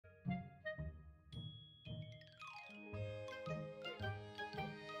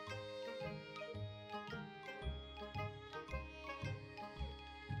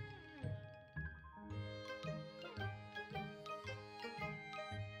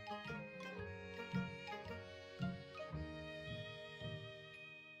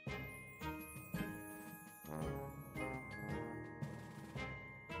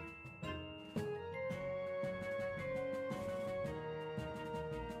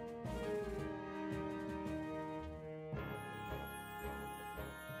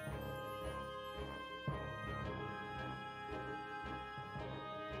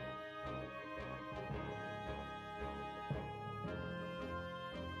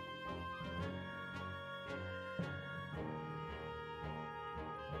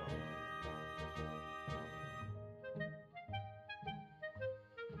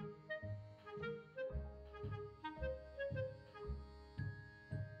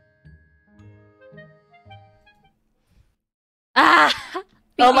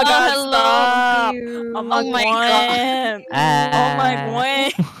Oh my god, hello. stop! you. Oh my Oh my god. god! Oh my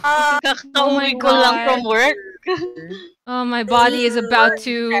god! Kakauwi ko lang from work. Oh, my body is about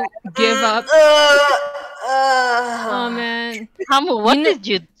to give up. Oh man. Hamu, what You kn- did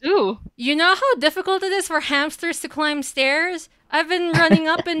you do? You know how difficult it is for hamsters to climb stairs? I've been running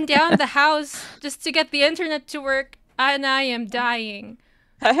up and down the house just to get the internet to work, and I am dying.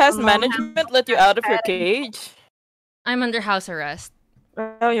 Has management let you out of your cage? I'm under house arrest.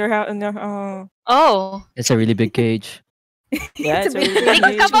 Oh, you're out. No, oh. Oh. It's a really big cage. Yeah, it's a really Hindi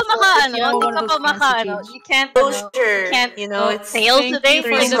big ka cage. pa makaano, You know, hindi one ka of pa those fancy makaano. cages. You can't, Closure. you can't You know, it's fail thank today you for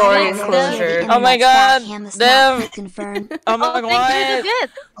for the the three-story bits. enclosure. Oh my god! Damn! Confirmed. Oh my Oh, thanks for the god! bit.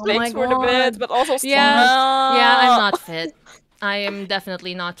 Oh my Thanks for the god. bits, but also Yeah, stop. yeah, I'm not fit. I am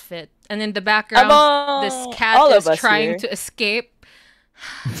definitely not fit. And in the background, this Among cat all is of us trying here. to escape.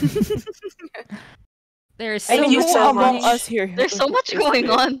 There's I so mean, you who much so among much. us here? There's so much is going fit?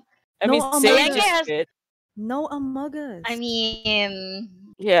 on. I mean, No, Sage among is us. fit. No among us. I mean,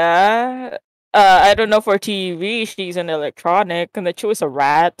 Yeah. I don't know for TV, she's an electronic, and the Chu is a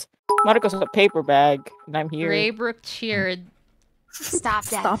rat. Marco's a paper bag, and I'm here. Raybrook cheered. Stop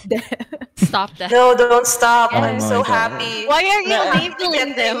that. Stop that. Stop that. No, don't stop. Oh I'm my so God. happy. why are you No.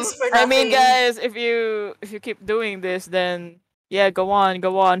 labeling them? I mean, guys, if you keep doing this, then yeah, go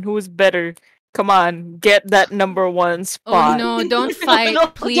on. Who's better? Come on, get that number one Oh spot. no, don't fight, No,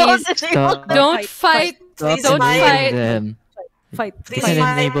 please. Stop. Don't fight. Stop Please Don't enabling fight. them. Fight. They Please can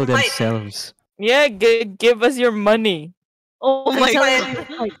fight, enable fight. themselves. Yeah, give us your money. Oh my This god.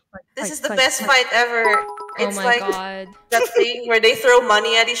 Fight. This is the best fight ever. Oh It's my like god. that thing where they throw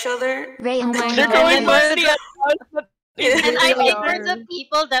money at each other. Ray, Oh my They're God. throwing money at us, but- And I Really think there's are. the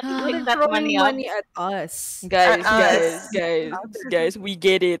people that Ah. put They're that throwing money up. money at us. guys, we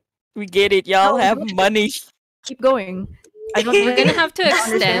get it. We get it. Y'all No, have don't- money. Keep going. I don't We're gonna have to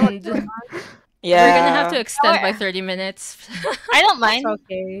understand extend. Yeah. We're gonna have to extend by 30 minutes. I don't mind. It's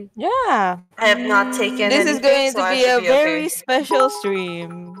okay. Yeah. I have not taken This is anything, going so to I be a should very okay. special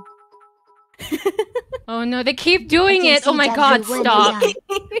stream. Oh no, they keep doing I it. Oh can my see god, that you're stop. winning.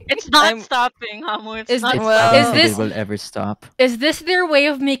 It's not I'm- stopping, Hamu. It's Is not this- Well- I is don't think this they will ever stop. is this their way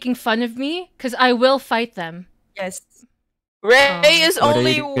of making fun of me? Cause I will fight them. Yes. Ray is What are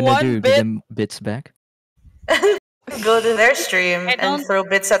only you gonna do? one Give bit. them bits back? Go to their stream I and don't- throw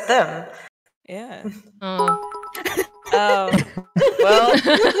bits at them. Yeah. Oh. Oh. Well,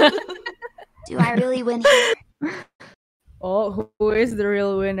 Do I really win here? Oh, who is the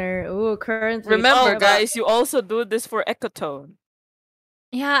real winner? Oh, currently. remember, Oh, guys, you also do this for Ecotone.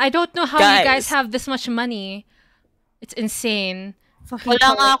 Yeah, I don't know how you guys Guys. have this much money. It's insane. fucking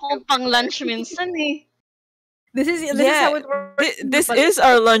Wala nga hell. akong pang lunch minsan eh. This is Yeah, how it works. This is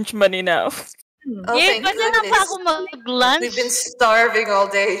our lunch money now. Oh, Yay, thank pwede na pa goodness. ako mag-lunch? We've been starving all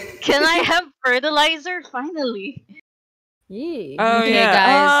day. Can I have fertilizer? Finally. Yeah. Oh Okay, yeah.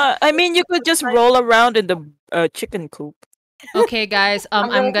 guys. I mean, you could just roll around in the chicken coop. Okay, guys.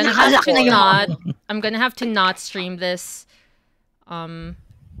 I'm gonna have to not. I'm gonna have to not stream this.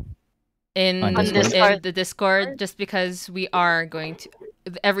 In On Discord. in the Discord, just because we are going to.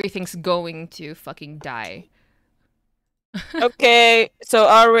 Everything's going to fucking die. Okay, so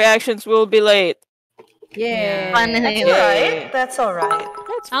our reactions will be late. Yeah. Fun That's Yay. alright. That's alright.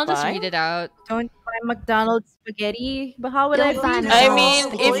 That's I'll just fine. read it out. Don't buy McDonald's spaghetti. But how would Don't I do buy that? I Oh, mean,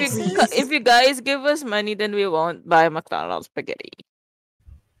 spaghetti. if you guys give us money, then we won't buy McDonald's spaghetti.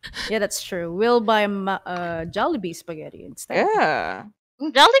 Yeah, that's true. We'll buy Jollibee spaghetti instead. Yeah.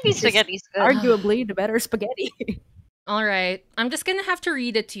 Jollibee spaghetti is good. Arguably the better spaghetti. All right, I'm just gonna have to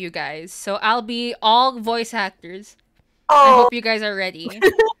read it to you guys. So I'll be all voice actors. I Oh, hope you guys are ready.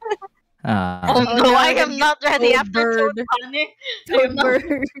 Oh Oh, no, no, I am not ready Toad after bird. so funny. Toad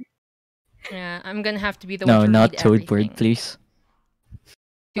bird. Yeah, I'm gonna have to be the No, one to not read Toadbird, everything. please.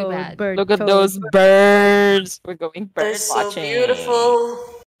 Too Toad bad. bird, Look at toad those bird. birds. We're going they're bird so watching. beautiful.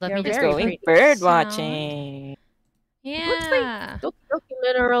 Let They're me just very go. Going pretty. bird So- watching. Yeah.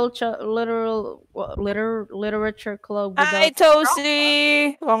 Literature club Hi, without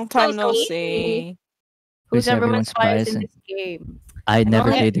Toasty. Long time no Toasty. see. who's Who's ever everyone's inspired in bias? this game. I never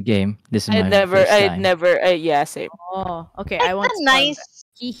Okay. played the game. This is my I'd first time. yeah, same. Oh, okay. That's I want a nice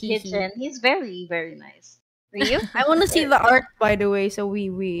Hee hee hee. kitchen. He's very, very nice. Ryu? I want to see the art, by the way. So we.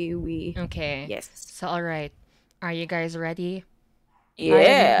 Okay. Yes. So all right, are you guys ready?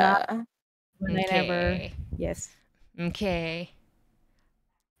 Yeah. When I never. Okay. Yes. Okay.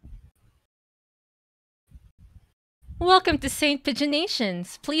 Welcome to Saint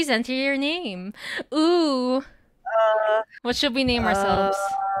Pigeonations. Please enter your name. Ooh. What should we name ourselves?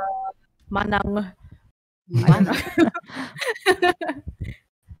 Manang.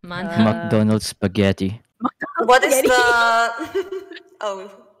 Manha. McDonald's spaghetti. What is Spaghetti. the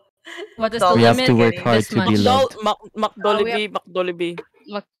oh What is the Dolly We have limit? to work spaghetti. hard This to be much. loved. McDollibee, McDollibee.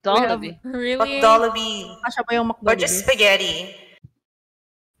 McDonald's. Really? McDollibee Kasha ba yung or just McDonald's? spaghetti?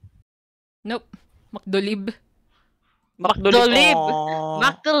 Nope. McDolib. McDolib. Aw.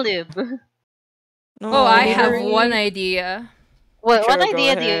 Macdolib. No, Oh, I neither- have Literally. one idea. What Sure, go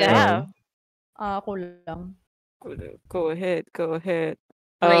idea do you ahead. have? Ako lang. Go ahead, go ahead.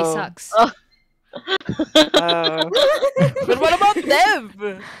 Ray Oh, sucks. Oh. But what about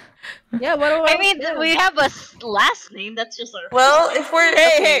Dev? Yeah, what do I mean, we have a last name. That's just our. Well, if we're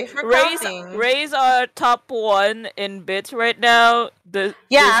Hey, if we're Ray's counting, our top one in bits right now. Does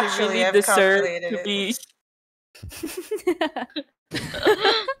Yeah, he actually, really I've deserve calculated to it. be?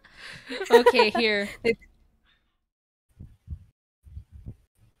 Okay, here.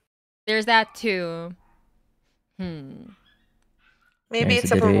 There's that too. maybe There's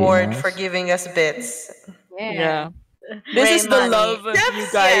it's a the reward Reynas. for giving us bits. Yeah. This is the Ray money. love Yes, you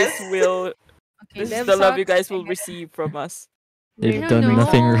guys yes. will. Okay, This is Dev the love you sucks. guys will receive from us. They've I done don't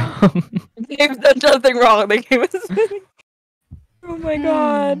nothing know. wrong. They've done nothing wrong. They gave us. Oh my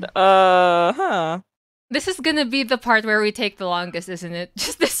god. Huh. This is gonna be the part where we take the longest, isn't it?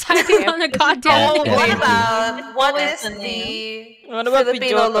 Just deciding on a goddamn Yeah, Oh, name. what yeah. about what Always is the the What about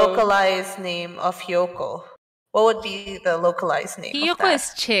Filipino Pijoto? localized name of Hyoko? What would be the localized name of Hiyoko that?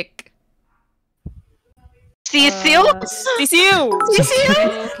 is chick. Sisiu? CCU.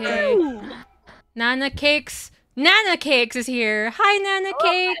 Okay. Nana Cakes. Nana Cakes is here. Hi, Nana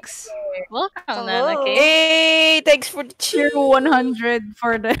Cakes. Welcome, Hello. Nana Cake. Hey, thanks for the cheer. Tier 100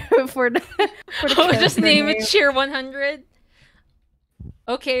 for the for the Oh, just character name it Cheer 100.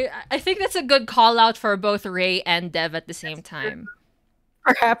 Okay, I think that's a good call out for both Ray and Dev at the same time.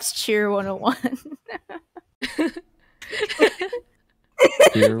 Perhaps Cheer 101.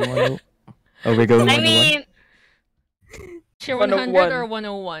 Tier 1. Oh, we're going I 101. mean, Cheer 101. 100 or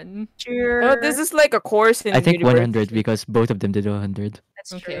 101? Cheer. Oh, this is like a course in I think university. 100 because both of them did 100.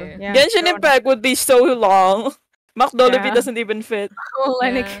 That's Okay. true. Yeah, Genshin Cheer Impact would be so long. McDollibee Yeah. doesn't even fit.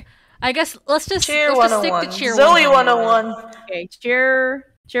 101. Yeah. I guess let's just Cheer stick to 101. Cheer Zoe 101. 101. Okay, Cheer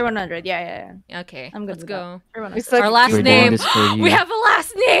 100. Yeah. Okay, I'm good let's with go. Cheer 100. It's like Our last We're name. doing this for you. We have a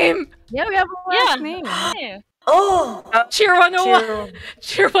last name. Yeah, we have a yeah. last name. Yeah. Oh, Cheer 101.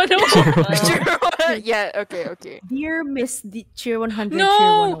 Cheer 101. Yeah, okay. Dear Miss Cheer 100, Cheer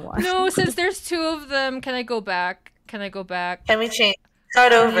No, 101. no. Since there's two of them, can I go back? Can I go back? can we change?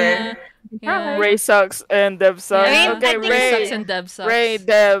 Start over. Yeah. Yeah. Ray sucks and Dev sucks. I mean, Okay, I think Ray sucks Ray. and Deb sucks. Ray,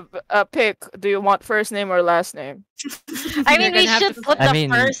 Dev, pick. Do you want first name or last name? I You're mean, we gonna have should to put I the mean,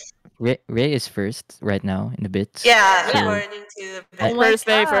 first. Ray is first right now in the bits. Yeah, So- according to the Oh my First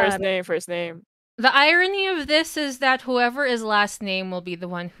name, God. first name. The irony of this is that whoever is last name will be the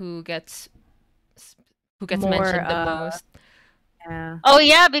one who gets More, mentioned the most. Yeah. Oh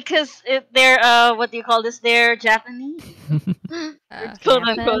yeah, because they're what do you call this? They're Japanese. Quote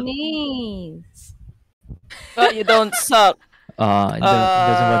unquote. Japanese. But you don't suck. Doesn't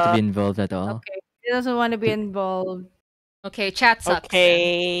want to be involved at all. Okay. He doesn't want to be involved. Okay, chat sucks.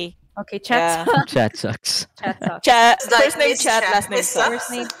 Okay. Okay, chat Yeah. sucks. Chat sucks. Chat sucks. Chat. It's like First name Miss chat, Chat, last name Miss sucks. Sucks.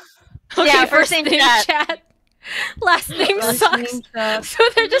 First name, Okay, Yeah, first first name name chat. chat. Last name last sucks. name sucks. So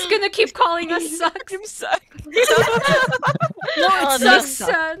they're just gonna keep calling us sucks. You suck. No, Oh, it no. sucks,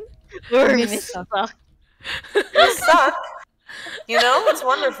 son. We're Miss Miss Suck. Suck. You suck. You know, it's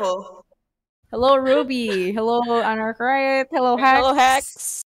wonderful. Hello, Ruby. Hello, Anarchriot. Hello, Hack. Hello,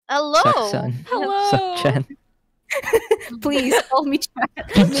 hacks. Hello. Suck, son. Hello. Suck, Chan. Please call me chat.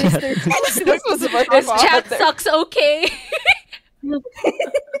 Chat. This was my This fault chat there. sucks. Okay.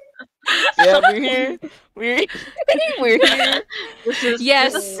 Yeah, we're here. We're here. This is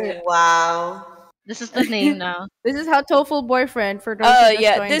Yes. Wow. This is the name now. This is Hatoful Boyfriend for those who just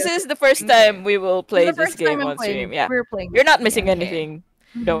Yeah, joined this us. is the first time we will play This is the this first time game I'm on playing. stream. Yeah, We're playing. you're not this missing game. anything.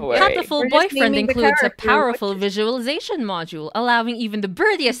 Don't worry. Hatoful We're just Boyfriend naming the includes a character, powerful which- visualization module, allowing even the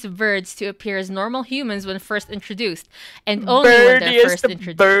birdiest of birds to appear as normal humans when first introduced, and only when they're Birdiest first of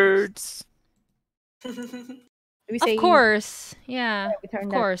introduced. birds. We say Of course, yeah, we turn of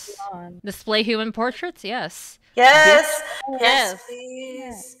that course. on. Display human portraits, yes. Yes. Yes. Yes,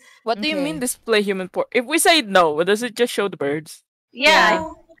 please. What do you Okay. mean display human port? If we say no, does it just show the birds? Yeah.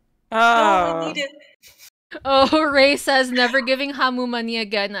 No, Ah. we need it. Oh, Ray says never giving Hamu money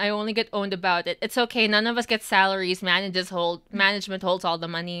again. I only get owned about it. It's okay. None of us get salaries. Management holds all the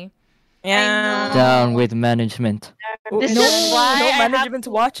money. Yeah. know. Down with management. This no, is why no I have management's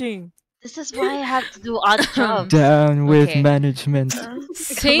watching. This is why I have to do odd jobs. Down with Okay. management.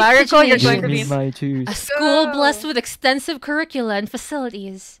 Saint Mariko, you're Pigeonation, going Give to me be my a juice. school blessed with extensive curricula and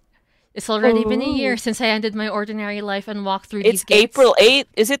facilities. It's already been a year Oh. since I ended my ordinary life and walked through It's these gates. April 8th.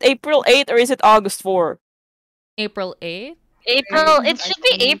 Is it April 8th or is it August 4? April 8th? April. It should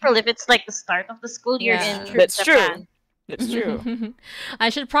be April if it's like the start of the school year Yeah. in That's true. Japan. That's true. I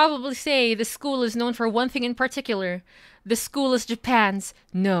should probably say the school is known for one thing in particular. The school is Japan's,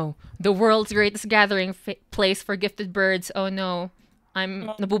 no, the world's greatest gathering place for gifted birds. Oh no,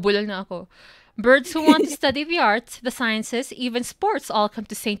 nabubulol na ako. Birds who want to study the arts, the sciences, even sports all come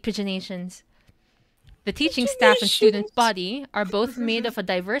to St. Pigeonations. The teaching staff and student body are both made of a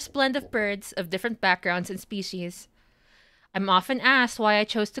diverse blend of birds of different backgrounds and species. I'm often asked why I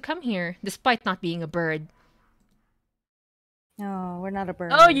chose to come here, despite not being a bird. No, we're not a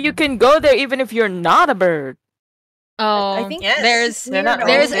bird. Oh, you can go there even if you're not a bird. Oh, I think Yes. there's They're not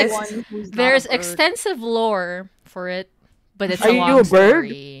there's always. there's extensive lore for it, but it's Are a you long a bird?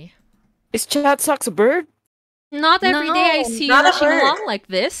 story. Is Chat Socks a bird? Not every day I No, see you not a rushing bird. along like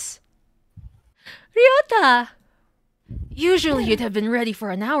this. Ryota! Usually you'd have been ready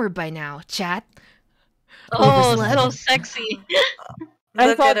for an hour by now, chat. Oh, so Overslept. sexy. I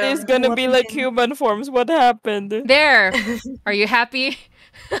Look thought at it's him. gonna be like human forms. What happened? There! Are you happy?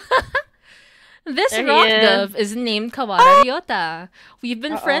 This There he rock is. dove is named Kawara Ryota. We've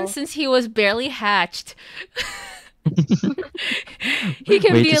been friends Uh-oh. since he was barely hatched. He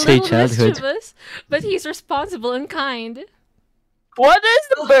can Way be to a say little childhood. mischievous, but he's responsible and kind. What is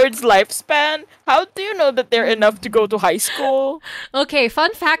the bird's lifespan? How do you know that they're enough to go to high school? Okay,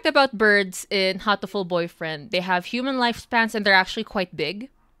 fun fact about birds in Hatoful Boyfriend. They have human lifespans and they're actually quite big.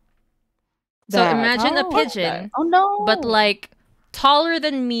 So That- imagine a Oh, pigeon, Oh no. but like taller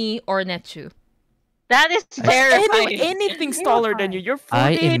than me or Netsu. That is terrifying. Anything's taller than you. You're 48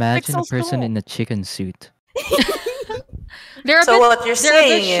 I imagine a pixels person tall. in a chicken suit. They're a So bit, what you're they're a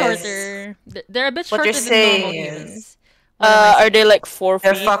bit saying is- shorter. They're a bit What shorter you're than saying normal is- humans. What am I Are they like 4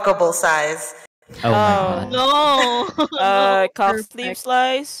 They're feet? fuckable size. Oh my Oh. god. No. Cock Perfect. sleeve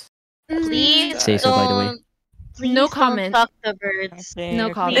slice? Please Say so, by the way. don't. Please No don't comment. fuck the birds. No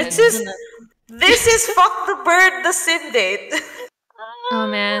Okay. comment. This is fuck the bird, the sin date. Oh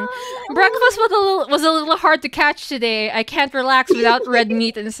man, breakfast was a little hard to catch today. I can't relax without red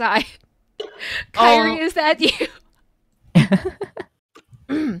meat inside. Kyrie, is that you?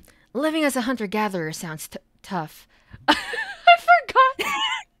 Living as a hunter-gatherer sounds tough. I forgot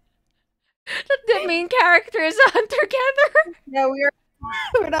that the main character is a hunter-gatherer. Yeah,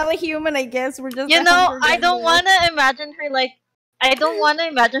 we're not a human, I guess. We're just You a know, I hunter-gatherer. don't want to imagine her like. I don't want to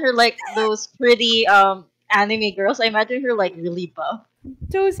imagine her like those pretty anime girls. I imagine her like really buff.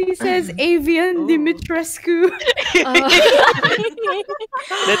 Josie says Avian Dimitrescu.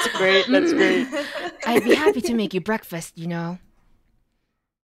 That's great. That's great. I'd be happy to make you breakfast, you know.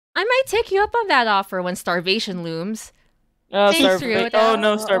 I might take you up on that offer when starvation looms. Oh, Thanks, starvation. Ryota. Oh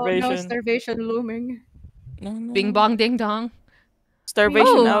no, Oh, starvation. no, starvation looming. No, no. Bing bong ding dong. Starvation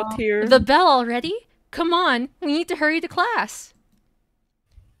Oh, out here. The bell already? Come on, we need to hurry to class.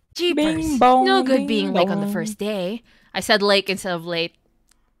 Jeepers. Bing bong, No good ding being late on the dong. first day. I said late instead of late.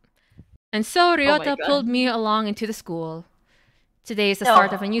 And so Ryota God. pulled me along into the school. Today is the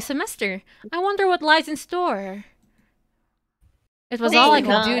start of a new semester. I wonder what lies in store. It was all I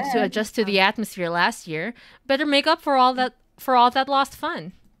could do to adjust to the atmosphere last year. Better make up for all that lost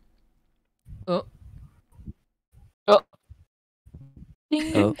fun. Oh.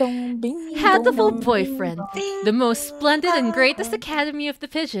 Ding Oh. dong, bing Hatoful dong. Boyfriend, the most splendid and greatest academy of the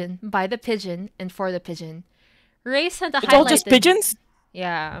pigeon, by the pigeon and for the pigeon. Ray sent a It's all just highlighted- pigeons?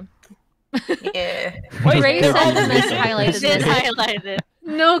 Yeah. Yeah. Why is Ray there sent all a nice pigeons? highlighted Did message. highlight it.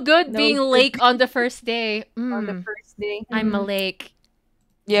 No good No being good. late on the first day. On the first day. I'm a lake.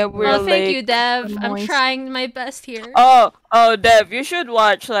 Yeah, we're Well, thank you, like... Dev. I'm Moist. trying my best here. Oh, Dev, you should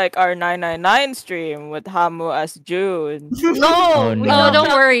watch like our 999 stream with Hamu as June. No. Oh, we no. Oh, don't don't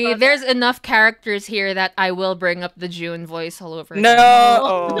talk worry. about There's enough characters here that I will bring up the June voice all over No, again.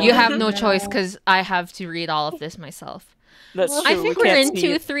 oh, You have no No. choice because I have to read all of this myself. that's true. I think we we're can't in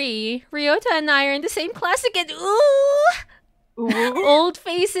see it. 2-3. Ryota and I are in the same class again. Ooh! Old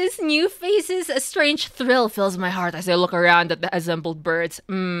faces, new faces. A strange thrill fills my heart as I look around at the assembled birds.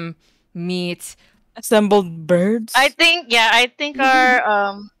 Meat. Assembled birds. I think our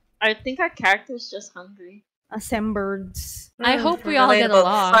character's just hungry. Assembleds. I hope we all get Relatable.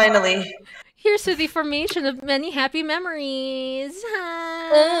 along. Finally. Here's to the formation of many happy memories.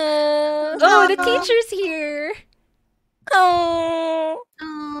 Oh, the teacher's here. Oh.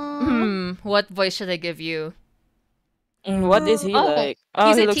 What voice should I give you? What is he Oh, like?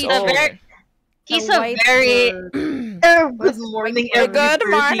 he's He a looks teacher. old. He's A a white very bird. good morning, Good morning,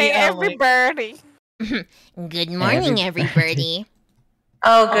 everybody. Oh my everybody. Good morning, everybody.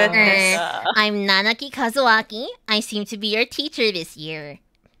 Oh Oh, goodness. I'm Nanaki Kazuaki. I seem to be your teacher this year.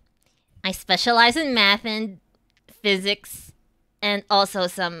 I specialize in math and physics and also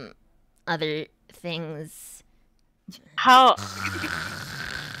some other things. How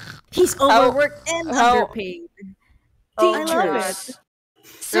He's overworked and how- underpaid. Oh, I love it. gosh.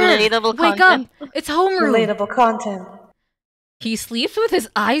 Sir, relatable wake content. up! It's homeroom. Relatable content. He sleeps with his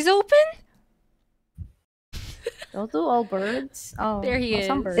eyes open? Don't do all birds. Oh, There he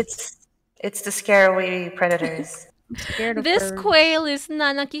some is. birds. It's the scary predators. I'm scared of This birds. quail is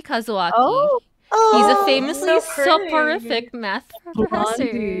Nanaki Kazuaki. Oh, He's a Oh, famously so pretty. soporific math professor.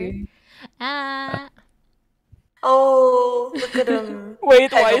 blondie. Ah, Oh, look at him.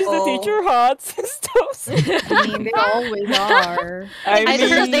 Wait, why is the Hatoful. teacher hot? I mean, they always are. I I've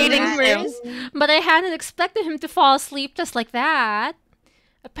heard mean, rumors, but I hadn't expected him to fall asleep just like that.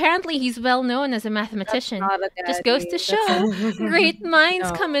 Apparently, he's well known as a mathematician. Not a Just goes daddy. to show, great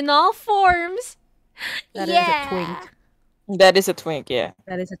minds No. come in all forms. That is yeah. a twink. that is a twink. Yeah,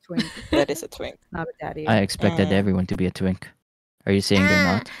 That is a twink, that is a twink. not a daddy. I expected Mm. everyone to be a twink. Are you saying they're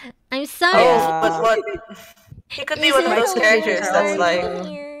not? I'm sorry. Oh, but what? He could be Is one of it those okay characters to that's warm like. in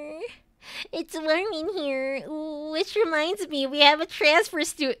here? It's warm in here. Which reminds me, we have a transfer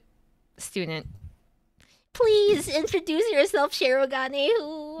student. Please introduce yourself, Shirogane.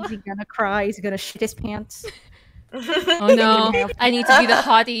 Is he gonna cry? Is he gonna shit his pants? Oh no, I need to be the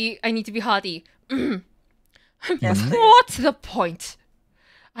hottie. I need to be hottie. Yes, please. What's the point?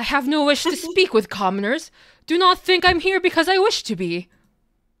 I have no wish to speak with commoners. Do not think I'm here because I wish to be.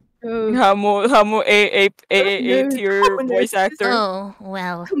 Hamo a No, tier come on, voice this- actor. Oh,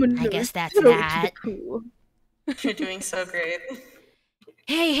 well, Come on, I no, guess that's throw it to the that. cool. You're doing so great.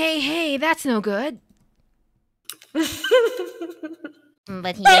 Hey, that's no good.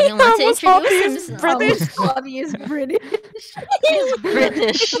 But he doesn't want to Hamo's hobby introduce is himself. British. Bobby is British. He's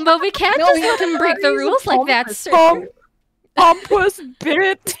British. But we can't No, just he's let him break the he's a rules like that, pompous sir. Pom- Pompous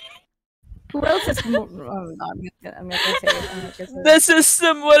bit. Who else is more? Oh, no, I'm not gonna say it. I'm not gonna say it. The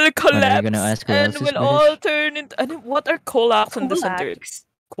system will collapse gonna ask who and else is will all turn into. And what are colax in the center? Kulaks.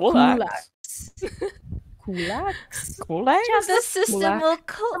 Colax. Kulaks. Colax. The system Kulak. will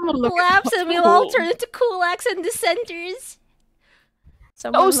I'm gonna look it collapse up. and we'll all Cool. turn into kulaks and dissenters.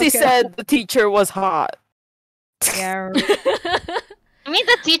 Someone OC look it said up. the teacher was hot. Yeah. I mean,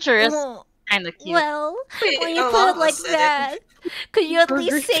 the teacher is Well, kind of cute. well, Wait, when you a put lot it of like us said that, could you at Burger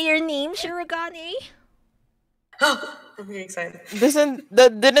least say your name, Shirogane? I'm very excited.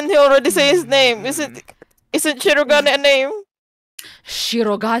 Didn't he already say his name? Isn't Shirogane a name?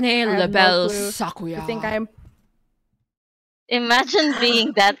 Shirogane I have no Lebel clue. Sakuya. I think I'm. Imagine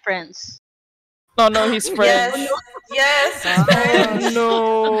being that friends. No, he's French. Yes. Oh French.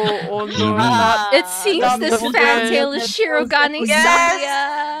 no! Oh no! Kiwi. Not It seems Not this the fan French. tale is Shirogane Yes.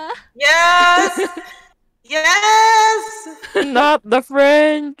 Sakuya. Yes. Yes. not the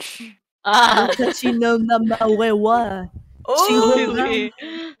French. Ah, Chino Namawewa. Oh. really?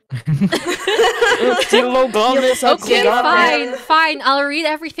 Gomez. Okay, Shirogane. fine. I'll read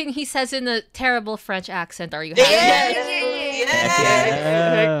everything he says in a terrible French accent. Are you happy? Yes.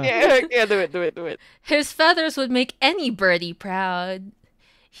 Yeah, do it. His feathers would make any birdie proud.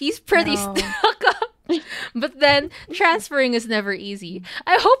 He's pretty No. stuck up. But then, transferring is never easy.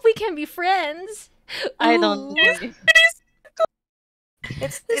 I hope we can be friends. I don't Ooh. know.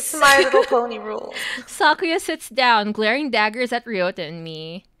 It's My Little Pony rules. Sakuya sits down, glaring daggers at Ryota and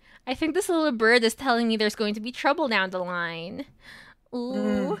me. I think this little bird is telling me there's going to be trouble down the line.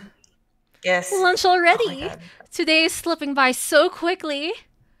 Ooh. Yes. Lunch Oh my already. God. Today is slipping by so quickly.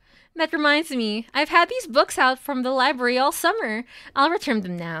 That reminds me, I've had these books out from the library all summer. I'll return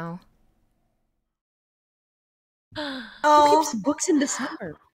them now. Who Oh. keeps books in the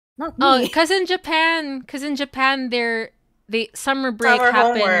summer? Not me. Oh, because in Japan, the summer break Summer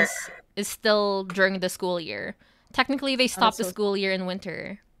happens homework. is still during the school year. Technically, they stop the so- school year in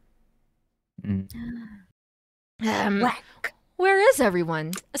winter. Mm. Whack. Where is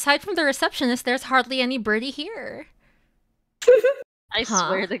everyone? Aside from the receptionist, there's hardly any birdie here. I Huh.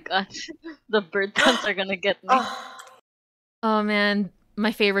 swear to God, the bird puns are gonna get me. Oh. Oh man,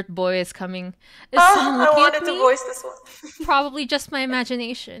 my favorite boy is coming. Is Oh, someone I looking wanted at to me? voice this one. Probably just my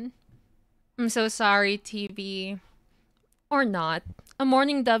imagination. I'm so sorry, TV. Or not. A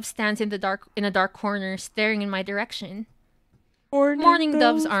mourning dove stands in a dark corner, staring in my direction. Mourning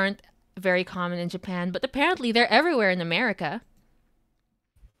doves aren't very common in Japan, but apparently they're everywhere in America.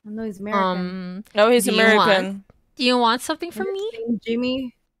 I know he's American. No, he's Do you American. Do you want something from me?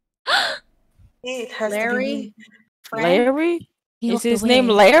 Jimmy, It has Larry, to be Frank, Larry? He Is looked his away. name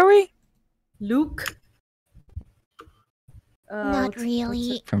Larry? Luke. Not what's-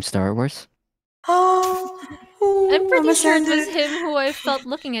 really. From Star Wars? Oh, I'm pretty I'm sure it was excited. him who I felt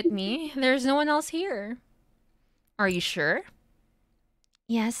looking at me. There's no one else here. Are you sure?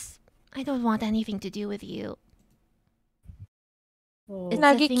 Yes, I don't want anything to do with you. Oh. It's the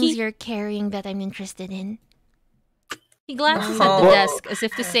Nagiki. things you're carrying that I'm interested in. He glances at the Oh. desk as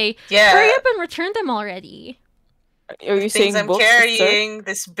if to say, Yeah. hurry up and return them already. Are you Things saying I'm books, sir? carrying.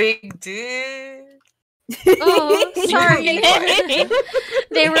 This big dude. Oh, sorry.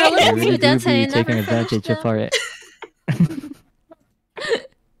 They were a They little really too do dense and I be never taking finished advantage of them. our...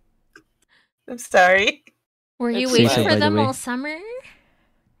 I'm sorry. Were you It's waiting Say so, for by the them way. all summer? ...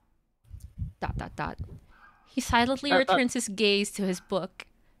 He silently returns his gaze to his book.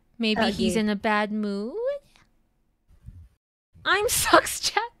 Maybe he's Okay. in a bad mood? I'm sucks,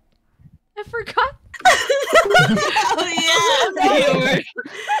 chat. I forgot. Oh yeah.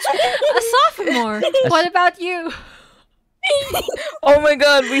 A sophomore. What about you? Oh my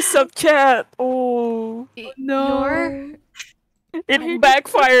god, we suck chat. Oh. You're... It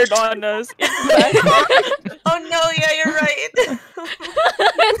backfired on us. It backfired. Oh no, yeah, you're right.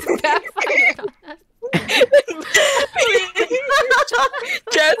 It's backfired on us.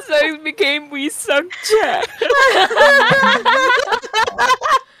 Chat size became we suck chat.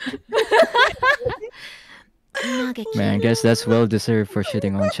 Nagaki. Man, I guess that's well deserved for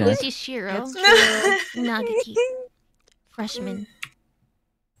shitting on chat. Shiro. That's Nagaki. Freshman.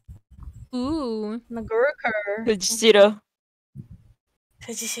 Ooh. Nagurker. Fujishiro.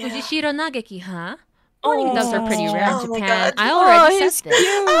 Fujishiro Nageki, huh? Morning doves are pretty rare in Oh my Japan. God. I already he's said this.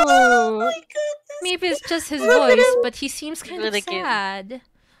 cute. Oh my goodness. Maybe it's just his Look at voice, him. but he seems kind Really of cute. sad.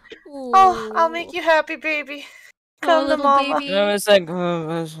 Oh, I'll make Ooh. you happy, baby. Oh, Come to little mama. baby. I was like,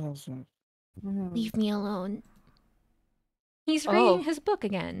 Leave me alone. He's Oh. reading his book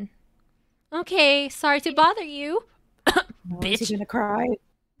again. Okay, sorry to bother you. Is Bitch. he gonna cry?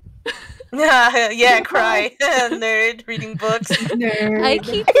 Yeah, cry. Nerd reading books. Nerd. I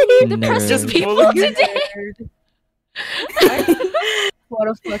keep reading depressing Nerd. people bullying today. Nerd. What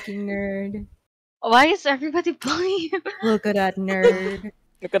a fucking nerd. Why is everybody bullying him? Look at that nerd.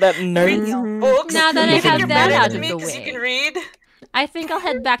 look at that Read nerd. books. Now that I You think have you're that better out than of me the 'cause you way. can read. I think I'll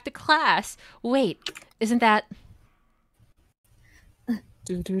head back to class. Wait, isn't that...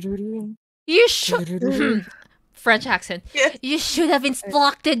 You should... French accent. Yeah. You should have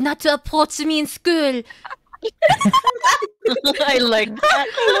instructed not to approach me in school. I like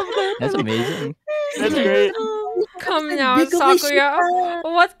that. That's amazing. That's great. Come now, Sakuya.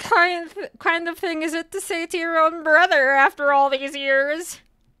 What kind of thing is it to say to your own brother after all these years?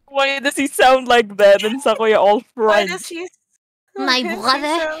 Why does he sound like that? And Sakuya all Why French. does he? My think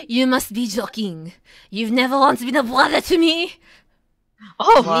brother? so. You must be joking. You've never once been a brother to me.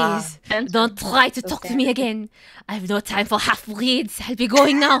 Oh, Wow. Please, don't try to talk to me again. I have no time for half-breeds. I'll be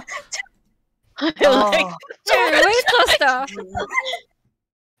going now. I like. Oh. Hey, wait, Costa.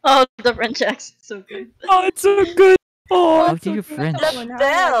 Oh, the French accent, so good. Oh, it's so good. Oh, How it's do so you good. French?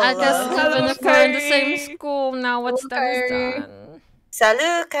 Belle. I just Hello, happen if we're in the same Kyrie. school now. What's done is Kyrie. done.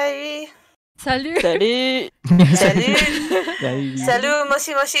 Salut, Kyrie. Salut. Salut. Salut. Salut,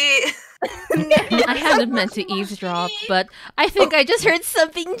 moshi moshi. I hadn't meant to eavesdrop, but I think I just heard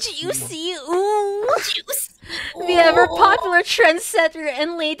something juicy. Ooh. The ever popular trendsetter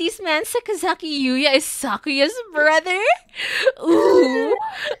and ladies' man Sakazaki Yuya is Sakuya's brother. Ooh.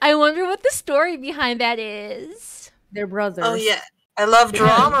 I wonder what the story behind that is. They're brothers. Oh yeah, I love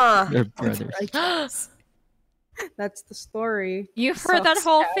drama. They're brothers. That's the story. You've heard that Sucks.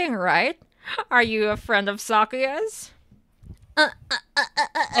 whole thing, right? Are you a friend of Sakuya's?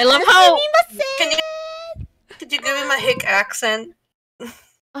 I love how. Could you give me my hick accent?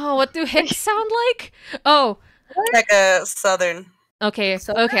 Oh, what do hicks sound like? Oh, Like a southern. okay.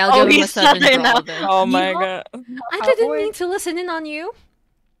 So- Okay, I'll Oh, give him a he's southern Southern drawl now. then. Oh my god. I didn't mean to listen in on you.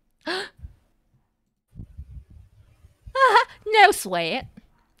 No sweat.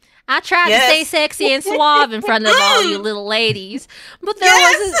 I tried to stay Yes. sexy and suave in front of all you little ladies, but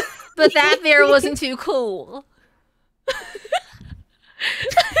there wasn't too cool.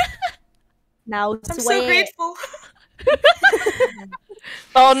 Now I'm so sweat. grateful.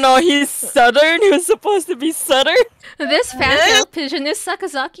 Oh no, he's Southern? He was supposed to be Southern? This fan-tailed pigeon is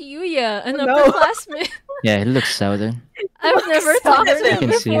Sakazaki Yuya, an No. upperclassman. Yeah, he looks southern. I've never talked to Southern. him I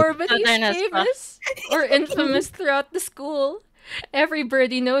can see it. before, but he's Southern as fuck. famous or infamous throughout the school. Every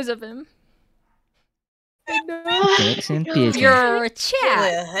birdie knows of him. Sex and pity. Your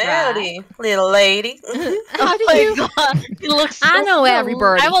chat. Howdy, little lady. How do Oh you? my god, he looks so I know cool.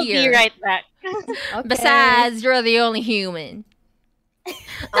 everybody I will here. be right back. Okay. Besides, you're the only human. A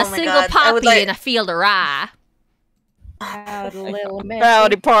Oh my single God, I would poppy like- in a field of rye. Howdy, little man.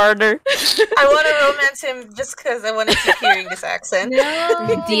 Howdy, partner. I want to romance him just because I want to keep hearing this accent.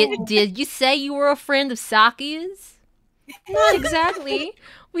 No. Did you say you were a friend of Saki's? Not exactly.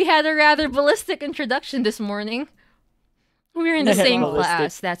 We had a rather ballistic introduction this morning. We were in the same Ballistic.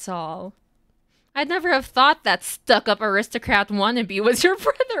 class, that's all. I'd never have thought that stuck-up aristocrat wannabe was your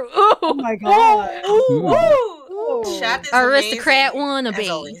brother. Ooh! Oh my god. Woo! Chat is Aristocrat amazing, as wannabe.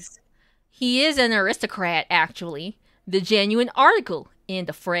 always. He is an aristocrat, actually. The genuine article in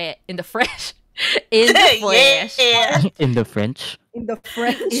the fresh. In the flesh. Yeah. In the French. In the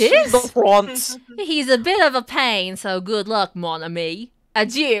French. Is? The fronts. He's a bit of a pain, so good luck, mon ami.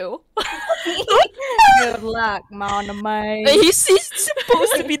 Adieu. Good luck, mon ami. He's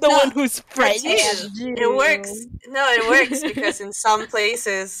supposed to be the one who's French. It works. No, it works because in some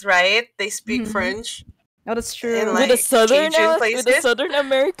places, right, they speak French. Oh, that's true. In, With like, a southern, Cajun with a places? Southern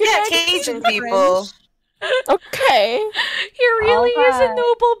American. Yeah, accent? Cajun people. Okay. He really is a Alright.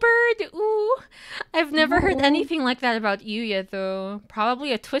 noble bird. Ooh. I've never heard No. anything like that about you yet, though.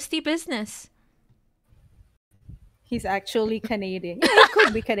 Probably a twisty business. He's actually Canadian. Yeah, he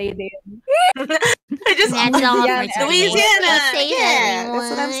could be Canadian. I just That's all Louisiana. for today. Louisiana. Don't say that, Yeah, that's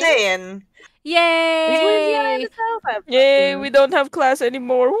what I'm everyone. saying. Is Louisiana in Yay! the South? I have no Yay, clue. we don't have class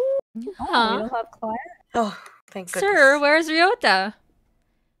anymore. Woo. Oh, we Huh? don't have class. Oh, thank goodness. Sir, where's Ryota?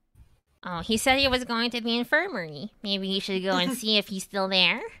 Oh, he said he was going to the infirmary. Maybe you should go and see if he's still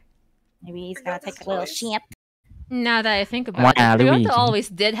there. Maybe he's Forgot gonna his take a little voice. ship. Now that I think about Wow, it, Ryota Luigi. always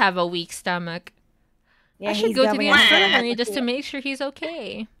did have a weak stomach. Yeah, I should he's go to the definitely gonna have infirmary to just to make sure he's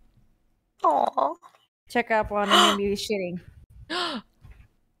okay. Aw. check up on him. Maybe he's shitting.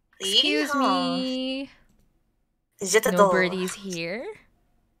 Excuse Yeehaw. me. Je No t'adore. birdies here.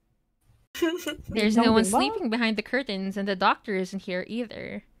 There's Don't no one be mad. sleeping behind the curtains, and the doctor isn't here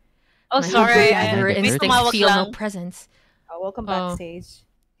either. Oh, My sorry. hunter-gatherer I- instincts Tumawag feel no lang. presence. Oh, welcome Oh. backstage.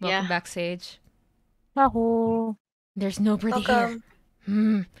 Welcome Yeah. backstage. Taho. There's nobody here.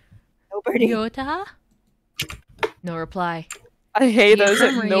 Welcome. No birdie. Ryota? No reply. I hate The us and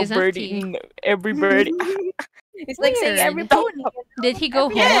infirmary no is birdie. empty. Every birdie. It's like saying Weird. every pony. Did he go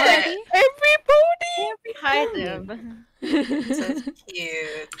home Yeah. already? Everybody. Hi, Deb. So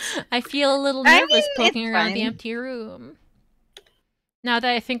cute. I feel a little I nervous mean, poking it's around the fine. empty room. Now that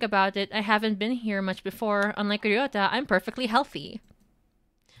I think about it, I haven't been here much before. Unlike Ryota, I'm perfectly healthy.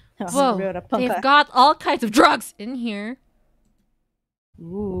 Whoa, they've got all kinds of drugs in here.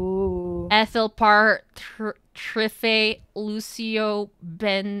 Ooh. Ethyl par triphate lucio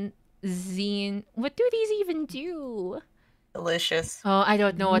benzene. What do these even do? Delicious. Oh, I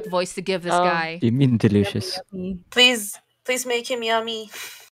don't know what voice to give this Oh. guy. You mean delicious? Yummy. Please make him yummy.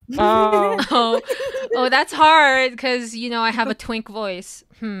 Oh. Oh, that's hard because I have a twink voice.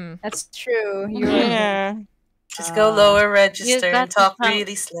 That's true. You're Yeah. Just go lower register Yes, and that's talk the sound.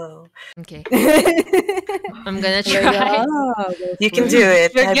 really slow. Okay, right. I'm gonna try. You can do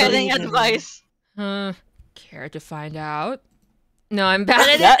it. You're I getting believe in you. advice. Care to find out? No, I'm bad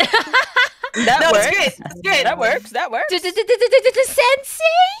at That- it. That No, works. it's great. It's great. That works. That works.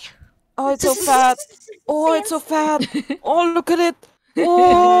 Sensei? Oh, it's so fat. Oh, it's so fat. Oh, look at it.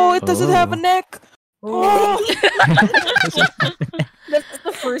 Oh, it doesn't have a Oh. neck. Oh. That's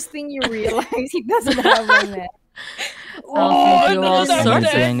the first thing you realize. He doesn't have one neck. I'll feed you no, all no, no, sorts no, of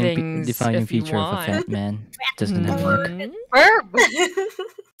no. things Defining if you feature of a want. fat man. Doesn't have a neck. Mm. Verb.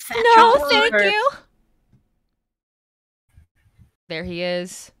 No, thank you. There he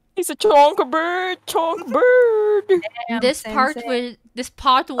is. He's a chonka bird. Chonk bird. This part Sensei. would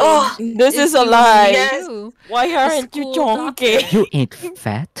Oh, This is a lie. Yes. too. Why aren't you school chonky? You ain't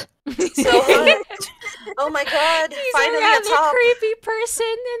fat. so hot. Oh my god. He's Finally a a rather top. creepy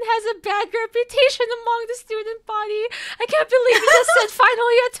person and has a bad reputation among the student body. I can't believe he just said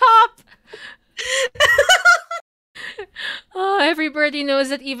finally a top. Oh, everybody knows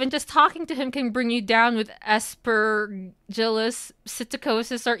that even just talking to him can bring you down with aspergillus,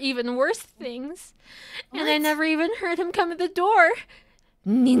 psittacosis, or even worse things. And I never even heard him come to the door.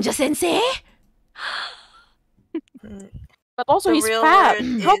 Ninja Sensei? But also, The he's real fat.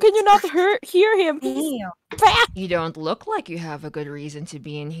 word How can is- you not hear him? He's fat. You don't look like you have a good reason to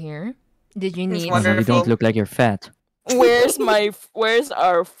be in here. Did you He's need Oh, no, you wonderful. don't look like you're fat. Where's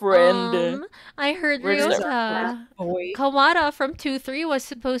our friend? I heard Where's the- Ryota. Boy. Kawada from 2-3 was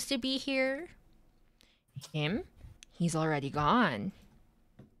supposed to be here. Him? He's already gone.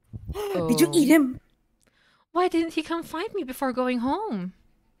 Did you eat him? Why didn't he come find me before going home?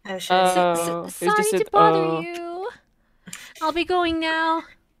 I should. It's Sorry just to that, bother you. I'll be going now.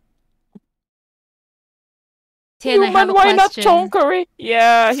 Tin, I have human, a why not question. chonkery?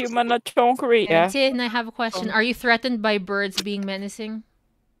 Yeah, human, not chonkery. Yeah. Tin, I have a question. Are you threatened by birds being menacing?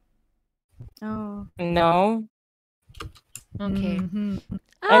 Oh. No. Okay. Mhm.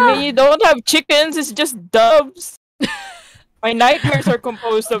 I mean, you don't have chickens, it's just doves. My nightmares are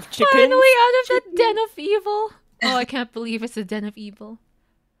composed of chickens. Finally out of that den of evil. Oh, I can't believe it's a den of evil.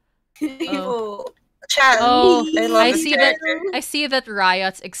 Evil. Chat. Oh, I love I this see that. character. I see that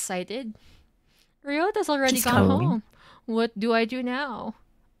Riot's excited. Riot has already She's gone calling. home. What do I do now?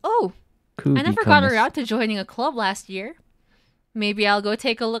 Oh, I Kubi never got Kamas. around to joining a club last year. Maybe I'll go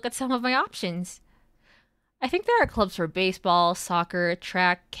take a look at some of my options. I think there are clubs for baseball, soccer,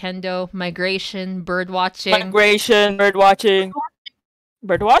 track, kendo, migration, bird watching. Migration, bird watching.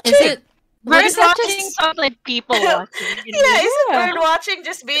 Bird watching? Is it? What Bird is that watching just? sounds like people watching. You know? Yeah, isn't Yeah. bird watching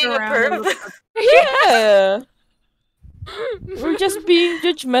just being a Around and perv? look at Yeah. We're just being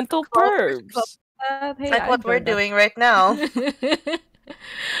judgmental perbs. that. Hey, Like I what we're enjoyed that. doing right now.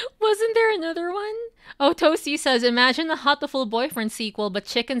 Wasn't there another one? Oh, Toasty says, imagine a Hatoful Boyfriend sequel, but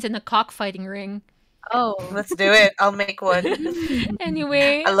chickens in a cockfighting ring. Oh. Let's do it. I'll make one.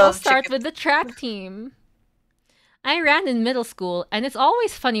 Anyway, I I'll love start chickens. with the track team. I ran in middle school, and it's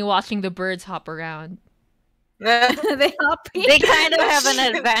always funny watching the birds hop around. They hopping. They kind of have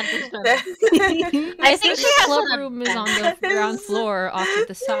an advantage. on us. I think think she the has club an room is on the advantage. ground floor off to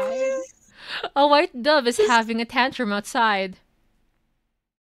the side. A white dove is having a tantrum outside.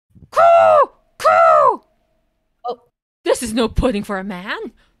 Coo! Coo! Oh. This is no pudding for a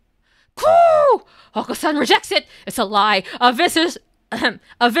man. Coo! Oko-san rejects it. It's a lie. A vicious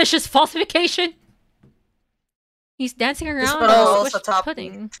falsification. He's dancing around one on also squished top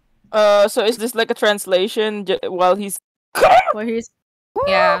pudding. So is this like a translation while he's Where he's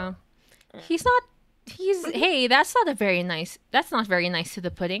Yeah. He's not. He's. Hey, that's not very nice to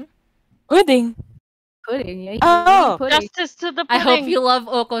the pudding. pudding? pudding. Yeah, he's Oh, pudding. Justice to the pudding. I hope you love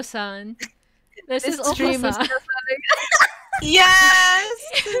Oko-san. This is This stream is Oko-san. Yes!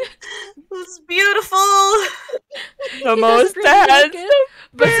 It's beautiful! The He most doesn't really like handsome. it,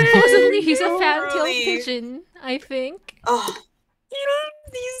 but supposedly he's a fantail Truly. pigeon, I think. Oh,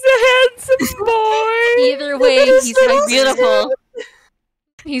 He's a handsome boy. Either way, he's my beautiful.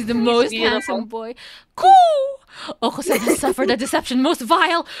 He's the most beautiful. handsome boy. Cool! Oko-san has suffered a deception most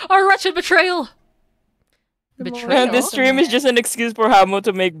vile, a wretched betrayal. Betrayal? And this stream is just an excuse for Hamo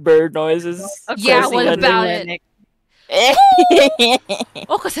to make bird noises. Yeah, Cursing what at about everyone. it?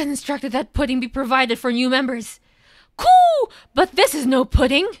 Oko-san instructed that pudding be provided for new members. Cool! But this is no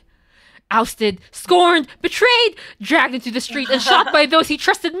pudding. Ousted, scorned, betrayed, dragged into the street and shot by those he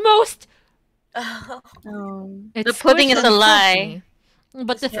trusted most. It's The pudding squished is a and lie. fluffy,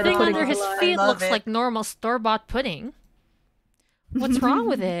 but the Yeah, thing pudding under is his a lie. feet I love looks it. like normal store-bought pudding. What's wrong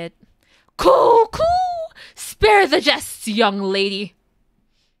with it? Cool, cool! Spare the jests, young lady.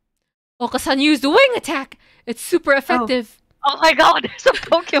 Oko-san used the wing attack. It's super effective. Oh my god, there's a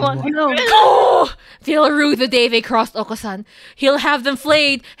Pokemon. Oh no. Oh! They'll rue the day they crossed Oko-san. He'll have them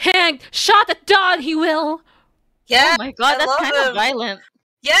flayed, hanged, shot at dawn, he will. yeah! Oh my god, I that's love kind of him. violent.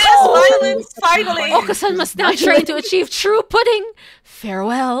 Yes, violence, finally! Oko-san must now train to achieve true pudding.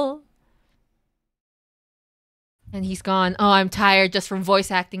 Farewell. And he's gone. Oh, I'm tired just from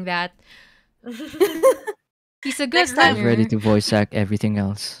voice acting that. He's a good Next time- runner. Ready to voice act everything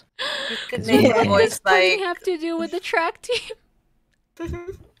else. You could It's make really a fun. What does voice pudding like... have to do with the track team?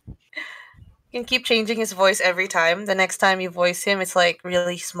 You can keep changing his voice every time. The next time you voice him, it's like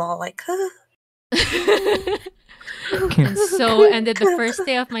really small, like... And so ended the first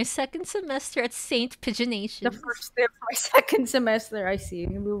day of my second semester at Saint Pigeonation. The first day of my second semester, I see.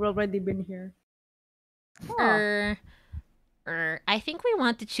 We've already been here. I think we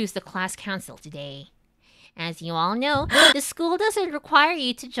want to choose the class council today. As you all know, the school doesn't require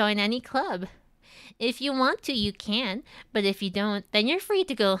you to join any club. If you want to, you can, but if you don't, then you're free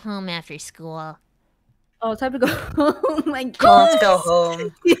to go home after school. Oh, time to go. Oh my Let's god. go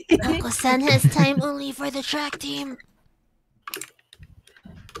home. Oko-san has time only for the track team.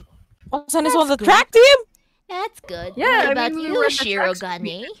 Oko-san is on the good. track team? That's good. Yeah, What I about mean, we you, were at the track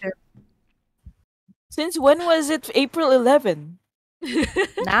Shirogane? Since when was it April 11?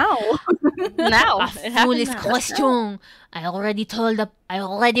 Now. Now. A It happened foolish now. question. I already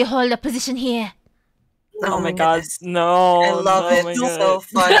hold a position here. Oh my god, goodness. no. I love oh it. my It's God. so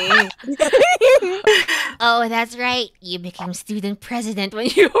funny. Oh, that's right. You became student president when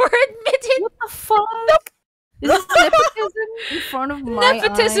you were admitted. What the fuck? Is this nepotism in front of my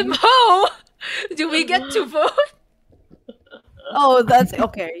Nepotism, eyes? ho! Do we get to vote? Oh, that's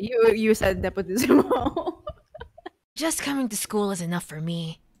okay. You said nepotism. Just coming to school is enough for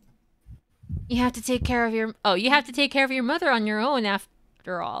me. You have to take care of your mother on your own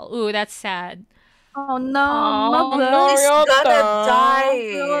after all. Ooh, that's sad. Oh no, Aw, mother. She's gonna die.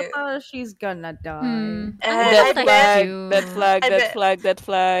 Ryota, she's gonna die. And That I flag, do. that flag, I that bet- flag, that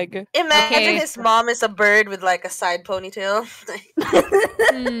flag. Imagine Okay. his mom is a bird with like a side ponytail.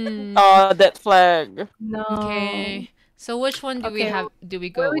 Hmm. Oh, that flag. No. Okay. So which one do we Okay, have? Do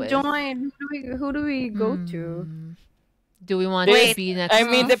we Where go do we with? join? Who do we go to? Do we want Wait, to be next? I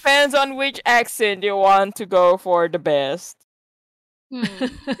mean, depends on which accent you want to go for the best. Hmm.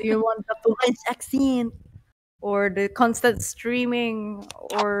 Do you want the French accent? Or the constant streaming?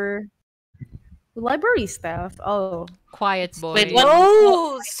 Or the library staff? Oh. Quiet boy. Wait, what?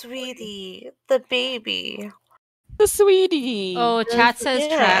 Oh, sweetie, the baby. The sweetie. Oh, chat says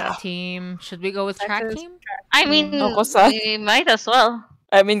Yeah. track team. Should we go with Chat track says team? I mean, Okosan. we might as well.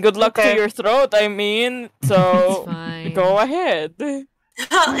 I mean, good luck to Okay. your throat. I mean, It's so fine. go ahead.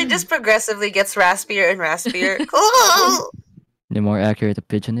 It just progressively gets raspier and raspier. Oh! The more accurate a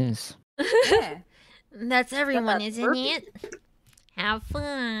pigeon is. Yeah. That's everyone, that's isn't it? Have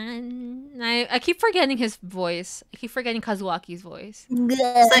fun. I keep forgetting his voice. I keep forgetting Kazuaki's voice.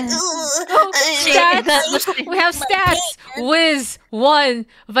 It's like, Oh, Shit. stats! We have stats! Whiz 1,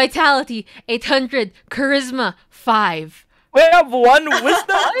 Vitality 800, Charisma 5. We have one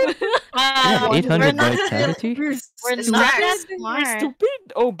wisdom. Wow, Yeah, 800 we're not, vitality? we're It's not that nice. smart.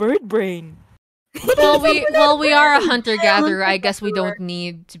 Stupid. Oh, bird brain. Well, we are a hunter gatherer. I guess we don't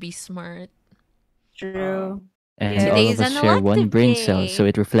need to be smart. True. And Yeah. all Today's of us an share one elective brain day. cell, so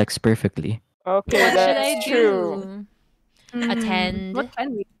it reflects perfectly. Okay, What should I that's true. do? Attend. What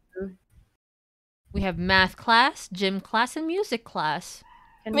can we do? We have math class, gym class, and music class.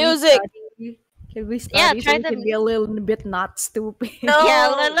 Can Music. Can we study Yeah, so try we the can be a little bit not stupid? No.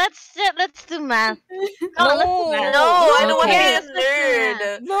 Yeah, let's do math. No, let's do math. No, I don't want to Okay. be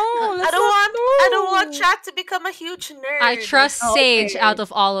a nerd. No, I don't want chat to become a huge nerd. I trust Oh, Sage okay. out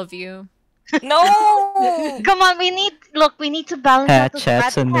of all of you. No. Come on, we need to balance Ha, out the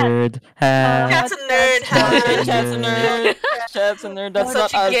chat's a bad nerd. Ha. Chat's a nerd. Chat's Chat's a a nerd. nerd. Chat's a nerd. That's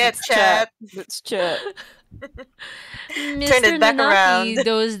That's not what you us. get, It's chat. It's chat. Mr. it back Nanaki around.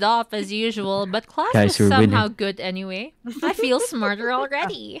 dozed off as usual, but class Guys, was we're winning. somehow good anyway. I feel smarter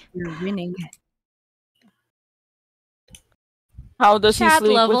already. You're winning. How does he Chat sleep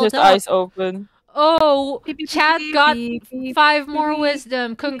with leveled his up. eyes open? Oh, Beep, beep, Chat beep, got beep, beep, 5 more beep.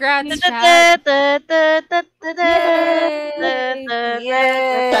 wisdom. Congrats, Yay. Chat. Chat Yay.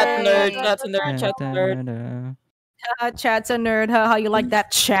 nerd. Chat's a nerd. Chat's a nerd. Da-da-da. Chat's a nerd. Huh? How you like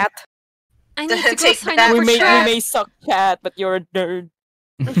that, chat? I need to go Take sign that. up We for may track. suck chat, but you're a nerd.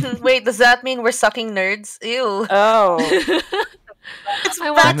 Wait, does that mean we're sucking nerds? Ew. Oh. It's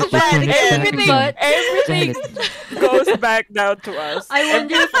I back want to to back join again. Everything, But- everything goes back down to us. I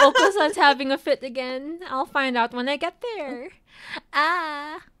wonder if Okasan's having a fit again. I'll find out when I get there.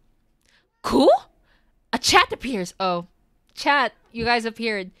 Ah. Cool? A chat appears. Oh. Chat, you guys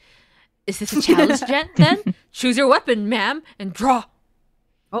appeared. Is this a challenge, then? Choose your weapon, ma'am, and draw.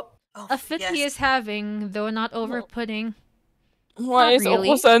 Oh, A fit he yes. is having, though not over-putting. Why Not is really.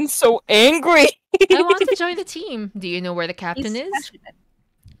 Oko-san so angry? I want to join the team. Do you know where the captain He's is? passionate.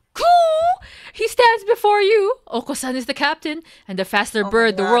 Cool! He stands before you. Oko-san is the captain, and the faster Oh my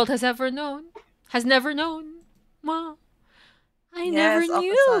bird the God. world has ever known. Has never known. Ma. I never Yes,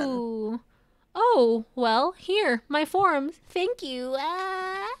 knew. Oko-san. Oh, well, here, my forms. Thank you.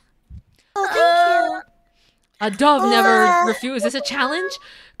 Ah. A dove never refuses a challenge.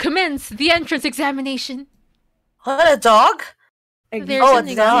 Commence the entrance examination. What, a dog? There's Oh, an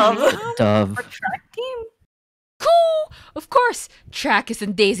a dove. examination. Dove. Track team. Cool! Of course, track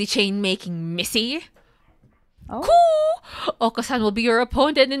isn't daisy chain making, missy. Oh. Cool! Oko-san will be your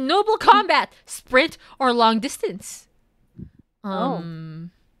opponent in noble combat, sprint, or long distance.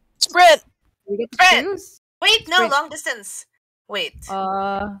 Sprint! We get to Friend. choose. Wait, no, Sprint. long distance. Wait.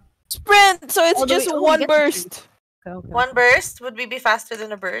 Sprint! So it's Oh, do just we- oh, we one get to choose. burst. Okay. One burst would we be faster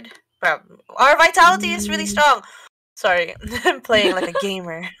than a bird? Our vitality is really strong. Sorry, I'm playing like a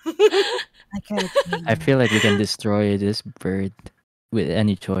gamer. I feel like we can destroy this bird with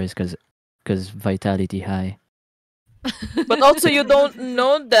any choice because vitality high. But also, you don't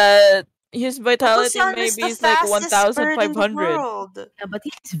know that his vitality Oko-san maybe the is like fastest bird in the 1,500. world. Yeah, but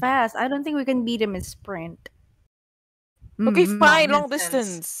he's fast. I don't think we can beat him in sprint. Okay, Mhm. fine, long long distance.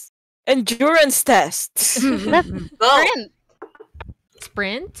 distance. Endurance tests. Let's Go. sprint.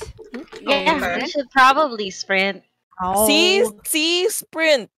 Sprint? Yeah, Okay. we should probably sprint. Oh. See,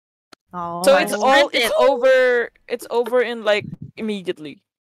 sprint. Oh, So it's all Sprint it's over in like immediately.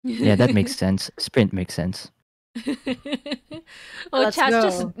 Yeah, that makes sense. Sprint makes sense. Oh, Let's chat's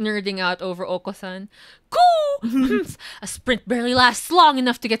just go. nerding out over Oko-san. Cool! A sprint barely lasts long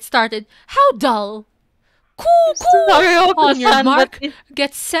enough to get started. How dull! Cool! Sorry, On your Oko-san, mark, but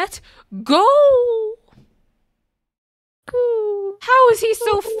get set, go! How is he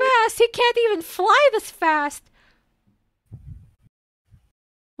so fast? He can't even fly this fast.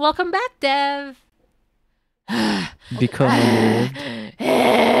 Welcome back, Dev. Become unnerved.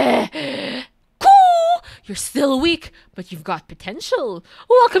 Cool! You're still weak, but you've got potential.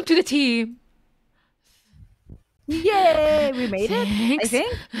 Welcome to the team. Yay! We made it. I Thanks.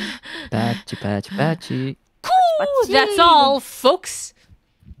 think. Patchy, patchy, patchy. Cool! That's all, folks.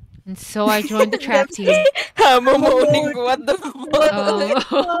 And so I joined the trap team. I'm moaning. What the fuck?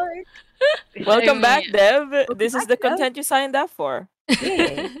 Oh. Welcome back, Dev. This is back, the Dev. content you signed up for.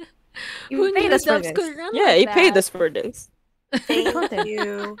 Yay. You Who paid knew us for Devs this. could run Yeah, like he paid that? us for this. Thank Content.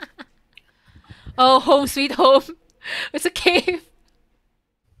 you. Oh, home sweet home. It's a cave.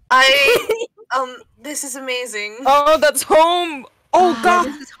 This is amazing. Oh, that's home. Oh god.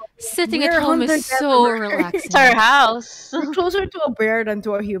 This is Sitting We're at home is hunter-gatherer. so relaxing. it's our house. We're closer to a bear than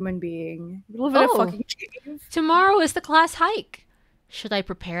to a human being. We live in a Oh. fucking cave. Tomorrow is the class hike. Should I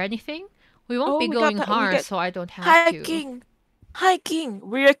prepare anything? We won't Oh, be we going got- we hard, got so I don't have to. Hiking.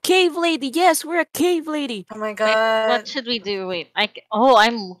 We're a cave lady. Yes, we're a cave lady. Oh my Wait, god. what should we do? Wait,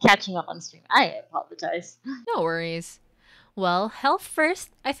 I'm catching up on stream. I apologize. No worries. Well, health first.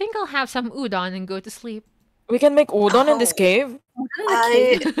 I think I'll have some udon and go to sleep. We can make udon in this Oh. cave.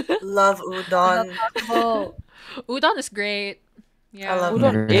 I love udon. Oh, Udon is great. Yeah. I love Udon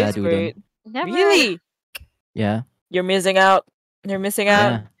Never is had udon. great. Never. Really? Yeah. You're missing out. You're missing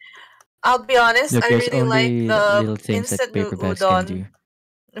out. Yeah. I'll be honest, Look, I there's really like only the little things that instant paper bags can do.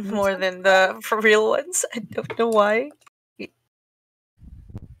 udon more than the for real ones. I don't know why.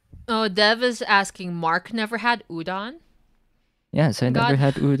 Oh, Dev is asking, Mark never had udon? Yes, I God. never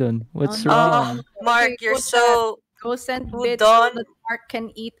had udon. What's no. wrong? Mark, you're so go send bitch Udon. so that Mark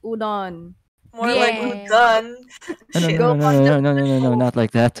can eat udon. more like Yeah. udon. No, no, Shit. no, no, no, no, no, no, no, not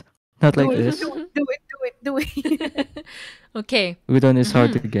like that. Not like Do it, this. do it. Okay. Udon is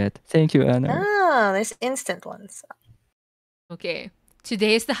hard to get. Thank you, Anna. Ah, there's instant ones. Okay.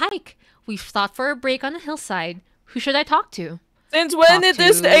 Today is the hike. We've stopped for a break on a hillside. Who should I talk to? Since when Talk it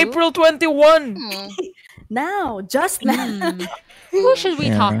is to- April 21? Hmm. Now, just now. Hmm. Who should we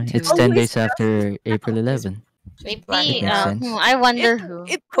talk to? It's 10 days after April 11. Maybe. Makes sense. I wonder who.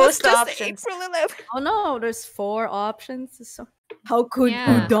 It was Post just options. April 11. Oh no, there's 4 options. So how could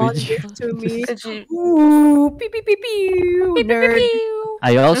Yeah. udon Could you- give to me? Did you- Ooh, pew pew pew pew, Pew, pew, nerd. pew.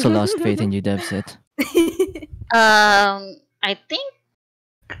 I also lost faith in you, Devset. I think.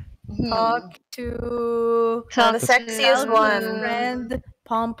 Talk to the sexiest to- one. friend,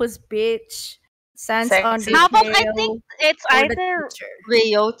 pompous bitch, sans Sexy. on the How about I tail, think it's or the either teacher.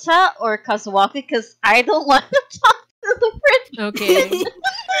 Ryota or Kazuaki because I don't want to talk to the friend. Okay.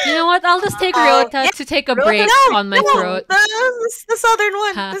 You know what? I'll just take Oh, Ryota to take a Ryota, break no, on my no, throat. The southern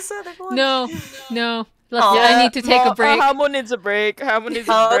one. Huh. The southern one. No, no. Aw. I need to take a break. Hamo needs a break. Hamo needs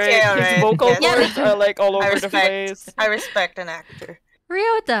a Oh, break. okay, His alright. vocal Yes. cords are like all I over the respect. place. I respect an actor.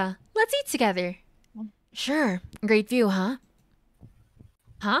 Ryota, let's eat together. Sure. Great view, huh?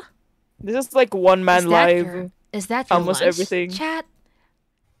 Huh? This is like one man Is that live. your- Is that your Almost lunch, everything. Chat?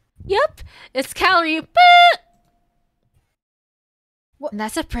 Yep. It's calorie. What?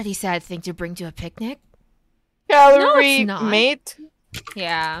 That's a pretty sad thing to bring to a picnic. Calorie not. mate.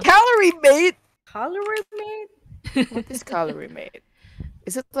 Yeah. Calorie mate. Calorie mate? What is calorie mate?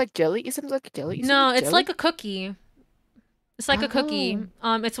 Is it like jelly? Isn't it like jelly? Isn't No, it it's jelly? like a cookie. It's like a cookie.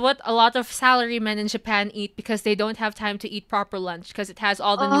 Oh. It's what a lot of salarymen in Japan eat because they don't have time to eat proper lunch because it has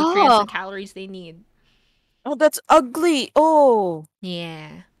all the nutrients and Oh. calories they need. Oh, that's ugly. Oh. Yeah.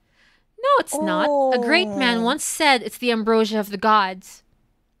 No, it's not. A great man Oh. once said it's the ambrosia of the gods.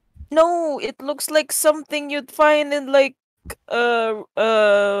 No, it looks like something you'd find in like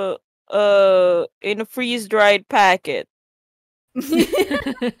in a freeze-dried packet.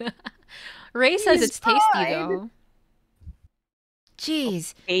 Ray says it's tasty fine. though.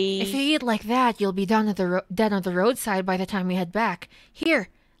 Jeez, Hey. if you eat like that, you'll be down at the dead on the roadside by the time we head back. Here,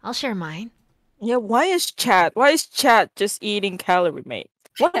 I'll share mine. Yeah, why is chat just eating calorie mate?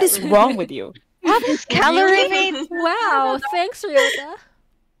 What is wrong with you? What is calorie mate? Wow, thanks, Ryota.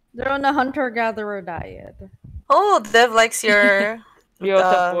 They're on a hunter-gatherer diet. Oh, Dev likes your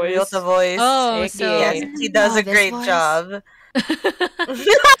Ryota voice. Ryota voice. Oh, Thank so Yes, he does Oh, a this great voice. job.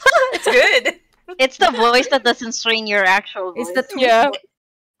 It's good. It's the voice that doesn't strain your actual voice. It's the tweet. Yeah.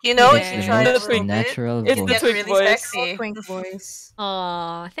 You know, It's if you the try it a most little bit, natural it It's the voice. gets twink really voice. sexy. Twink voice.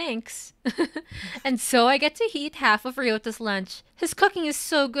 Aw, thanks. And so I get to eat half of Ryota's lunch. His cooking is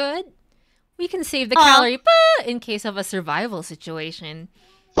so good. We can save the calorie in case of a survival situation.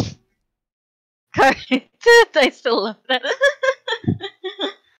 I still love that.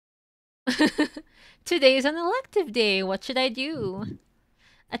 Today is an elective day. What should I do?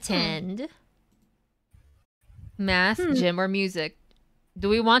 Attend math, gym, or music. Do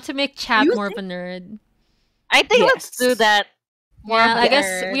we want to make chat more of a nerd? I think let's do Yes. that. More Yeah, of a I guess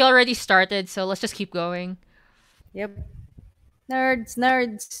nerd. we already started, so let's just keep going. Yep. Nerds.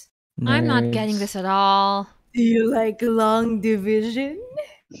 I'm not getting Nerds. this at all. Do you like long division?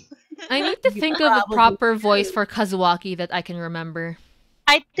 I need to You think of a probably proper voice do. for Kazuaki that I can remember.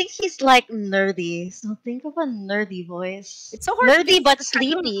 I think he's like nerdy. So think of a nerdy voice. It's so hard to Nerdy get but the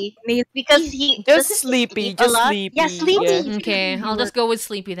sleepy. Nathan. Because he Just doesn't he sleepy, sleep a just lot? sleepy. Yeah, sleepy. Yeah. Okay, I'll just go with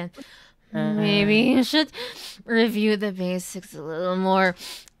sleepy then. Maybe you should review the basics a little more.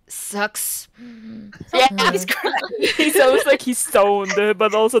 Sucks. Yeah, he sounds like he's stoned,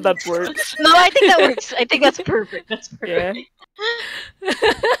 but also that works. No, I think that works. I think that's perfect. That's Yeah.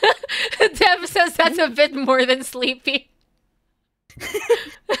 perfect. Dev says that's a bit more than sleepy.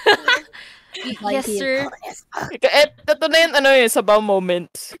 Yes, sir. Ito na yung sabaw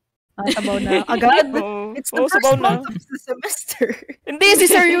moment. Sabaw na. Agad? Oo. It's the Oo, first sabaw na. month of the semester. Hindi, si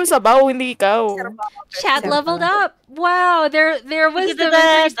Sir yung sabaw, hindi ikaw. Chat leveled up. Wow, their wisdom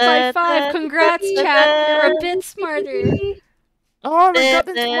increased by 5. Congrats, chat. You're a bit smarter. Oh, we've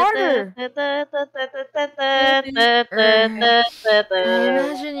gotten smarter. I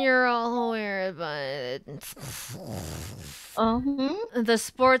imagine you're all aware, but the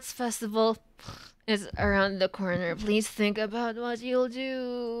sports festival is around the corner. Please think about what you'll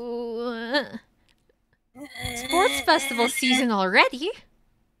do. Sports festival season already?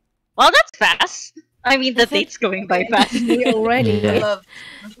 Well, that's fast. I mean, the date's going by fast. Already. I Yeah. love.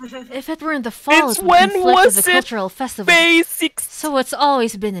 If it were in the fall, It's it would when conflict with was the it cultural festival. Basics. So it's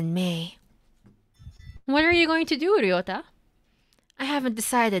always been in May. What are you going to do, Ryota? I haven't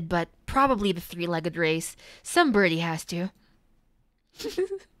decided, but probably the three-legged race. Some birdie has to.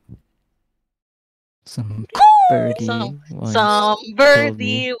 Some birdie once Some told me.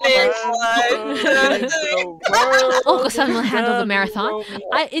 birdie. Oko-san will handle the marathon.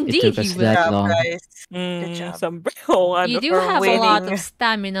 It Indeed, took he us will. that long. Good job. Some You do have a lot winning. of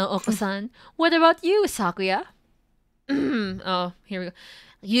stamina, Oko-san. What about you, Sakuya? Oh, here we go.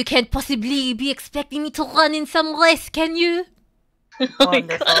 You can't possibly be expecting me to run in some race, can you?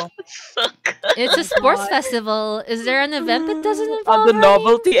 Wonderful. It's a sports festival. Is there an event that doesn't The involve running?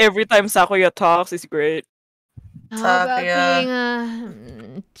 novelty every time Sakuya talks is great. How about Sakuya. being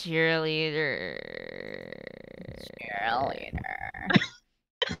a cheerleader?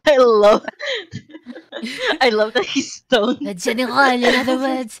 I love that he's stoned. A general, in other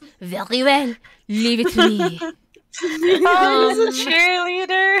words. Very well. Leave it to me. Oh, he's a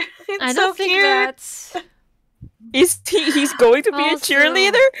cheerleader. It's I so don't think cute. that's... He's going to be a Also-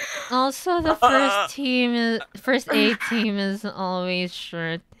 cheerleader? Also, the first aid team is always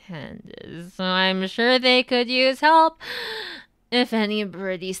short-handed, so I'm sure they could use help if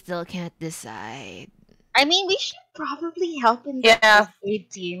anybody still can't decide. I mean, we should probably help in the Yeah. first aid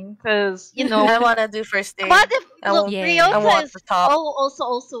team because I want to do first aid. What if I look, want- Yeah. Ryota I want is the top.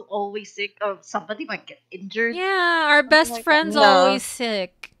 also always sick of somebody might get injured? Yeah, our best like friend's that. No. always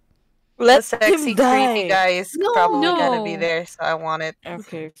sick. Let The sexy, him die. creepy guy is probably gonna be No. there, so I want it.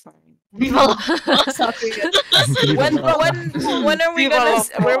 Okay, fine. We will- When are we Viva gonna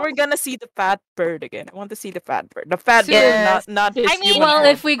Loco. where we're gonna see the fat bird again? I want to see the fat bird. The fat Soon. bird, not his I mean, human Well, form.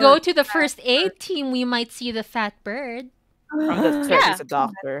 if we go to the first aid team, we might see the fat bird. Oh, that's right, Yeah. he's a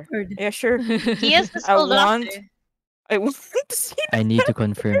doctor. Bird. Yeah, sure. He is the I school want doctor. I want to see I need to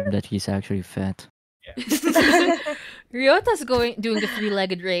confirm that he's actually fat. Ryota's doing the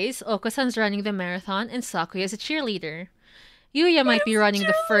three-legged race, Oko-san's running the marathon, and Sakuya is a cheerleader. Yuya might be running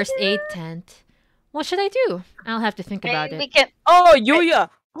the first aid tent. What should I do? I'll have to think about We it. can. Oh, Yuya!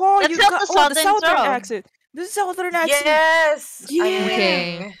 Oh, Let's you help got the the Southern southern Draw. accent. The southern accent. Yes. Yeah. I'm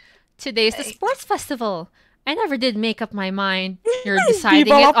Okay. winning. Today's the sports festival. I never did make up my mind. You're Viva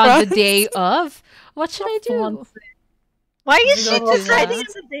deciding la it on the France. day of. What should I do? Why is We she go to deciding that.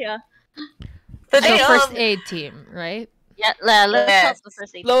 on the day? The So day first of. aid team, right? Yeah, let's Yes. help the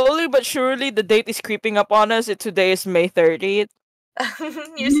first aid. Slowly but surely, the date is creeping up on us. Today is May 30th.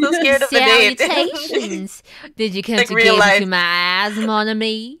 You're so scared of the date. Salutations! Did you come Like to real give life. to my eyes, mon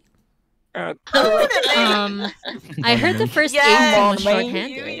ami? Uh, I heard the first aid team Yes. was Mon ami.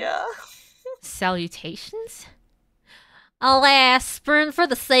 short-handed. Yuya. Salutations? Alas, spurned for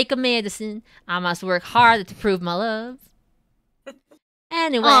the sake of medicine, I must work harder to prove my love.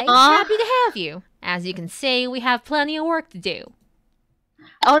 Anyway, Aw. happy to have you. As you can see, we have plenty of work to do.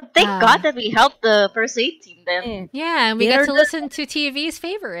 Oh, thank Ah. God that we helped the first aid team then. Eh, Yeah, and we They're get to the- listen to TV's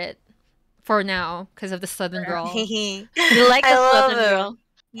favorite. For now, because of the Southern Girl. You like I the love Southern him. girl.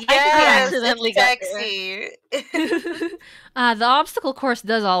 Yes, accidentally it's got there. sexy. The obstacle course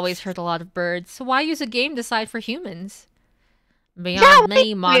does always hurt a lot of birds, so why use a game designed for humans? Beyond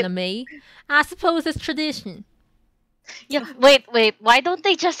me, mon ami. I suppose it's tradition. Yeah, wait. Why don't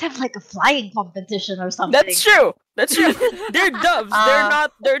they just have like a flying competition or something? That's true. That's true. They're doves.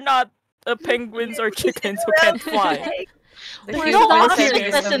 They're not penguins or chickens who can't fly. The There's human no Human ostrich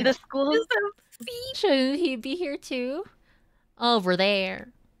sexism. in the school. Shouldn't he be here too? Over there.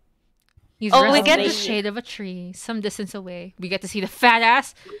 He's Oh, we resting get in the to- shade of a tree, some distance away. We get to see the fat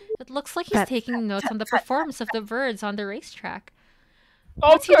ass. It looks like he's taking notes on the performance of the birds on the racetrack.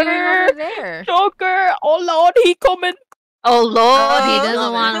 What's he doing over there? Joker! Oh Lord, he coming! Oh Lord, Oh, He he's doesn't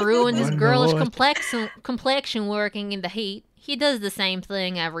coming. want to ruin his Oh, girlish Lord. complexion working in the heat. He does the same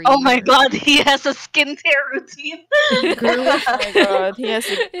thing every Oh year. my God, he has a skincare routine. Oh my god, he has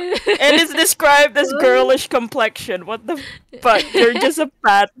and it's described as girlish complexion. What the fuck? You're just a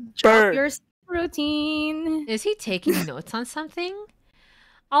fat bird. Your routine. Is he taking notes on something?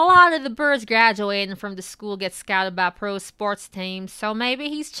 A lot of the birds graduating from the school get scouted by pro sports teams, so maybe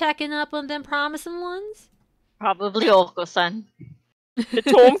he's checking up on them promising ones? Probably Oko-san. The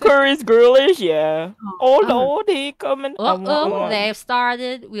Tom Curry's girlish, yeah. Oh Oh. Lord, he coming. I Uh-oh, want- they've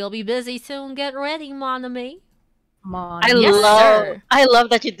started. We'll be busy soon. Get ready, mon ami. Mon. Yes, sir. I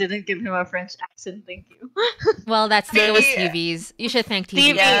love that you didn't give him a French accent. Thank you. Well, it was Yeah. TV's. You should thank TV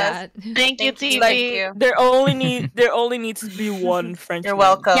for Yes. that. Thank you, TV. Thank you. There only needs to be one Frenchman. You're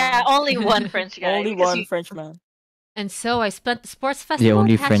welcome. Yeah, only one French guy. Only because one you- Frenchman. And so I spent the sports festival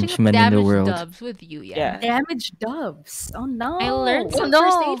only catching up Frenchman in the damaged world. doves with you, Yeah. Damaged doves. Oh no. I learned some no.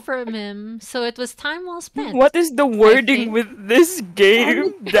 first aid from him, so it was time well spent. What is the wording think- with this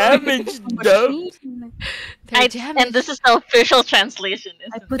game? Damaged dove. Machine. They're and damaged. this is the official translation.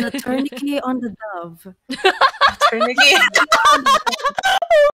 I Isn't put it? a tourniquet on the dove. Tourniquet.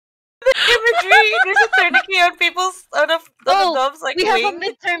 Imagery. There's a tourniquet on people's on the Oh, doves like we have a wing.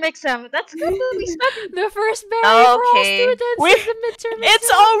 midterm exam. That's good that we studied. The first barrier for all Okay. students We- is the midterm It's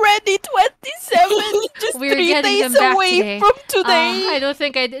exam. already 27. Just We're 3 getting days them back away today. from today. I don't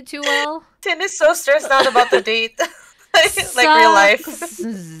think I did too well. Tin is so stressed out about the date. Like real life.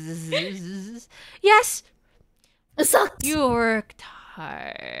 Sucks. Yes, It sucks. you worked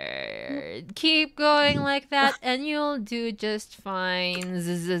hard. Keep going like that, and you'll do just fine.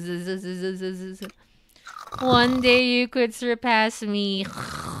 One day you could surpass me.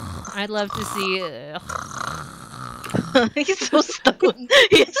 I'd love to see it. He's so stoned.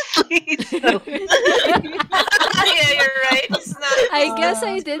 He's stoned. Yeah, you're right. It's not. I guess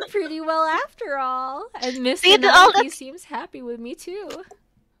I did pretty well after all. And Mr. See, all Nike seems happy with me too.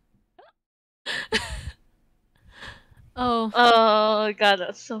 Oh, Oh God,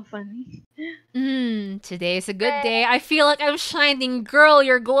 that's so funny. today's a good day. I feel like I'm shining. Girl,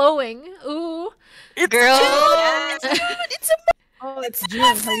 you're glowing. Ooh. It's Girl. June. Oh, it's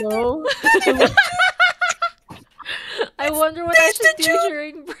June. Hello. I wonder what I Taste should the do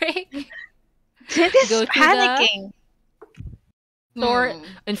during break. Tin is Go to the- panicking. Or Hmm.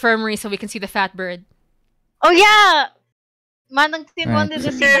 infirmary so we can see the fat bird. Oh yeah, Manang Tin Right. wanted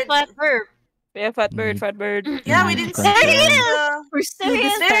to see the flat verb. Yeah, fat bird, fat bird. Yeah, we didn't see There he it. is! We're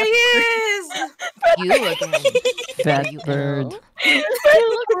serious. There he is. You again. Fat You bird. ill?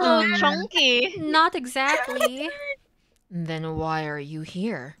 You look so Um, chunky. Not exactly. Then why are you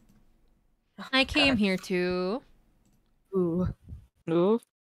here? I came here to... Ooh. No.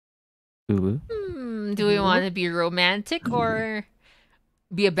 Ooh. Do we want to be romantic or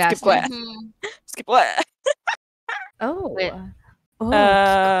be a bastard? what? Mhm. Skip what? Oh. Wait.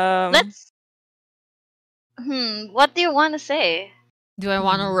 Oh. Let's. What do you want to say? Do I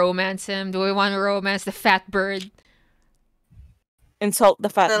want to romance him? Do I want to romance the fat bird? Insult the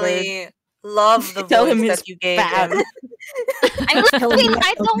fat bird. Really love the Tell voice him he's that you gave fat. him. I mean,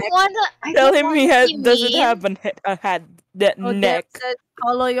 I don't want to. Tell him he doesn't have a head that Oh, neck. Deb said,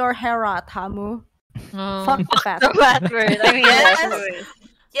 follow your hair, Tamu. Oh. Fuck the fat. the fat bird. I mean, Yes.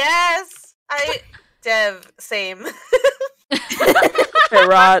 Yes. Dev, same.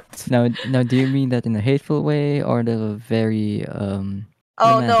 Rot. Now, do you mean that in a hateful way or the very Oh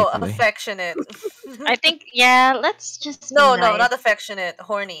no, romantic way? affectionate. I think let's just be No, nice. not affectionate.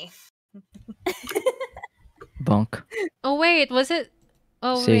 Horny. Bonk. Oh wait, was it?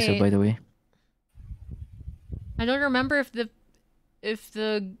 Oh Say wait. so, by the way. I don't remember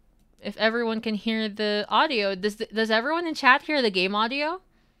if everyone can hear the audio. Does everyone in chat hear the game audio?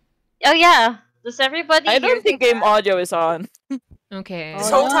 Oh yeah. Does everybody I hear don't think game audio is on. Okay. This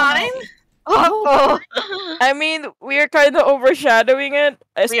Oh, whole no. time? Oh. I mean, we're kind of overshadowing it,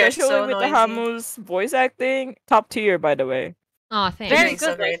 especially so with the noisy. Hamu's voice acting. Top tier, by the way. Oh, You're thanks. Very doing so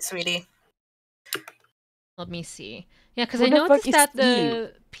good, great, sweetie. Let me see. Yeah, because Who I the fuck noticed is that Steve?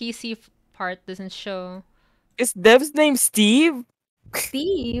 the PC part doesn't show. Is Dev's name Steve?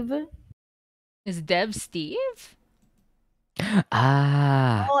 Steve. Is Dev Steve?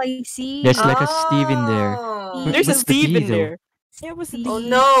 Ah, Oh, I see. there's like a Steve in there. Oh. Steve. There's a What's the Steve D, in though? there. Yeah, what's the Steve. Oh D?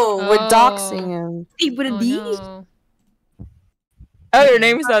 no, we're Oh. doxing him. Steve with a Oh D? no. Oh, your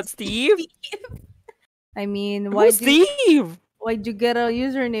name is not Steve? I mean, Who's Steve? why'd you get a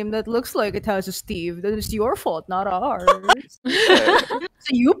username that looks like it has a Steve? That is your fault, not ours. It's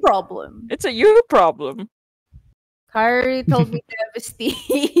a you problem. It's a you problem. Kyrie told me to have a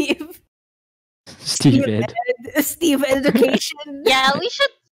Steve. Steve Ed. Steve Education. Yeah, we should.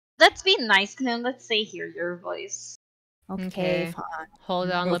 Let's be nice to him. Let's say hear your voice. Okay, fine.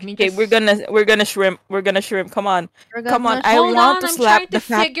 Hold on, let me Okay, just. we're gonna shrimp. We're gonna shrimp. Come on. We're Come on, gonna- I Hold want on, to I'm slap trying the to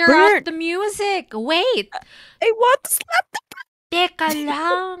fat figure bird. out the music. Wait. I want to slap the Teka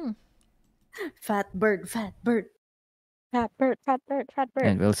lang. Fat bird, fat bird. fat bird, fat bird, fat bird.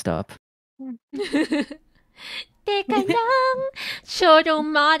 And we'll stop. Teka lang. Chodo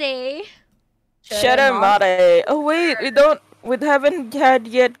mare. Shut up, Mare. Oh wait, we haven't had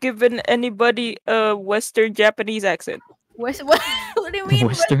yet given anybody a Western Japanese accent. What do you mean?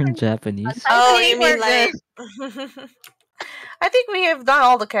 Western Japanese. Oh, think you mean we're like? I think we have done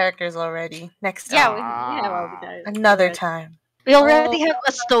all the characters already. Next time. Yeah, we have all the guys. Another time. We already have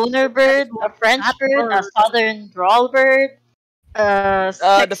a stoner bird, a French bird, a southern drawl bird, The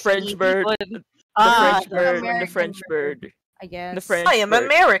sexy French bird. wood. The Ah, French bird and the American French bird. I guess. The French I am bird.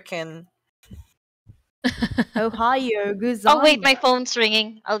 American. Ohio, good Oh wait, my phone's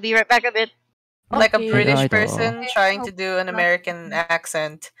ringing. I'll be right back a bit. Like a Okay. British Right, person trying to Oh, do an American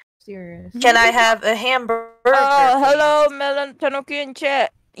accent. Serious. Can I have a hamburger? Hello, Melon Tanuki in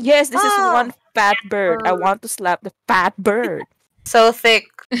chat. Yes, this is Oh. one fat bird. I want to slap the fat bird. So thick.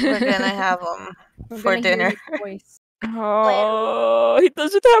 We're gonna have them We're for gonna hear dinner. your voice. Oh, he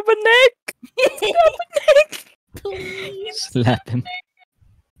doesn't have a neck. Slap him.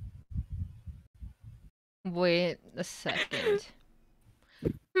 Wait a second.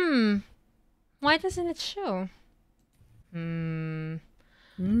 Why doesn't it show? Oh,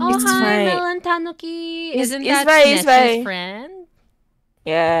 It's hi, fine. Melon Tanuki. Isn't it's that fine, it's Snetch's fine. friend?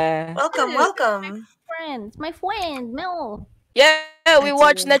 Yeah. Welcome, welcome. Friend, my friend, Mel. Yeah, we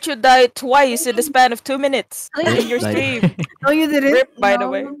watched Nechu die twice in the span of 2 minutes in your By the stream. way. No, you didn't. Rip, by the No.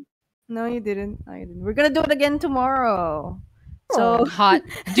 way. No, you didn't. No, you didn't. We're gonna do it again tomorrow. So Hot.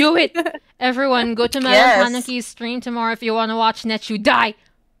 Do it! Everyone, go to Melon Yes. Tanuki's stream tomorrow if you want to watch Nechu die.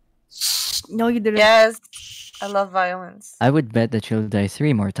 no, you didn't. Yes. I love violence. I would bet that she'll die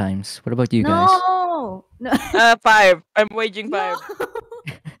 3 more times. What about you guys? No. No. 5. I'm waging 5.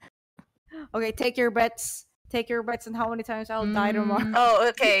 Okay, take your bets. Take your bets on how many times I'll die tomorrow. Oh,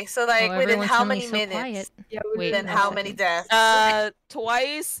 okay. So like Oh, within everyone's how suddenly many so minutes? quiet. Yeah, Wait, Then no, how second. many deaths?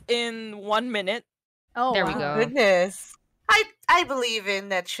 Twice in 1 minute. Oh, There we wow. go. Goodness. I believe in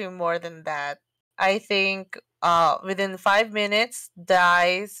Nechu more than that. I think within 5 minutes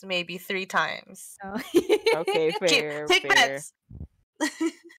dies maybe 3 times. Oh. Okay, fair. Take fair. bets.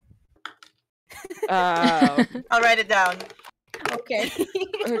 I'll write it down. Okay.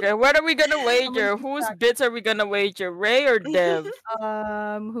 Okay, what are we gonna wager? Whose bits are we gonna wager? Ray or Dev?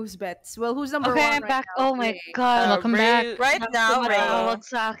 Whose bets? Well, who's number Okay, one I'm right back. now? Oh my Ray. god. Welcome back. Right now, Ray. Tumawag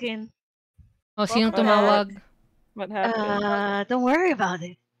sa akin. Oh, sinong Welcome tumawag? What happened? Don't worry about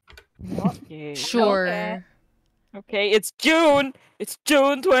it. Okay. Sure. Okay. Okay, it's June. It's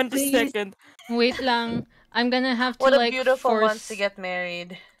June 22nd. Wait lang. I'm gonna have to What a like beautiful force... month to get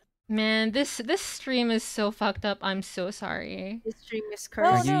married. Man, this stream is so fucked up. I'm so sorry. This stream is Oh,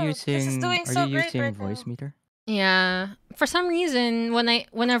 Are cursed. you no, this is using doing are so you great using right voice now. meter? Yeah. For some reason,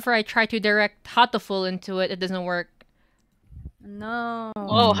 whenever I try to direct Hatoful into it, it doesn't work. No.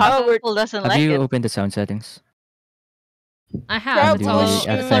 Oh, Hmm. how we're- people doesn't Have like you it. opened the sound settings? I have. It's all Troubleshooting.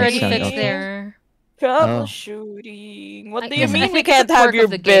 it's already Sound fixed off. there. Troubleshooting. What I do you guess- I mean we think can't it's have quirk your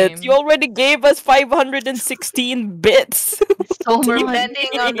of the bits? game. You already gave us 516 bits. So We're much.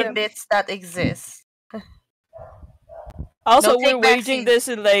 betting on the bits that exist. Also, No we're waging takebacksies. this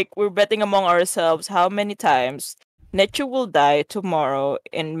in we're betting among ourselves how many times Nechu will die tomorrow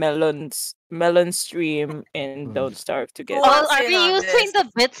in Melon's stream and Don't Starve Together. Well, Well, are in we on using this.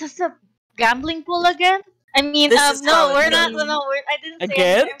 the bits as a gambling pool again? I mean, This is how no, it we're not. goes. No, I didn't say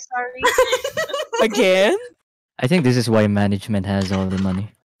Again? anything. I'm sorry. Again? I think this is why management has all the money.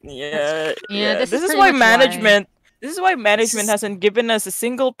 Yeah, Yeah, this This is is pretty why much why. management. This is why management is- hasn't given us a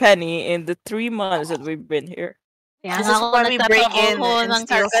single penny in the 3 months that we've been here. Kaya This nga is ako why we break in nagtatrabaho and ng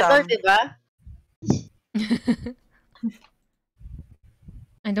steal carpenter, some. diba?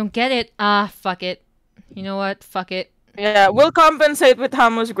 I don't get it. Fuck it. You know what? Fuck it. Yeah, we'll compensate with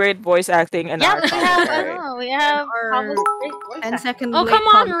Hamu's great voice acting and Yeah, our we have, commentary. we have Our Hamu's great voice 10 acting. second Oh, late come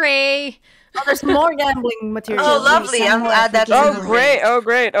on, comment. Ray. Oh, there's more gambling material. Oh, lovely. I'll add that to Oh, the great. list. Oh,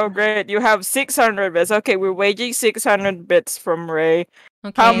 great. Oh, great. You have 600 bits. Okay, we're waging 600 bits from Ray.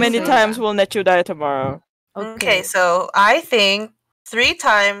 Okay, How many so, times will Nechu die tomorrow? Okay, so I think 3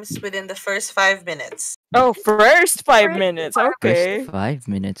 times within the first 5 minutes. Oh, first 5 minutes. First Okay. 5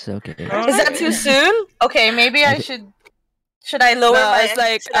 minutes, okay. Is that too soon? Okay, maybe I should. Should I lower No, my? it's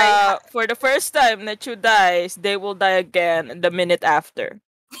like should I- for the first time Nechu dies, they will die again the minute after.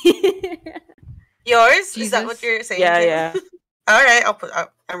 yours? Is that what Jesus. you're saying? Yeah, Kim? yeah. All right,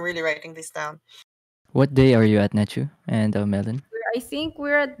 I'm really writing this down. What day are you at, Nechu and Melon? I think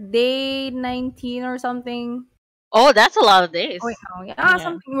we're at day 19 or something. Oh, that's a lot of days. Oh, wait, no. Yeah, Yeah.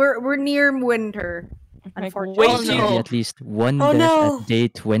 something. We're near winter. Like, Unfortunately. way Oh, too- no. Maybe at least one Oh, death no. at day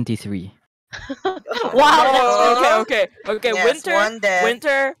 23. Oh, okay. Yes, winter, one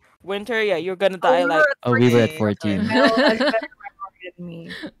death. winter. Yeah, you're gonna Oh, die we like. We were at Okay. 14. Mel has better memory than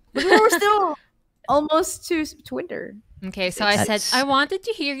me. But we were still almost to winter. Okay, so I said, That's- I wanted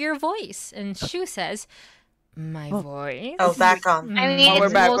to hear your voice. And Shu says, my voice? Oh, back on. I Mm. mean, Oh, we're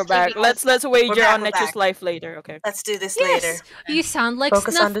it's back. We're mostly back. because- Let's wager back, on we're Nechu's back. life later. Okay. Let's do this later. Yes, you sound like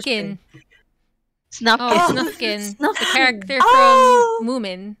Focus on the Snufkin. Snufkin. Oh, Snufkin. The Snufkin. character Oh! from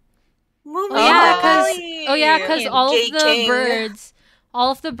Moomin. Movie Oh yeah, because all Gay of the King. birds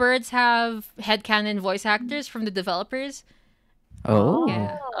have headcanon voice actors from the developers. Oh,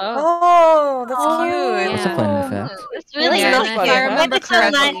 Yeah. Oh, that's cute. that's a Yeah. fun fact. It's really Yeah, nice. and if I remember It's a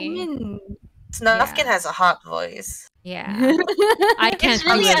nice- correctly, Snufkin Yeah. has a hot voice. yeah, I can't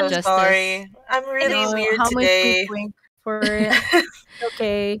really do I'm it so justice. sorry. I'm really weird today. For it.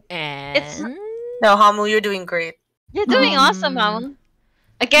 Okay. And No, Hamu, you're doing great. You're doing awesome, Hamu.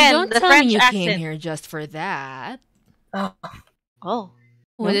 Again, don't the tell French me you accent. came here just for that. Oh, Oh.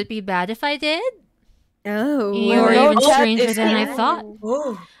 Would it be bad if I did? Oh. You're no, even chat stranger is than I here. thought.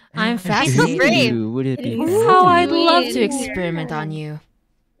 Ooh. I'm so fascinated. brave. Would it be It is bad? How I'd Sweet. love to experiment on you.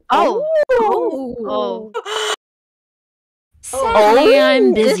 Oh. Oh. Oh. Sadly,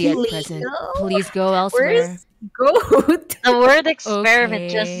 I'm busy at Illegal? present. Please go Where elsewhere. is goat? The word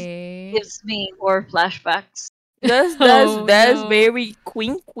experiment just Okay. gives me more flashbacks. That's Oh, no. very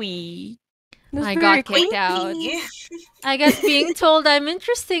quinky. I got kicked out. I guess being told I'm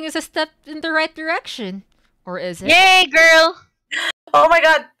interesting is a step in the right direction. Or is it? Yay, girl! Oh my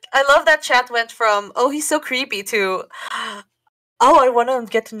god, I love that chat went from, oh, he's so creepy to, oh, I want to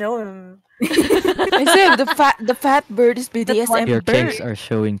get to know him. I said the fat bird is BDSM Your bird. kinks are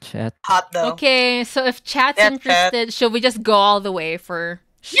showing chat. Hot though. Okay, so if chat's Yeah, chat. interested, should we just go all the way for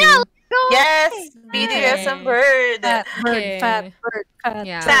Shu? Yeah, Yes, BDSM bird. Fat bird, Okay. fat bird, fat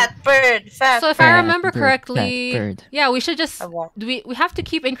Yeah. Fat bird, fat So if bird. I Fat remember bird, correctly, fat bird. yeah, we should just I want. we have to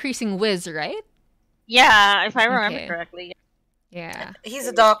keep increasing whiz, right? Yeah, if I remember Okay. correctly. Yeah. He's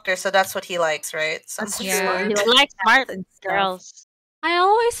a doctor, so that's what he likes, right? That's Someone Yeah. smart. He likes smart and stuff. girls. I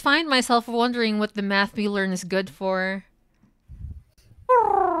always find myself wondering what the math we learn is good for.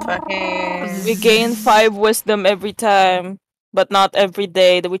 Fucking. We gain 5 wisdom every time, but not every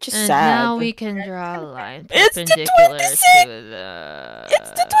day, which is And sad. now we can draw a line It's the perpendicular 26! to the. It's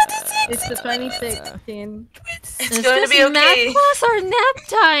the 26! It's the 26th. It's Is going to this be math okay. class or nap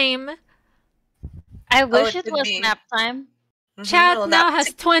time? I wish it it could was be. nap time. Mhm, Chat well, now nap-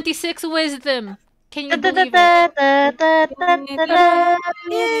 has 26 wisdom. Can you believe it?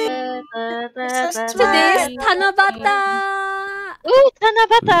 Today's Tanabata! Ooh,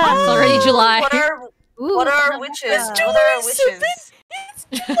 Tanabata! It's already July. What are our witches? What are our wishes?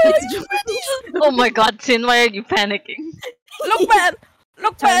 Oh my god, Tin, why are you panicking? Look, man!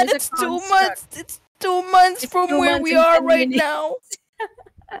 Look, Time man! is a It's 2 construct. months! It's 2 months It's from 2 where months we and are 10 right minutes. now!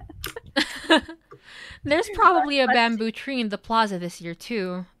 There's probably a bamboo tree in the plaza this year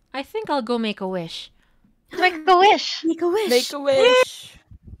too. I think I'll go make a wish. Make a wish! Make a wish. Make a wish!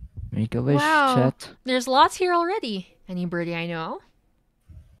 Make a wish, Wow. chat. There's lots here already. Any birdie I know?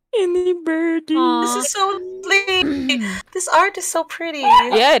 Any birdie. Aw. This is so sweet. This art is so pretty.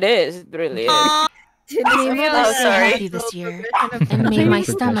 Yeah, it is. It really is. I Oh, realized I'm sorry. happy this year and made my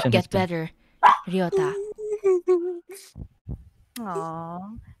stomach get better. Ryota.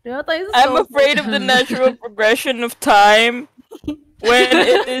 Aww. Ryota is I'm so afraid of the natural progression of time when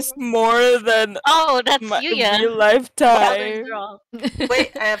it is more than Oh, that's my Yuya. real Southern lifetime. drawl.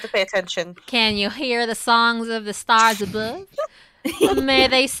 Wait, I have to pay attention. Can you hear the songs of the stars above? May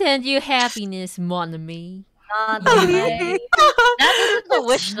they send you happiness, mon ami. not That isn't a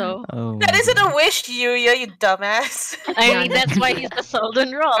wish, though. Oh That my isn't God. a wish, Yuya, you dumbass. I mean, that's why he's the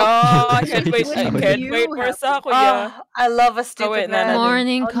Southern drawl. Oh, I So can't you wait! just I know can't you wait for have- Sakuya. I love a Oh, stupid wait, no, man. no, no.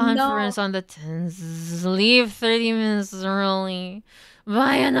 Morning Oh, conference no. on the 10th. Leave 30 minutes early.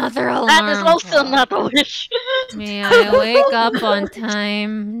 Buy another alarm. That is also clock. not a wish. May I wake up on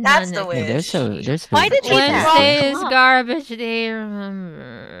time? That's None the Yeah, wish. there's Why did he Wednesday is Stop. garbage day,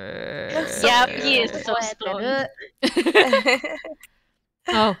 remember. So Yeah, weird. he is so stoned.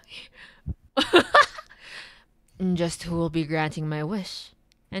 Oh. Just who will be granting my wish?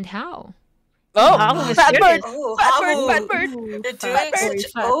 And how? Oh, How fat bird! mysterious. Oh, Fat how- bird! Fat bird! You're Fat doing boy,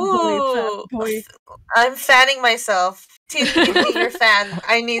 such. fat boy, fat Oh, boy. I'm fanning myself. Tin, give me your fan.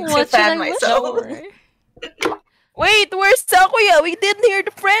 I need to What should fan I wish myself. for? Wait, where's Sakuya? We didn't hear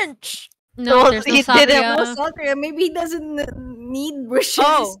the French. No, No, there's no he didn't. Sakuya. No, Sakura, maybe he doesn't need wishes.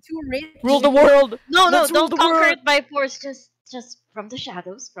 Oh. He's too rich. Rule the world. No, Let's rule don't the conquer world. it by force. Just from the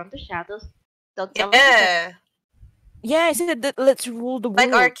shadows. Don't tell him. Yeah, Yeah, I said that. Let's rule the world.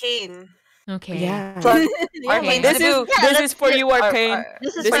 like Arcane. Okay. Yeah. Plug Yeah, Arcane This to is do. this is for you, Arcane.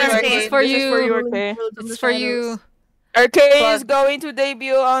 This is This for is Arcane. This is for This is for you. you, Arcane. This is for you. Arcane is Plug. going to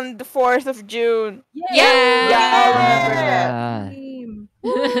debut on the 4th of June. Yeah. I'll remember that.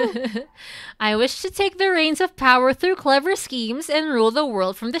 Ah, I wish to take the reins of power through clever schemes and rule the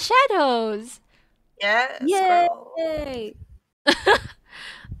world from the shadows. Yes, Yay! girl. Yay!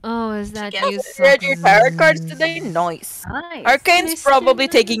 Oh, is that Together. you? You read your tarot cards today? Nice. Nice. Arcane's Mr. probably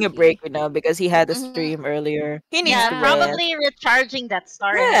taking a Nice. break now because he had a Mhm. stream earlier. He needs Yeah, to rest. probably recharging that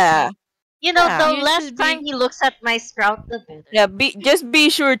star. Yeah. energy. You know, Yeah. the You less should time be- he looks at my sprout, the better. Yeah, just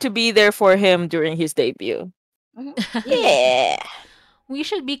be sure to be there for him during his debut. Yeah. We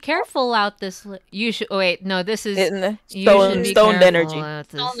should be careful out this. You should. Oh, wait, no. This is. In You should be stoned careful energy. out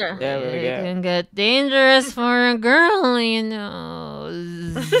this Stoner. There we It go. can get dangerous for a girl, you know.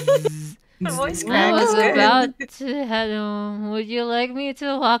 The voice I crack was is good. about to head home. Would you like me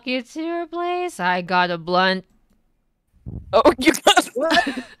to walk you to your place? I got a blunt. Oh, you got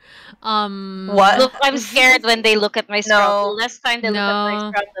What? Look, I'm scared when they look at my sprout. No. The less time they look at my No.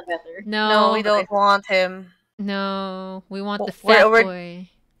 sprout, the better. No, No, we don't want him. No, we want the We're- fat we're- boy.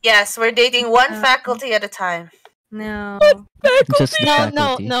 Yes, we're dating one faculty at a time. No. just the No,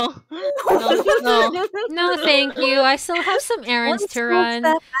 faculty. no. No. No, thank you. I still have some errands to run.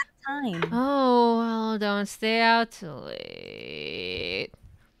 That time. Oh, well, don't stay out too late.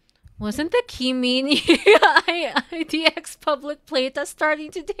 Wasn't the Kimi IDX public playtest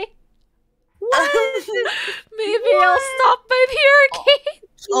starting today? Maybe I'll stop by the arcade.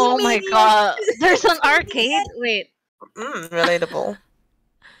 Oh my god. There's an arcade? Wait. Relatable.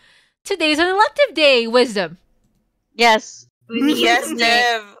 Today's an elective day, wisdom. Yes. Yes,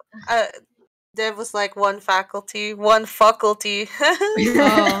 Dev. Dev was like one faculty, one faculty.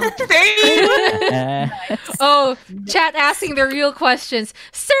 Oh. Ah, Oh, chat asking the real questions.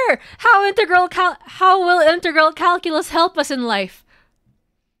 Sir, how will integral calculus help us in life?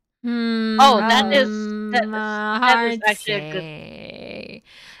 Oh, that is hard to actually a good- say.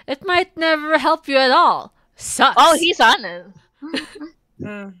 It might never help you at all. Sucks. Oh, he's honest.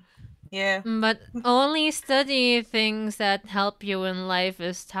 Yeah. But only study things that help you in life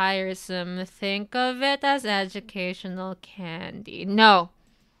is tiresome. Think of it as educational candy. No,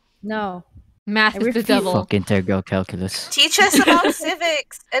 No. math I is the refuse. devil. fuck integral calculus. Teach us about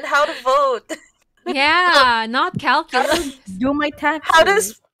civics and how to vote. Yeah, not calculus. Do my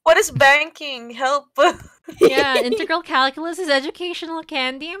taxes. What is banking? Help. Yeah, integral calculus is educational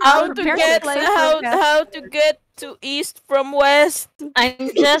candy. I'm how not to prepared get for this. how to get to east from west. I'm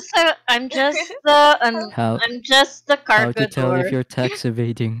just the How cargador. how to tell if you're tax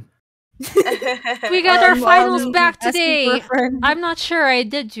evading? We got our finals back asking for a today. friend. I'm not sure I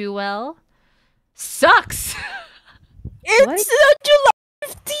did do well. Sucks. It's July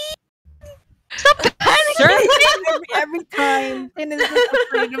 15th. Sir? every time. Tin is just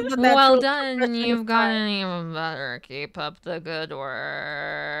afraid of the Well natural done. progression You've of gotten time. even better. Keep up the good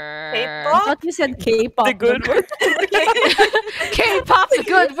work. I K-pop? thought you said K-pop. The good work. K-pop, the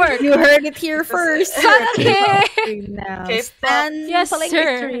good work. You heard it here first. Okay. Stream now. K-pop. Stan Yes, Palengke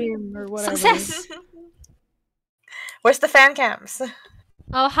sir. stream or whatever. Success. Where's the fan cams?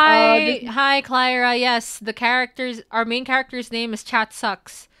 Oh, hi, Clyra. Yes, our main character's name is Chat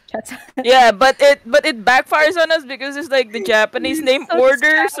Sucks. Yeah, but it backfires on us because it's like the Japanese name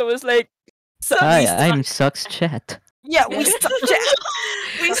order, so it's like Hi, I'm Sucks Chat. yeah, we suck chat.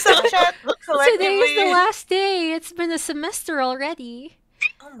 We suck chat Today is the collectively. last day. It's been a semester already.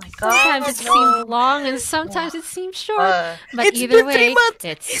 Oh my Sometimes god. it seemed long and sometimes it seemed short. But It's either been 3 way, months.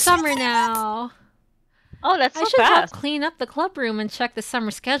 it's summer now. Oh, that's I so should help fast. clean up the club room and check the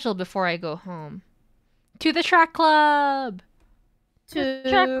summer schedule before I go home. To the track club!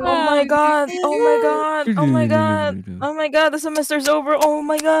 Oh my god! Oh my god! Oh my god! Oh my god! The semester's over! Oh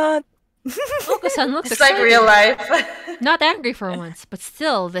my god! Oko-san looks It's like excited. real life. Not angry for once, but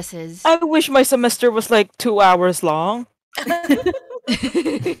still, this is... I wish my semester was like 2 hours long.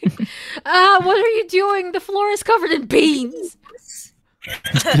 What are you doing? The floor is covered in beans!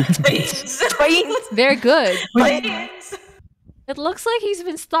 Beans. They're good. Beans. It looks like he's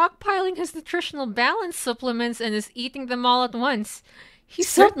been stockpiling his nutritional balance supplements and is eating them all at once. He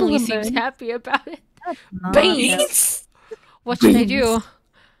certainly seems Supplements? happy about it. Beans! What should I do?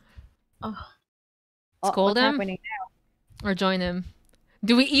 Scold What's him? happening? Or join him?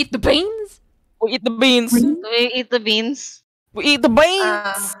 Do we eat the beans? We eat the beans. Do we eat the beans? We eat the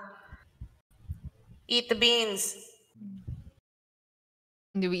beans. Eat the beans.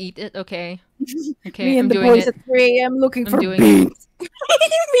 Do we eat it? Okay. Okay, Me I'm and the doing boys it. at 3 a.m. looking I'm for doing beans.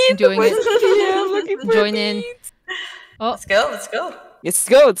 I'm doing it. Yeah, I'm looking for Join in. beans. Oh, Let's go. Let's go. Let's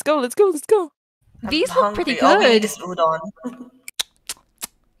go! Let's go! Let's go! Let's go! these I'm look pretty hungry. All we good. need is udon.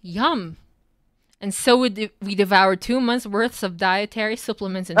 Yum. And so we devoured 2 months' worth of dietary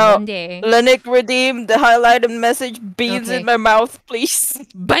supplements in Oh, one day. Lenik redeemed the highlighted message. Beans Okay. in my mouth, please.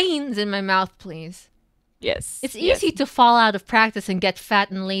 Beans in my mouth, please. Yes. It's yes. easy to fall out of practice and get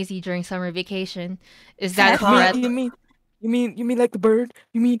fat and lazy during summer vacation. Is that Fat? correct? You mean like the bird?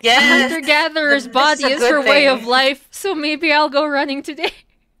 You mean A Yes. hunter-gatherer's This is body a is good her way thing. of life, so maybe I'll go running today.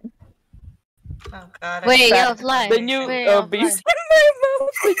 Oh god. Way fat? of life. The new way of beans life. in my mouth.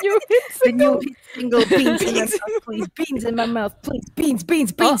 The new hit The single. new hit single beans in my Beans. mouth, please. Beans in my mouth, please. Beans,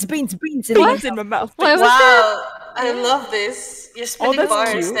 beans, beans, beans, beans in my Beans in my mouth. Why was Wow. I love this. You're spitting that's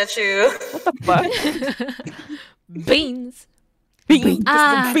bars, cute. that you. What the fuck? Beans. Beans.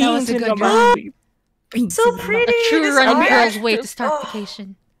 Ah, The that was beans a in good my run. mouth. beans So in my mouth. pretty. A true This running art. girl's way to start Oh.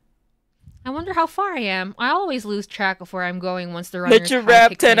 vacation. I wonder how far I am. I always lose track of where I'm going once the runners Let your high rap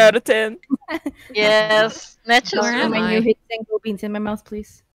kicks 10 in. out of 10. Yes. Natural. Where am My I? new hit single beans in my mouth,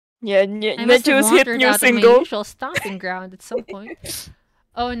 please. Yeah, I let must have yours hit wandered new out of my single. usual stomping ground at some point.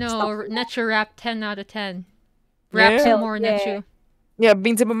 Oh no, Nechu rap 10 out of 10. Rap Yeah. some Hell more, yeah. Nechu. Yeah,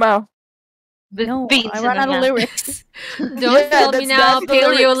 beans in my mouth. No, beans I in ran my out of mouth. lyrics. Don't Yeah, tell me that's now, the lyrics.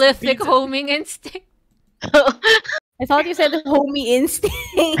 Paleolithic Beans- homing instinct. I thought you said homie instinct.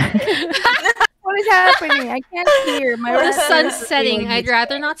 What is happening? I can't hear. My The rap sun's lyrics are setting. failing I'd me.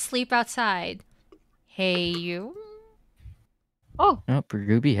 rather not sleep outside. Hey, you. Oh,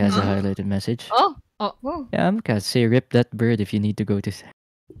 Ruby has a highlighted message. Oh. Oh. Oh. Yeah, I'm gonna say rip that bird if you need to go to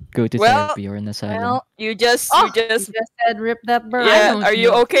Well, therapy or an asylum. Well, You just you just just said rip that bird. yeah. don't Are you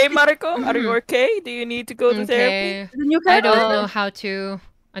know. okay, Mariko? Are you okay? Do you need to go to therapy? Okay. The new I don't character? know how to.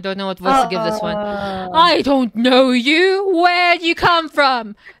 I don't know what voice to give this one. Uh, I don't know you. Where'd you come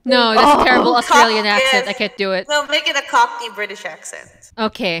from? No, that's a terrible Australian Yes. accent. I can't do it. No, make it a Cockney British accent.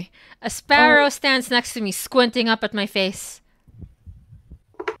 Okay. A sparrow stands next to me, squinting up at my face.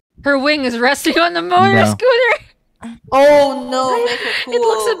 Her wing is resting on the motor No. scooter. Oh no, make it cool. It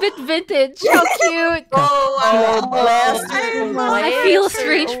looks a bit vintage. How cute. Oh, bless I you. love I it. feel a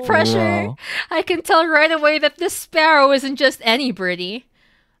strange pressure. Wow. I can tell right away that this sparrow isn't just any birdie.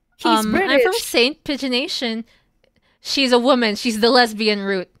 He's I'm from British. Saint Pigeonation. She's a woman. She's the lesbian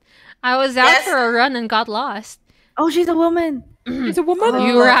route. I was out Yes. for a run and got lost. Oh, she's a woman. It's a woman.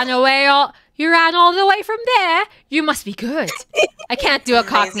 You ran all the way from there. You must be good. I can't do a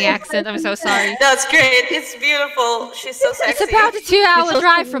Cockney accent. I'm so sorry. That's great. It's beautiful. She's so sexy. It's about a 2-hour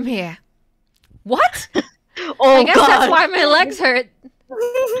drive from here. What? Oh I guess god. that's why my legs hurt.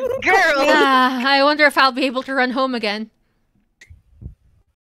 Girl. I wonder if I'll be able to run home again.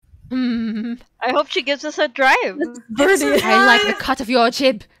 I hope she gives us a drive. Birdie. I like the cut of your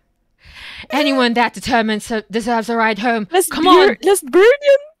jib. Anyone that determined deserves a ride home. Come on. Let's burn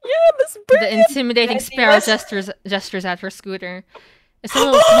you. Yeah, let's burn. The intimidating sparrow gestures at her scooter. It's a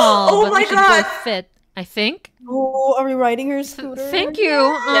little small, Oh but my we should God. both fit. I think. Oh, are we riding her scooter? Thank you. May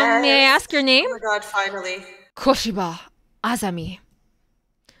I Yes. ask your name? Oh my god, finally. Koshiba Azami.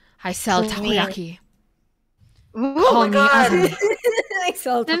 I sell takoyaki. Oh Call my me god. Azami. I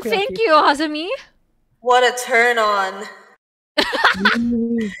saw And takoyaki. thank you, Azami. What a turn on.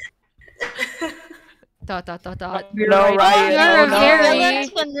 Dot dot dot dot. No, Ryan. You're No, a no. very-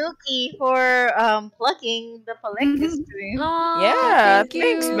 Tanuki for plugging the Palenque stream. Aw, Yeah, thank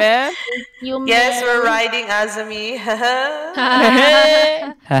thanks, you. man. You Yes, we're man. riding Azumi.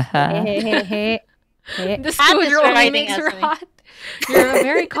 Hey. The Hat is scooter only riding makes her Azumi. hot. You're a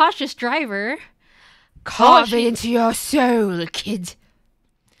very cautious driver. Carve it into your soul, kid.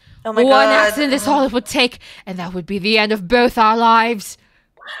 Oh my One god. accident is all it would take, and that would be the end of both our lives.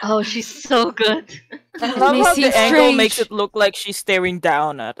 Oh, she's so good. I love may how seem the angle makes strange. it look like she's staring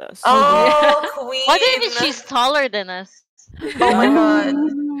down at us. Oh, queen. What if she's taller than us? Oh my god.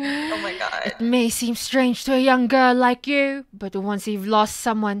 Oh my god. It may seem strange to a young girl like you, but once you've lost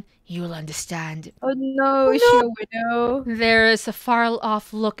someone, you'll understand. Oh no, is she a widow? There is a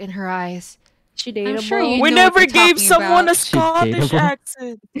far-off look in her eyes. She I'm dateable? sure you We know never what we're gave talking someone about. a Scottish dateable.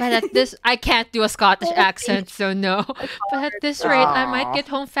 accent. But at this, I can't do a Scottish accent, so no. But at this rate, I might Aw. get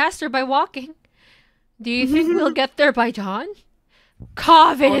home faster by walking. Do you think we'll get there by dawn?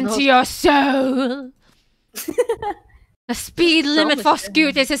 Carve it into your soul. The speed limit for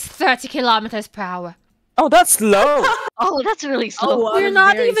scooters is 30 kilometers per hour. Oh, that's low. Oh, that's really slow. wow. We're I'm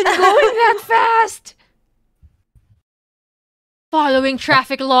not very even going that fast. Following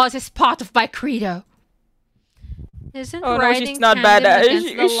traffic laws is part of my credo. Isn't Oh no, riding she's not tandem bad.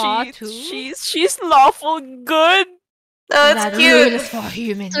 against the law too? She's lawful good. Oh, That it's rule cute. is for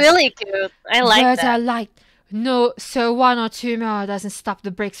humans. It's really cute. I like Birds that. are light. No, so one or two more doesn't stop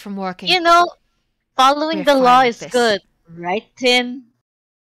the brakes from working. You know, following We're the fine law with is this. good, right, Tin?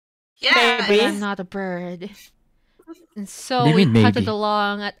 Yeah. But Maybe. I'm not a bird. And so They we mean putted maybe.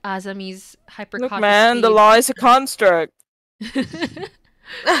 along at Azami's hypercautious Look, man, the speed. law is a construct.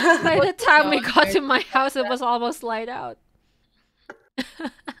 By the time we got to my house, it was almost light out.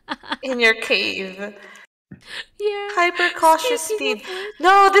 In your cave. Yeah. Hyper cautious Speaking speed. of which-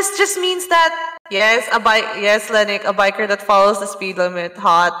 No, this just means that yes, yes, Lennox, a biker that follows the speed limit.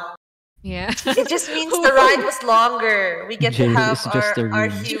 Hot. Yeah. It just means the ride was longer. We get to Jail have is just a our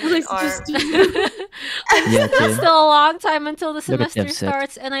room. human arm. Yeah, There's Tim. still a long time until the Look at semester them set.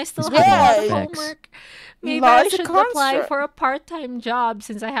 starts, and I still He's have a lot of putting on facts. homework. Maybe Law I is a should apply construct. for a part-time job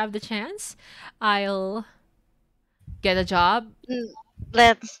since I have the chance. I'll get a job.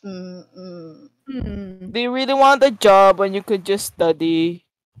 Let's. Do you really want a job when you could just study?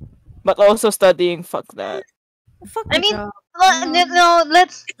 But also studying, fuck that. Fuck I the mean, job. no,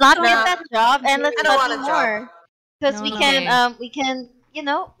 let's not No. get that job and let's I don't study want a job. more. Because we No. can, we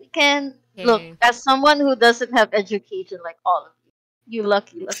can look Okay. as someone who doesn't have education like all of you. You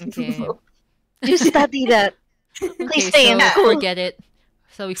lucky Okay. people. You study that. Please Okay, stay so in school. forget it.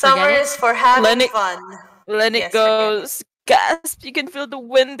 So we Summer forget it. is for having Lennox- fun. Then Yes, it goes, gasp, you can feel the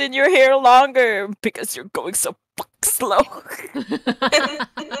wind in your hair longer because you're going so fuck slow.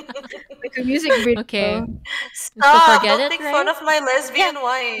 Like a music video. Okay. Stop! forget Don't it, make right? fun of my lesbian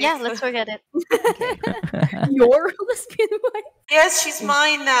wife. Yeah, let's forget it. Your lesbian wife? Yes, she's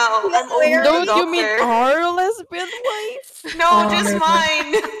mine now. I'm Where? over the Don't you mean doctor. our lesbian wife? No, just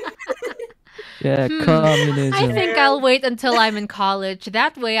mine. Yeah, Hmm. communism. I think I'll wait until I'm in college.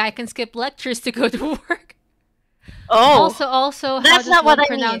 That way I can skip lectures to go to work. Oh, Also, how That's does not one what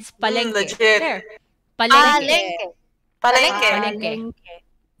I mean. pronounce palenque? Legit. There. Palenque. Palenque. Palenque. Palenque.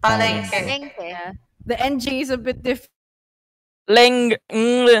 Palenque. Palenque. Yeah. The NG is a bit different. Leng.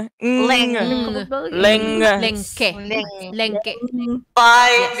 Leng. Leng. Lenke. Leng. Lenke.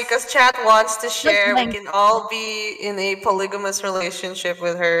 Fine, Yes. because chat wants to share. We Leng. can all be in a polygamous relationship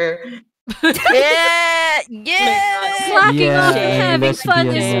with her. Yeah! Yeah! Slacking Yeah, off and I'm having fun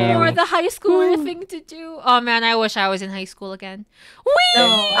lesbian is now. more the high schooler thing to do. Oh man, I wish I was in high school again. Whee!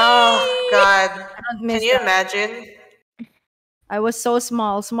 Oh God! I don't Can miss you that. imagine? I was so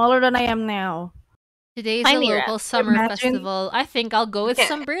small, smaller than I am now. Today's Tiny a rat. local summer Imagine- festival. I think I'll go with Yeah.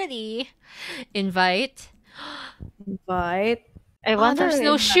 some birdie. Invite. But I wonder. there's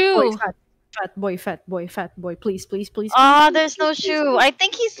no if- shoe. fat boy, please, please, please. Ah, there's no shoe. I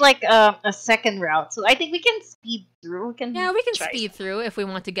think he's like a second route, so I think we can speed through. We can. Yeah, we can try. speed through if we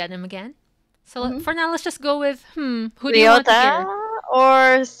want to get him again. So Mhm. for now, let's just go with who do you want to Ryota hear?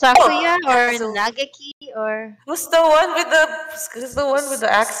 or Sakuya or so- Nagaki or Who's the one with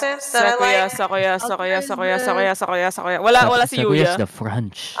the accent that I like? Sakuya. Wala si Sakuya's Yuya. the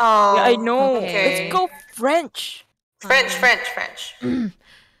French. Oh, Yeah, I know. Okay. Let's go French. French.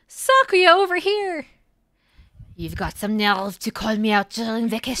 Sakuya over here. You've got some nerve to call me out during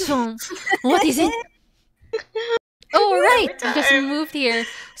vacation. What is it? Oh, right. You just time. moved here,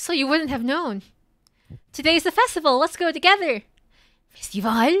 so you wouldn't have known. Today's the festival. Let's go together.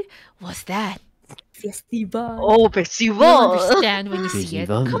 Festival? What's that? Festival. oh You'll festival. understand when you see it.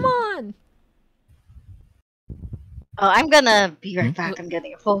 Festival. Come on. Oh, I'm gonna be right back. I'm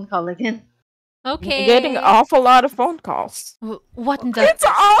getting a phone call again. Okay. I'm getting an awful lot of phone calls. What in the It's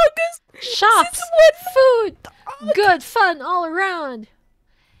August. shops? Since Food, good fun all around.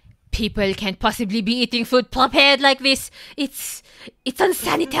 People can't possibly be eating food prepared like this. It's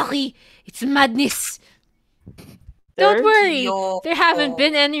unsanitary. It's madness. Don't worry. There haven't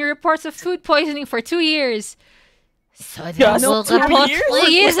been any reports of food poisoning for 2 years. So there Just will 2 report years?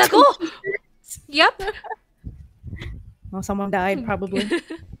 3 years ago. Yep. Well, someone died probably.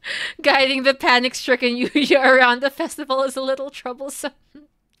 Guiding the panic-stricken Yuya around the festival is a little troublesome,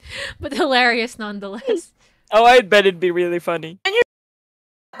 but hilarious nonetheless. Oh, I bet it'd be really funny.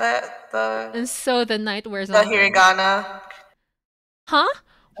 And so the night wears The on. hiragana. Huh?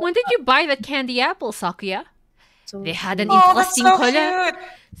 When did you buy that candy apple, Sakuya? So They had an Oh, that's interesting so color,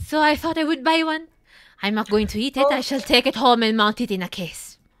 cute. so I thought I would buy one. I'm not going to eat it. I shall take it home and mount it in a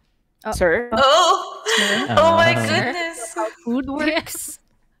case. Sir? Oh, oh my Uh, goodness. food works. Yes.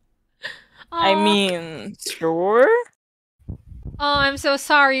 I Aw. mean, sure. Oh, I'm so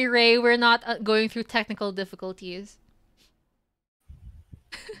sorry, Ray. We're not going through technical difficulties.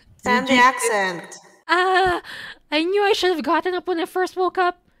 And the accent. Ah, I knew I should have gotten up when I first woke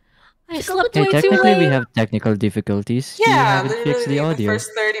up. I slept Hey, way too technically, we late. have technical difficulties. You Yeah, haven't fixed the literally the audio.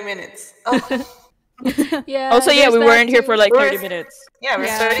 first 30 minutes. Oh, Yeah. Also, yeah, there's we that weren't here too. for like We're- 30 minutes. yeah, we're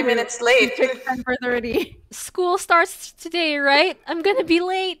Yeah. 30 minutes late. 10 for 30. School starts today, right? I'm gonna be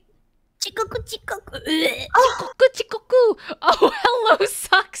late. Chikoku, chikoku. Chikoku, chikoku. Oh, hello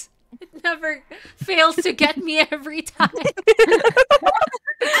sucks. It never fails to get me every time.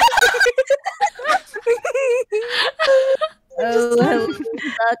 Oh,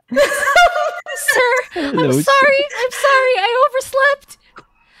 Sir, Hello, I'm sir. sorry. I'm sorry. I overslept.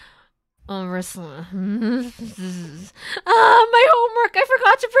 My homework. I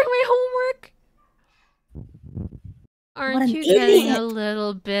forgot to bring my homework. Aren't an you getting a idiot.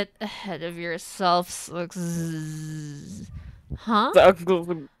 little bit ahead of yourself? Huh?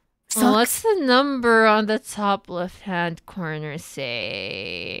 The- What's the number on the top left-hand corner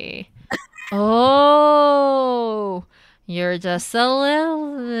say? Oh, you're just a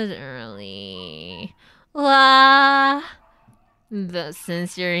little bit early. La. But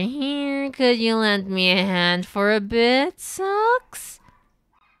since you're here, could you lend me a hand for a bit, Sucks?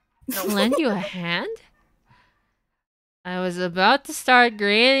 Lend you a hand? I was about to start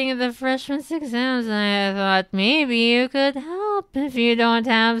grading the freshman's exams, and I thought maybe you could help if you don't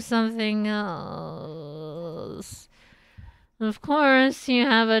have something else. Of course, you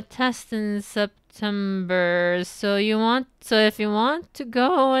have a test in September, so if you want to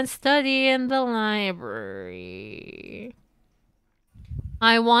go and study in the library.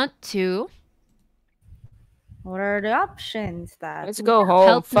 I want to what are the options that Let's go home.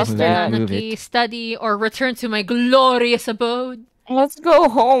 help Fuck Mr. that. Move Nanaki it. study or return to my glorious abode. Let's go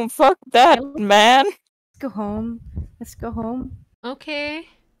home. Fuck that, man. Let's go home. Let's go home. Okay.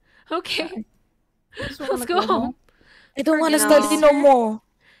 Okay. Just Let's wanna go home. I don't want to You study know. no more.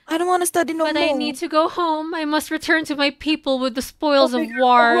 I don't want to study no But more. I need to go home. I must return to my people with the spoils of Okay,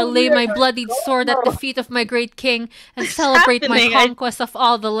 war, go lay home, my yeah. bloodied sword at the feet of my great king, and celebrate my happening? conquest of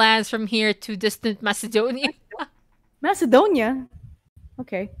all the lands from here to distant Macedonia. Macedonia.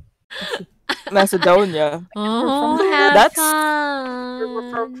 Okay. Macedonia. Oh, from- have That's-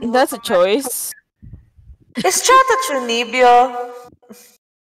 fun. That's a choice. Is chat a Chunibyo?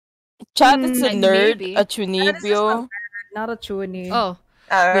 Chat is a Like, nerd, maybe. a chunibyo. Not a chuni. Oh,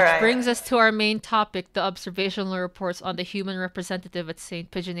 All which right. brings us to our main topic, the observational reports on the human representative at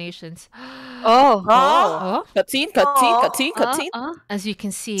St. Pigeonations. Oh. Oh, Cutscene. as you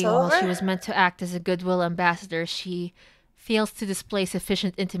can see, It's while she over? was meant to act as a goodwill ambassador, she fails to display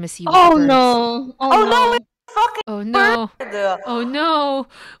sufficient intimacy with Oh the birds. no. Oh, Oh no. no. Fucking Oh no! bird. Oh no!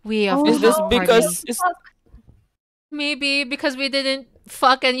 We of Oh, the Is this Hawk because Party. Maybe because we didn't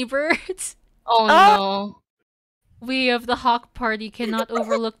fuck any birds. Oh no. We of the Hawk Party cannot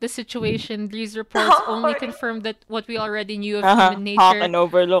overlook the situation. These reports only confirm that what we already knew of human Hawk nature. and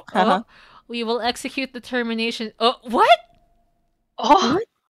overlook. Oh, we will execute the termination. Oh, what? Oh.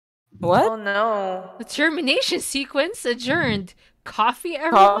 What? Oh no. The termination sequence adjourned. Coffee,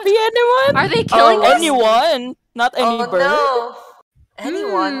 everyone? Coffee, anyone? Are they killing Oh, us? anyone, not any Oh bird. no.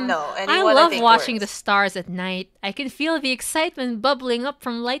 Anyone? Hmm. No. I Anyone love think watching the works. stars at night. I can feel the excitement bubbling up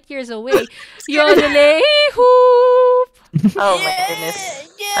from light years away. Yodelay hoop! Oh my goodness.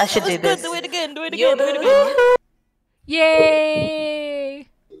 I should do this. Do it again. Do it You again. Do it do again. Yay!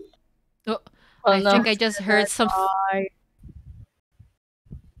 Oh, Oh I no. think I just heard some I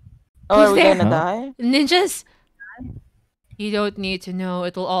Oh, Who's are we there? gonna die? ninjas. You don't need to know.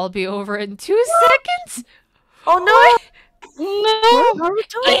 It'll all be over in 2 seconds. Oh no! No.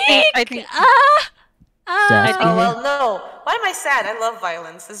 Naruto. I think. Sasuke. Oh well, no. Why am I sad? I love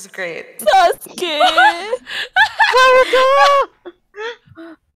violence. This is great. Sasuke!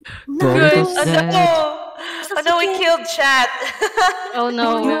 Boruto Oh sad. no! Oh no, we killed chat. Oh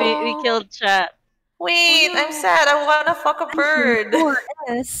no, we killed chat. Wait, I'm sad. I wanna fuck a bird.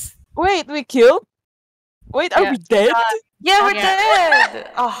 4S. Wait, we killed? Wait, are Yeah. we dead? Yeah, we're Yeah.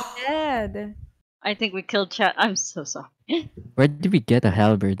 dead. Oh, Dead. I think we killed chat. I'm so sorry. Where did we get a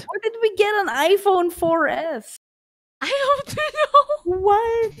halberd? Where did we get an iPhone 4S? I don't know.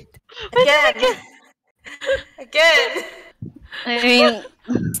 What? again. Again. I mean,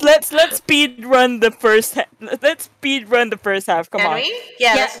 Let's speed run the first let's speed run the first half. Come Can on. we?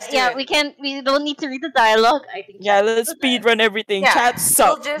 Yeah, yeah, let's just do yeah. it. We can. We don't need to read the dialogue. I think. Yeah, let's speed run everything. Yeah, Chat we'll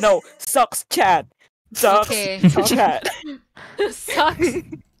sucks. just- No, sucks chat. Sucks Okay. chat. Sucks.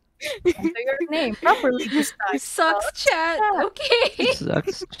 Enter your name properly this time. Sucks chat. Okay.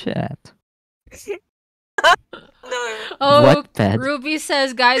 Sucks chat. No. Oh, Wattpad. Ruby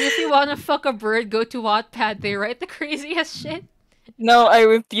says, guys, if you want to fuck a bird, go to Wattpad. They write the craziest shit. No, I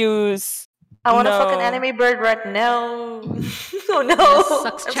refuse. I wanna fuck an No. anime bird right now. Oh no. Yes,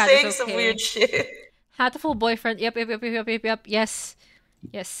 sucks I'm chat saying is some okay. weird shit. Hatoful Boyfriend. Yep. Yes.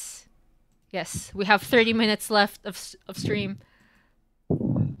 Yes. Yes. We have 30 minutes left of stream.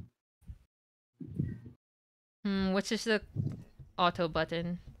 Which is the auto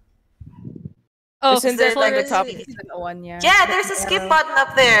button? Oh, Isn't there like a already- top? The one, yeah. Yeah, there's a skip button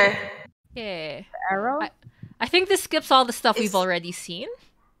up there. Yeah. Arrow? I think this skips all the stuff we've It's- already seen.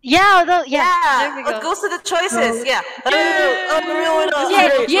 Yeah. There we go. It goes to the choices. Yeah.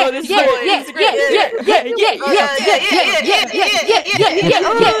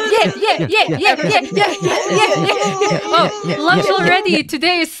 Oh, lunch already.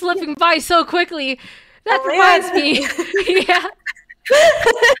 Today is slipping by so quickly. That Oh my reminds God. me. Yeah.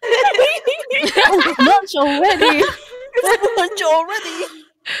 Lunch already. Lunch already.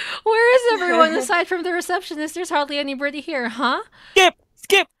 Where is everyone aside from the receptionist? There's hardly anybody here, huh?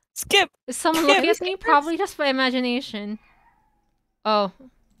 Skip. Is someone looking at me? Probably just by imagination. Oh.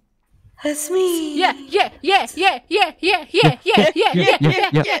 That's me. Yeah.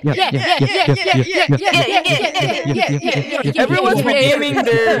 Everyone's redeeming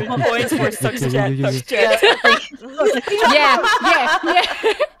their points for sucks chat. Sucks chat. Yeah.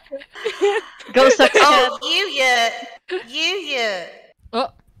 Go suck chat. Oh, you. Oh,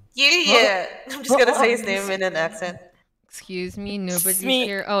 You. I'm just gonna say his name in an accent. excuse me, nobody's me.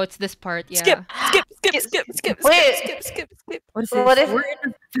 here. Oh, it's this part. Yeah. Skip. Wait. Skip. What is this? What if- We're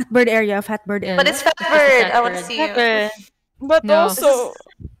in the fat bird area. Fat bird area. But it's Fat Bird. I want to see you. But No. also,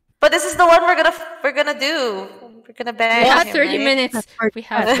 But this is the one we're gonna do. We're gonna bang We have him, 30 right? minutes. We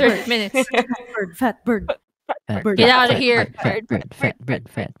have 30 minutes. Fat bird. Bird. Get out of here. Fat bird.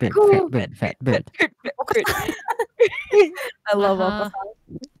 I love Uh-huh.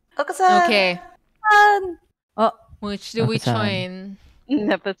 Okusan. Okay. Oh, Which do we Ako-san. join?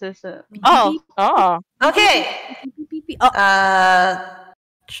 Nepotism. oh, Okay. Oh,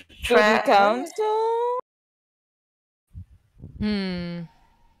 student council.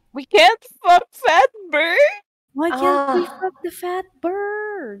 We can't fuck Fat Bird. why can't we Ah. fuck the fat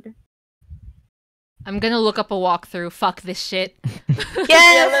bird? I'm gonna look up a walkthrough. Fuck this shit.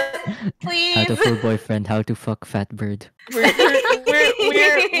 Yes. Please. Hatoful Boyfriend, how to fuck fat bird.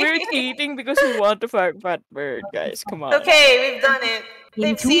 We're cheating because we want to fuck Fat Bird, guys. Come on. Okay, we've done it. They've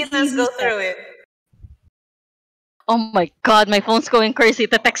Into seen us go easy through it. Oh my god, my phone's going crazy.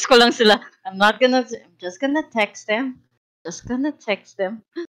 Text ko lang sila. I'm just gonna text them.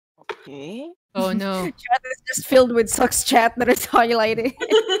 Okay. Oh no. Chat is just filled with sucks chat that is highlighting.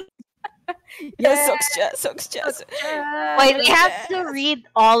 Yeah, sucks chat. Wait, we have to read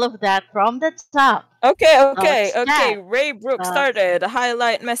all of that from the top. Okay. Sucks chat. Ray Brooks Sucks. started.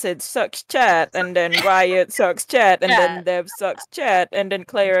 Highlight message sucks chat, and then Riot sucks chat, and then Dev sucks chat, and then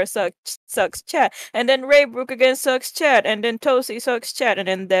Clara sucks chat, and then Ray Brook again sucks chat, and then Tosi sucks chat, and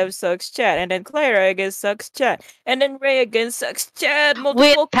then Dev sucks chat, and then Clara again sucks chat, and then Ray again sucks chat.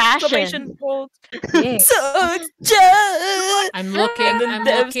 Multiple exclamation passion. points. Yes. Sucks chat. I'm looking. And then I'm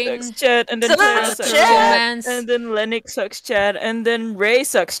Dev looking. sucks chat, and then Sucks Clara Sucks sucks chat. chat, romance. and then Lennox sucks chat, and then Ray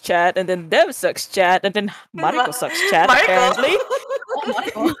sucks chat, and then Dev sucks chat, and then Mariko sucks chat. Mariko. Apparently,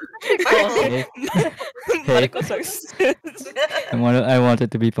 Hey, Mariko sucks. I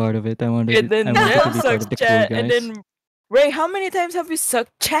wanted to be part of it. I wanted And then to be Dev part sucks of the cool chat, guys. and then Ray. How many times have you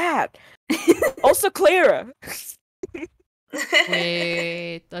sucked chat? Also, Clara.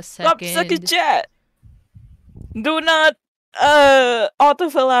 Wait a Stop sucking second. chat. Do not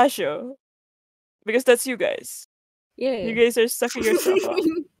autofellatio. because that's you guys. Yeah. You guys are sucking yourself off.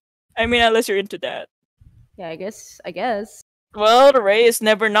 I mean, unless you're into that. Yeah, I guess. Well, Ray is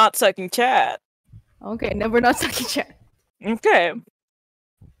never not sucking chat. Okay, never not sucking chat. Okay.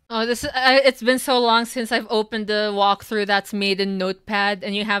 Oh, this it's been so long since I've opened the walkthrough that's made in Notepad,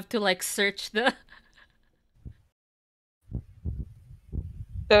 and you have to like search the.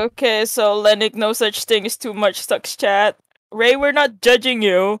 Okay, so Lennox, no such thing as too much sucks chat. Ray, we're not judging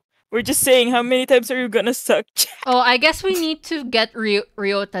you. We're just saying how many times are you gonna suck chat? Oh, I guess we need to get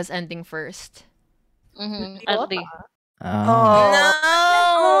Ryota's ending first. At least. Oh.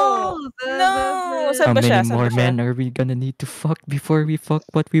 No! How Saan ba siya? many Saan more ba siya? men are we gonna need to fuck before we fuck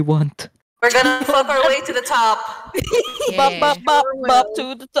what we want? We're gonna fuck our way to the top. Bop, Yeah. bop, bop, bop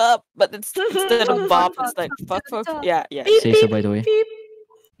to the top. But it's instead of bop, it's like fuck, fuck. Yeah, yeah. Say so, by the way.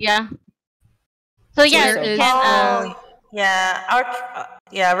 Yeah. So yeah, There we is, can.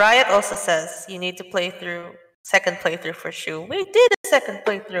 Yeah, Riot also says you need to play through second playthrough for Shu. We did a second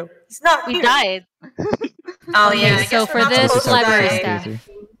playthrough. He's not We here. died. Oh Okay, yeah. I so guess for we're not this supposed to library die. staff.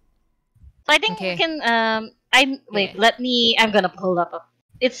 So I think Okay. we can. Wait. Yeah. I'm gonna pull up.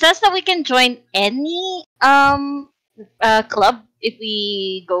 It says that we can join any club if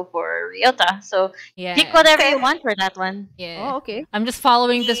we go for Ryota. So Yeah. pick whatever Okay. you want for that one. Yeah. Oh, okay. I'm just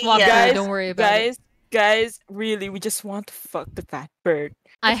following this walkthrough. Guys, Don't worry about it. Guys, really, we just want to fuck the fat bird.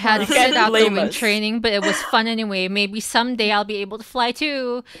 I had You to can't sit out the blame wing us. training, but it was fun anyway. Maybe someday I'll be able to fly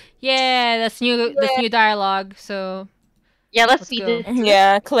too. Yeah, that's new. That's new dialogue. So Yeah, let's Let's see go. this.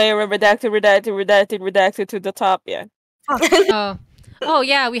 Yeah, Claire, redacted to the top, yeah. oh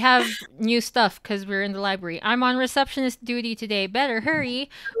yeah, we have new stuff because we're in the library. I'm on receptionist duty today. Better hurry.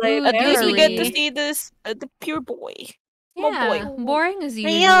 Ooh, At least we get to duty. see this, the pure boy. Small Yeah, boy. boring as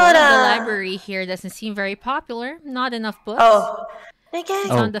usual. Ryota. The library here doesn't seem very popular. Not enough books. Oh. It's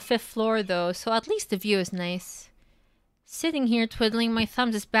Oh. on the 5th floor though, so at least the view is nice. Sitting here twiddling my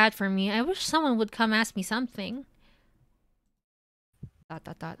thumbs is bad for me. I wish someone would come ask me something. Dot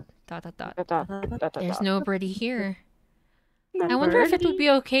dot dot dot dot dot. There's nobody here. I wonder if it would be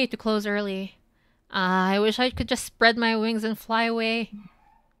okay to close early. I wish I could just spread my wings and fly away.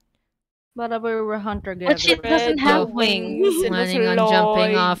 But we're hunter But she gatherer. doesn't have Go. wings. Planning on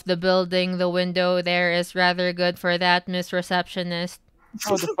jumping off the building. The window there is rather good for that, Miss Receptionist.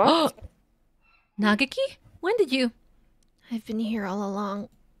 Oh, the fuck? Nagaki? When did you? I've been here all along.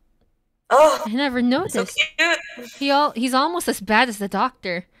 Oh. I never So noticed. cute. He's almost as bad as the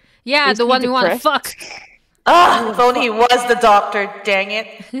doctor. Yeah, Is the he one we want to depressed? fuck. If only he was the doctor, dang it.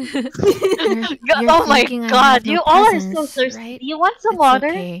 Oh my god, you all are so thirsty. Do you want some water?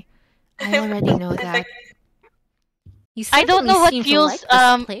 Okay. I already know that. You I don't know certainly what seem to fuels, like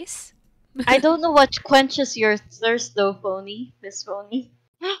this place. I don't know what quenches your thirst though, Phony. Miss Phony.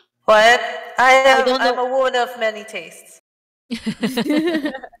 What? don't I'm know. a woman of many tastes.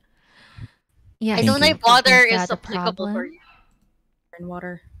 Yeah, I don't know think if water that is a applicable for problem? you. And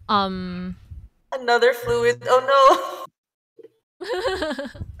water. Another fluid. Oh no.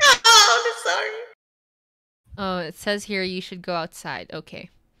 Oh, I'm sorry. Oh, it says here you should go outside. Okay.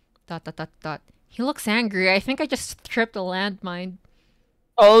 Dot dot dot dot. He looks angry. I think I just tripped a landmine.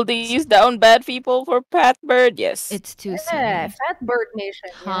 All these down bad people for Pat Bird, yes. It's too Yeah, sunny. Fat Bird Nation.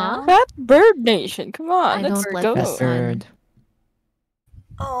 Huh? Fat Bird Nation, come on, I let's don't like go. the Fat sun. bird.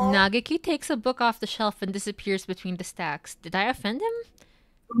 Oh. Nagaki takes a book off the shelf and disappears between the stacks. Did I offend him?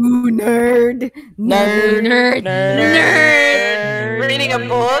 Ooh, nerd. Nerd, Nerd. Nerd. Reading a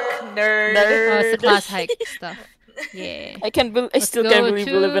book. Nerd. Oh, it's the Nerd. class hike stuff. Yeah. I Let's still go can't believe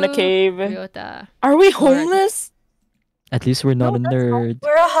we live in a to cave. Ryota. Are we Alright. homeless? At least we're not a nerd.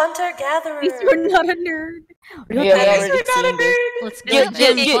 We're a hunter gatherer. At least we're not a nerd. Yeah, At we least already we're not a seen this. nerd. Let's go Yeah, to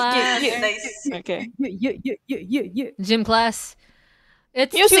gym yeah, class. yeah. Nice. Okay. Yeah. Gym class.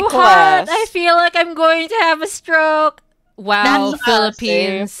 It's Music too class. hot. I feel like I'm going to have a stroke. Wow, That's us.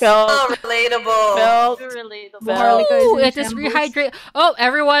 Philippines. Felt, Oh, relatable. felt, Too relatable. felt. Ooh, in it is shambles. rehydrate. Oh,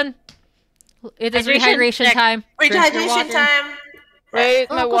 everyone. It is Hydration rehydration check. time. Drink your Rehydration water. time. Wait,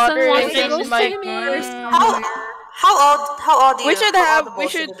 Oh, my Kusan water wants is to go in my swimming. How odd We should have- we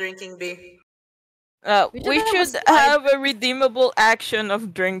should should- drinking be? we should have a redeemable action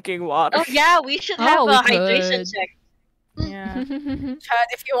of drinking water. Oh yeah, we should Oh, have we a hydration could. check. Yeah. Sure, Chad,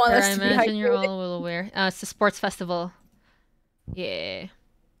 if you want us I to be imagine you're hydrated. all well aware. It's a sports festival. Yeah.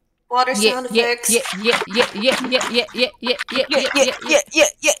 Water Yeah, sound yeah, effects. yeah, yeah, yeah, yeah, yeah, yeah, yeah, yeah,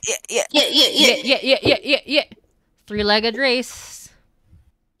 yeah, yeah, yeah. Three-legged race.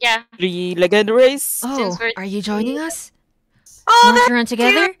 Yeah. Three-legged race. Oh, Since we're- are you joining us? Oh, Want that's to run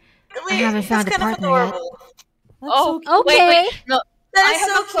together? Wait, haven't found that's a kind of partner yet. adorable. That's so Oh, Okay. wait. No, That I is have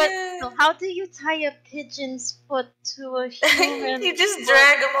so a cute. How do you tie a pigeon's foot to a human? You just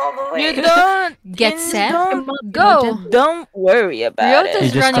drag them all the way. You don't Get you set, Don't, go. don't worry about Ryota's You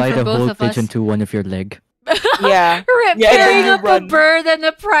it. just running tied for a both whole of us. pigeon to one of your leg. Yeah. Yeah, and Pairing then you up a run. bird and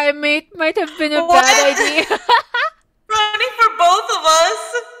a primate might have been a What? bad idea. Running for both of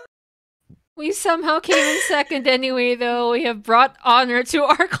us. We somehow came in second anyway, though. We have brought honor to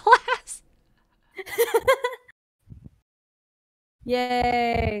our class.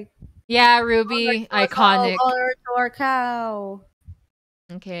 Yay! Yeah, Ruby, iconic. Honor to our cow.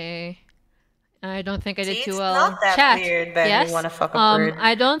 Okay. I don't think I did See, too it's well. not that Chat. weird that Yes. you want to fuck a bird.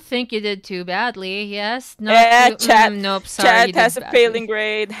 I don't think you did too badly. Yes. Not Yeah, too, chat. nope. Sorry. you Chat has did a badly. failing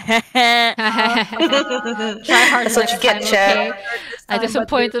grade. Try harder That's what next you get, time, Chat. okay? I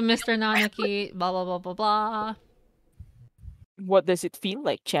disappointed Mr. Nanaki. Blah blah blah blah blah. What does it feel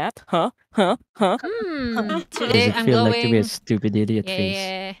like, chat? Huh? Huh? Huh? Does Today it I'm feel like to be a going. stupid idiot face?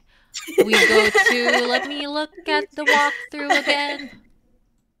 Yeah. We go to. Let me look at the walkthrough again.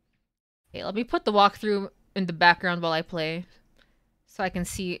 Okay, let me put the walkthrough in the background while I play, so I can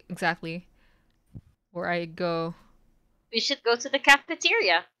see exactly where I go. We should go to the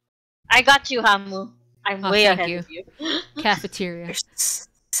cafeteria. I got you, Hamu. I'm Oh, way thank ahead you. of you. Cafeteria. You're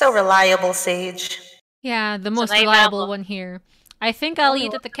so reliable, Sage. Yeah, the most night reliable owl. one here. I think I'll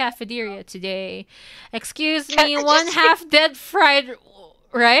eat at the cafeteria today. Excuse Can me, I one just- half-dead fried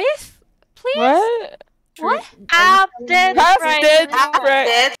rice? Please? What? What? Half dead Half fried dead rice. fried-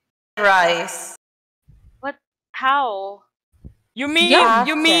 Dead rice. How? You mean Yeah.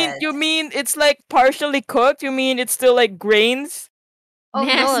 you mean it's like partially cooked? You mean it's still like grains? Oh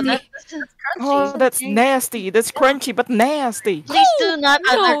Nasty. no, that's crunchy. Oh, that's nasty. That's crunchy but nasty. Please do not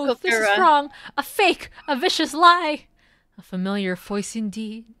No, undercook this your is wrong. A fake, a vicious lie. A familiar voice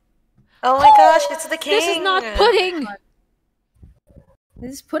indeed. Oh my gosh, it's the king. This is not pudding.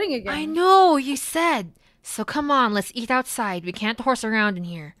 This is pudding again. I know, you said. So come on, let's eat outside. We can't horse around in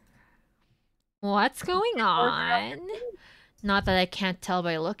here. What's going on? Not that I can't tell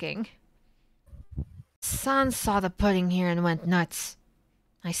by looking. San saw the pudding here and went nuts.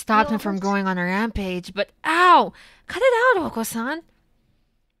 I stopped him from going on a rampage, but ow! Cut it out, Oko-san.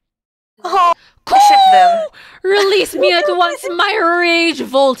 Oh, I ship them. Release me at once. My rage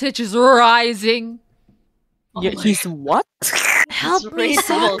voltage is rising. Yeah, he's what? Help me, rage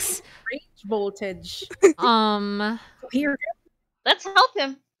sucks. Range voltage. Here. Let's help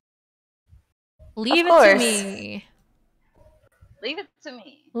him. Leave Of it to course. me. Leave it to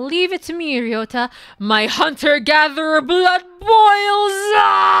me. Leave it to me, Ryota. My hunter-gatherer blood boils.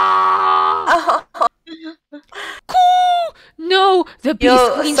 Ah! Oh, No, the beast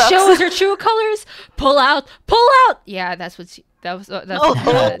Yo, queen sucks. shows her true colors. Pull out, pull out. Yeah, that's what she. That was. That's Oh,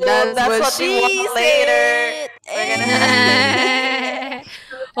 what that's what we she want later. We're gonna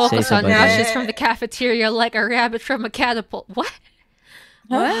Oko-san about rushes that. from the cafeteria like a rabbit from a catapult. What?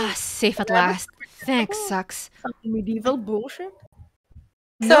 Ah, safe at last. Thanks, sucks. Some medieval bullshit.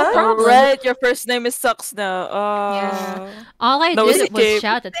 No Sucks. problem. Right, your first name is Sucks now. Yeah. All I That was did was escape.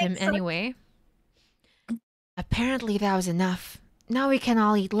 shout at him anyway. Apparently that was enough. Now we can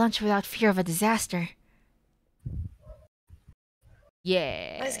all eat lunch without fear of a disaster.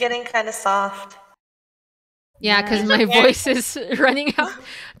 Yeah. It's getting kind of soft. Yeah, because It's my okay. voice is running out.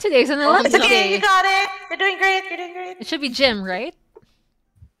 Today's an It's elective okay, you day. got it. You're doing great. You're doing great. It should be gym, right?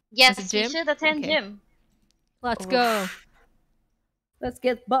 Yes, it we gym? should attend Okay. gym. Let's Oof. go. Let's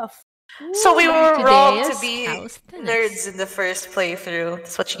get buff. So we were Today wrong to is be calisthenics. nerds in the first playthrough.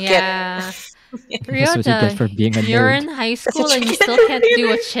 That's what you Yeah. get. That's what you get for being a you're nerd. in high school what and you you get still for can't being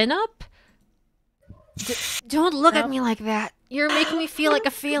do a a chin-up? Don't look at No. me like that. You're making me feel like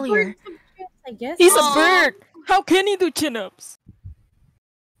a failure. I guess. He's Aw. a bird. How can he do chin-ups?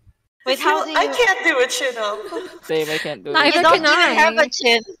 Wait, how do you? I can't do a chin up. Same, I can't do Neither it. You don't can even have I. a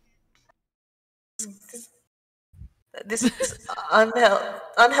chin. This is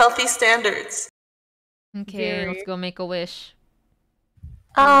unhealthy standards. Okay, let's Very. go make a wish.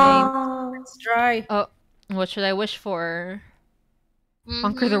 Oh. It's dry. Oh, what should I wish for?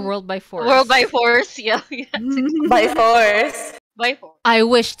 Conquer the Mhm. world by force. World by force. Yeah, By force. by force. I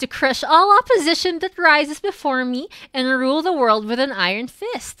wish to crush all opposition that rises before me and rule the world with an iron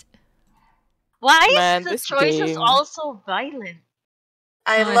fist. Why Man, is the this choices game. also violent?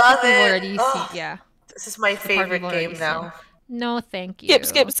 I Oh, love think we've it. already Oh, seen. Yeah. This is my the part we've favorite already game seen. now. No, thank you. Skip,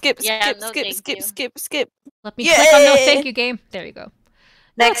 skip, skip, Yeah, skip, no, skip, thank skip, you. skip, skip. Let me click on no Yay! thank you game. There you go.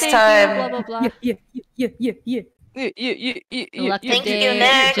 No, Next thank time. You, blah blah blah. Yeah. Lucky Thank you, day.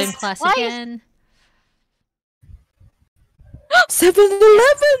 next. Gym class Why is- again.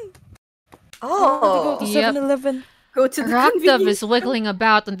 7-Eleven! I want to go Oh. to Yep. 7-Eleven. Go to the Rock Dove convenience is wiggling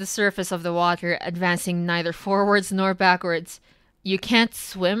about on the surface of the water, advancing neither forwards nor backwards. You can't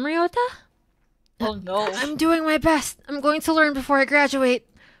swim, Ryota? Oh no. I'm doing my best. I'm going to learn before I graduate.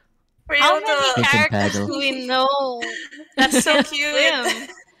 How Ryota. many can characters paddle. do we know? That's so Can't cute. swim?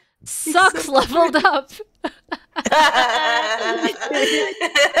 Sucks leveled up.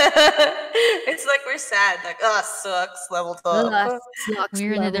 It's like we're sad. Like, oh, sucks. Leveled up. sucks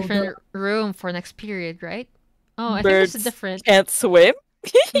We're in a leveled different up. room for next period, right? Oh, I think this is Birds different. can't swim.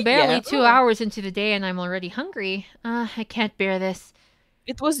 Barely Yeah. 2 hours into the day and I'm already hungry. I can't bear this.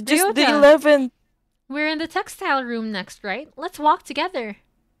 It was just the Ryota. 11th. We're in the textile room next, right? Let's walk together.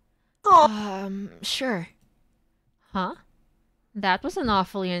 Sure. Huh? That was an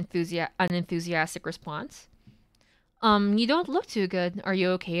awfully unenthusiastic response. You don't look too good. Are you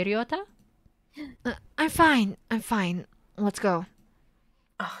okay, Ryota? I'm fine. I'm fine. Let's go.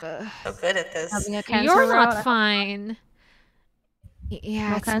 So good at this. Having a cancer You're route. not fine. Yeah,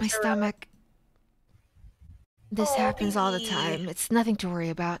 No it's my cancer route. stomach. This Oh, happens all the baby. time. It's nothing to worry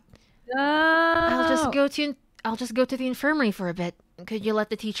about. No. I'll just go to the infirmary for a bit. Could you let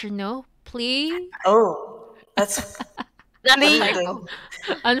the teacher know, please? Oh, that's That's a Please. typo.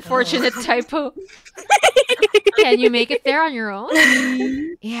 Unfortunate typo. Can you make it there on your own?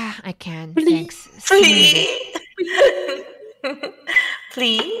 Yeah, I can. Thanks. See you in a bit.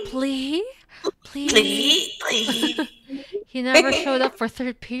 please, please, Please? please, please. He never showed up for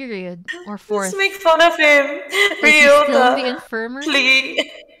third period or fourth. Let's make fun of him. Is he still in the Ryota, infirmary? please.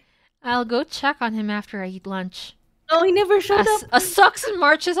 I'll go check on him after I eat lunch. No, he never showed up. A sucks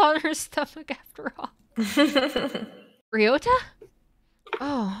marches on her stomach after all. Ryota?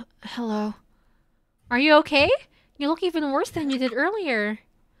 Oh, hello. Are you okay? You look even worse than you did earlier.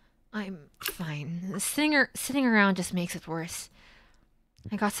 I'm fine. Sitting around just makes it worse.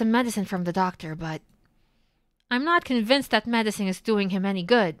 I got some medicine from the doctor, but I'm not convinced that medicine is doing him any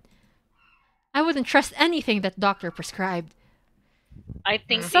good. I wouldn't trust anything that doctor prescribed. I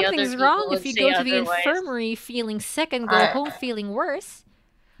think the Something's other people wrong would if you say go to the otherwise. infirmary feeling sick and go I- home feeling worse.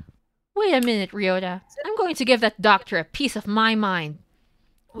 Wait a minute, Ryota. I'm going to give that doctor a piece of my mind.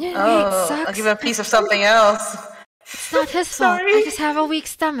 Wait, Oh, I'll sucks. give him a piece of something else. It's not his fault. I Sorry. just have a weak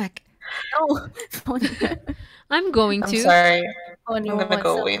stomach. No. Funny. I'm going I'm to. sorry. Funny I'm gonna one.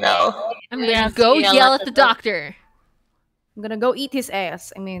 go away now. I'm We gonna have go to yell at the doctor. I'm gonna go eat his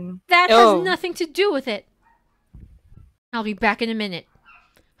ass. I mean, That Oh. has nothing to do with it. I'll be back in a minute.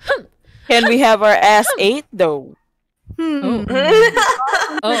 Can we have our ass ate though? Oh.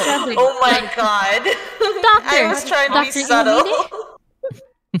 Oh my god. Doctor! I was trying to Dr. be subtle.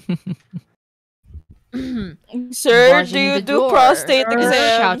 Sir, Barging do you the do door. prostate Just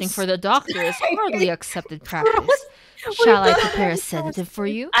exams? shouting for the doctor is hardly accepted practice. Shall I prepare a sedative for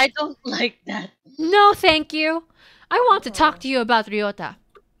you? I don't like that. No, thank you. I want to talk to you about Ryota.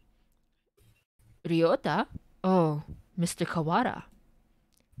 Ryota? Oh, Mr. Kawara.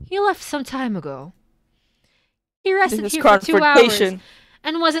 He left some time ago. He rested This is here for 2 hours confrontation.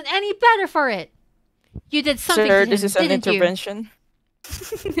 and wasn't any better for it. You did something Sir, to him, this is an didn't you? intervention.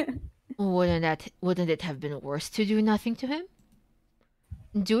 Wouldn't it have been worse to do nothing to him?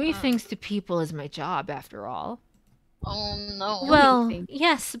 Doing things to people is my job, after all. Oh no. Well, think?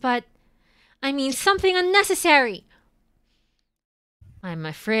 yes, but I mean something unnecessary. I'm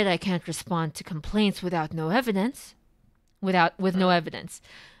afraid I can't respond to complaints with no evidence.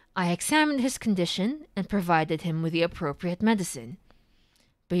 I examined his condition and provided him with the appropriate medicine.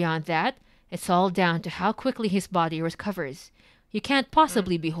 Beyond that, it's all down to how quickly his body recovers. You can't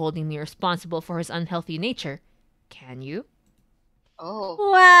possibly be holding me responsible for his unhealthy nature, can you? Oh.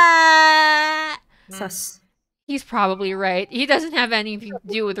 What? sus. He's probably right. He doesn't have anything to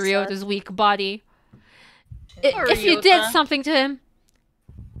do with Ryota's weak body. Poor If you did Ryota. something to him,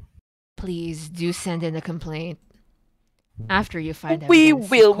 please do send in a complaint. After you find We evidence,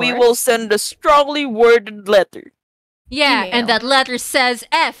 of will. We course. will send a strongly worded letter. Yeah, Email. and that letter says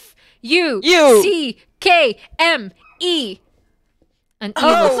You. FUCKME. An evil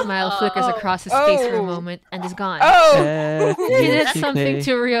Oh. smile flickers across his face for a Oh. moment and is gone. Oh! He did FUCK. something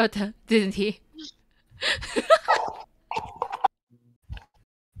to Ryota, didn't he?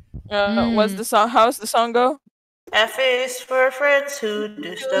 What's the song? How's the song go? F is for friends who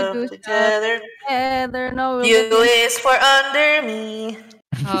do stuff do together. Together, no. U is for under me.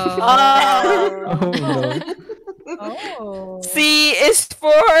 Oh. Oh Lord. Oh. C is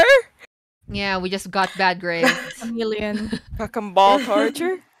for Yeah, we just got bad grades. Chameleon. ball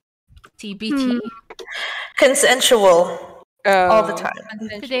torture. TBT. Consensual. All the Oh. time.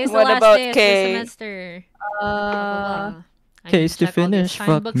 Today's the What last about day of K? the semester. Blah, blah, blah. I Case can to check all the finish, assigned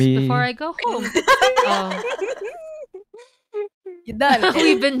fuck books me. before I go home. Oh, Done.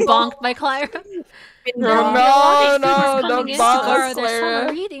 We've been bonked by Clara. Been No, done. no, Students no, coming don't in to bonk borrow us, their summer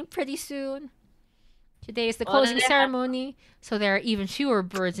Clara. reading pretty soon. Today is the What do closing they have? ceremony, so there are even fewer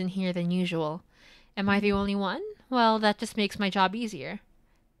birds in here than usual. Am I the only one? Well, that just makes my job easier.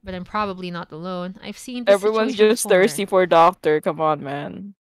 But I'm probably not alone. I've seen this Everyone's situation just before. thirsty for doctor. Come on,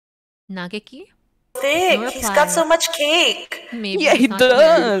 man. Nageki? Thick. No He's got so reply. much cake. Maybe Yeah, he's he not here.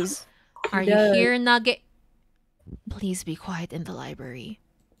 does. Are He you does. here, Nugget? Please be quiet in the library.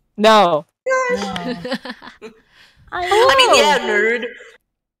 No. No. I mean, yeah, nerd.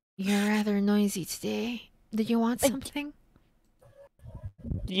 You're rather noisy today. Did you want something?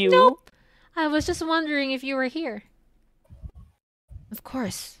 You? Nope. I was just wondering if you were here. Of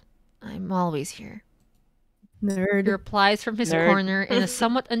course. I'm always here. He Nerd. replies from his Nerd. corner in a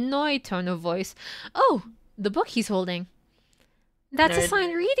somewhat annoyed tone of voice. Oh, the book he's holding. That's Nerd.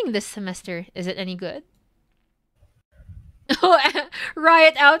 assigned reading this semester. Is it any good? Oh,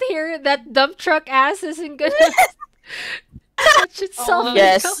 Riot out here. That dump truck ass isn't good. That should solve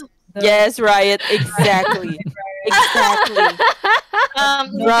Yes. Yes, Riot. Exactly. Exactly.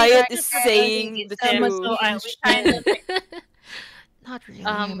 Riot is saying the So I truth. was kind of Not really.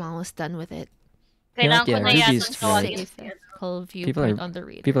 I'm almost done with it. kailangan ko Yeah, na Ruby yata is ito right. against the Critical People viewpoint are- on the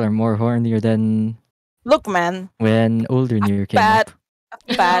reader. People are more hornier than Look, man. when older Nier came Fat, up.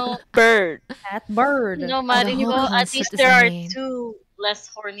 You fat know, bird. That bird. you know, The whole Marigo, at concept least is there are insane. two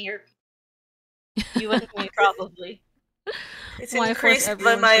less hornier. You and me, probably. It's Why force increased by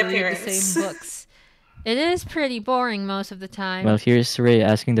everyone my to read the appearance. same books? It is pretty boring most of the time. Well, here's Ray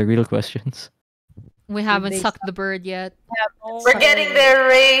asking the real questions. We haven't they sucked the bird yet. We're getting there,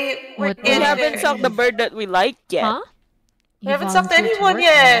 Ray. We're What We getting haven't there. sucked the bird that we like yet. Huh? We You haven't sucked volunteered to anyone work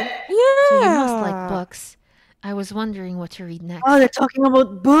yet. there? Yeah. So you must like books. I was wondering what to read next. Oh, they're talking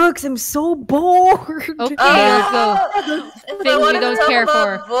about books. I'm so bored. Okay, let's go. If I Things you wanted to don't talk care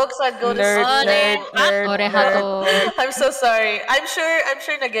about for. books, I'd go to Nerd, school. nerd, nerd, Orehato. nerd. I'm so sorry. I'm sure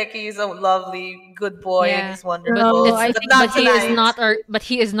Nageki is a lovely, good boy, and Yeah. he's But wonderful. No, I it's, but think not but he is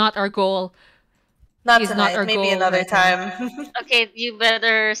tonight. not our goal. Not he's not tonight. our Maybe goal another right now. time. Okay, you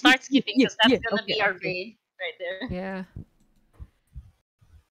better start skipping because that's yeah, gonna okay, be our okay. grade right there. Yeah.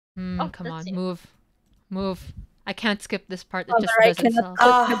 Oh, Come that's on, it. move. I can't skip this part. It Father, just I does cannot itself.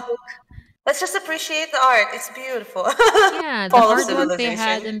 touch the Ah, book. let's just appreciate the art. It's beautiful. Yeah, the Fall of hard work they had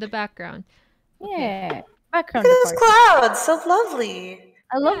civilization. in the background. Yeah. Look Background at those department. clouds, so lovely.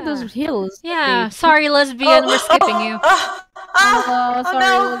 I love Yeah. those hills. that Yeah, they- sorry, lesbian, we're skipping you. Oh, sorry,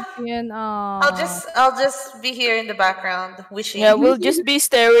 no. lesbian. I'll just be here in the background, wishing. Yeah, we'll just be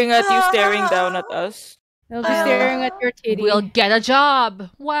staring at you, staring down at us. I'll be I'll- staring at your titty. We'll get a job.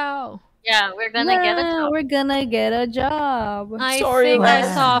 Wow. Yeah, we're gonna get a Yeah, job. we're gonna get a job. I Sorry, think I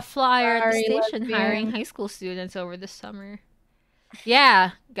lesbian. saw a flyer at the Sorry, station lesbian. hiring high school students over the summer.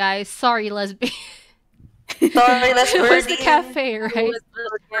 Yeah, guys, sorry, lesbian. Sorry, let's It was the birdie. cafe, right?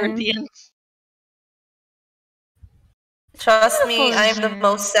 Guardians. Trust me, Beautiful I am the here.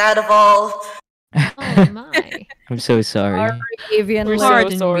 most sad of all. Oh my. I'm so sorry. Sorry, avian We're lord. so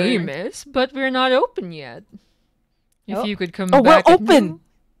Pardon sorry. me, miss, but we're not open yet. If Oh. you could come Oh, we're back. at open. noon-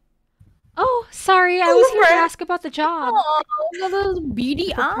 Oh, sorry, I was here to Right. ask about the job. Oh, look at those beady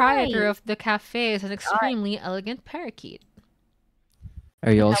The proprietor eyes. of the cafe is an extremely elegant parakeet.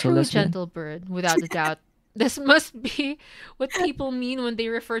 Are you also True lesbian? gentle bird, without a doubt. This must be what people mean when they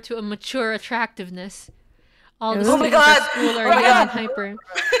refer to a mature attractiveness. All the Oh my students at God! school are Oh my young and God! hyper,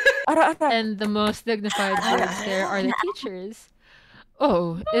 Ara, ara. and the most dignified birds there are the teachers.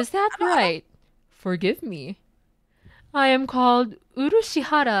 Oh, is that right? Forgive me. I am called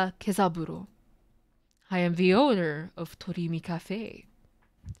Urushihara Kezaburo. I am the owner of Torimi Cafe.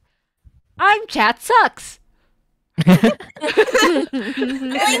 I'm Chat Sucks.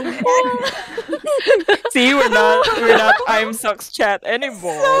 See, we're not I'm sucks chat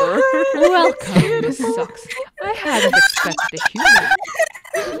anymore. Welcome, Miss Sucks. I hadn't expected a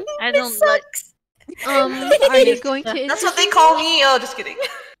human. I don't like. Are you going to That's what they call me. Oh, just kidding.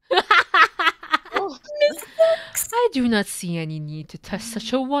 I do not see any need to test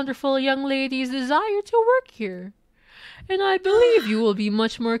such a wonderful young lady's desire to work here. And I believe you will be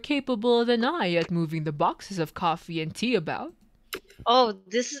much more capable than I at moving the boxes of coffee and tea about. Oh,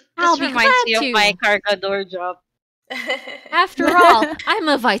 this I'll be reminds me glad of my to. cargador job. After all, I'm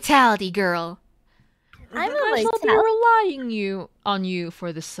a vitality girl. I'm I a shall be relying on you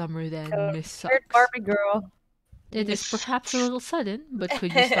for the summer then, Miss Sucks. Third Barbie girl. It is perhaps a little sudden, but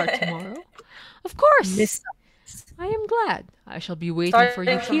could you start tomorrow? Of course! Miss I am glad. I shall be waiting for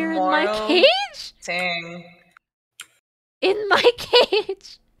you Starting here in my tomorrow? cage. Dang. In my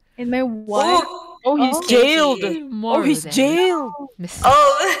cage. In my what? Ooh. Oh, he's Oh. jailed. Tomorrow, Oh, he's then. jailed. Miss Sucks.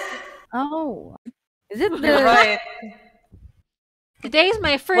 Oh, Oh. Is it you're the right. Today is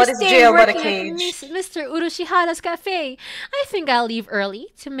my What first is day jail but a working at cage? Mr. Urushihara's cafe. I think I'll leave early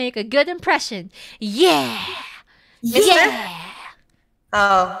to make a good impression. Yeah! Mister? Yeah!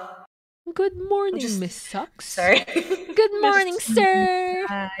 Oh, Good morning, just Miss Sucks. sorry. Good morning, sir.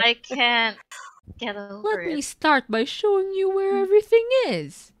 I can't get over Let me it. start by showing you where everything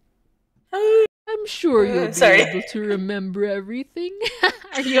is. I'm sure you'll be Sorry. able to remember everything.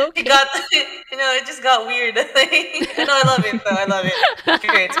 Are you okay? It got, it just got weird. No, I love it though. I love it. It's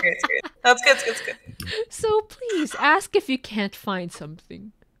great. It's great. It's great. That's good. It's good. So please ask if you can't find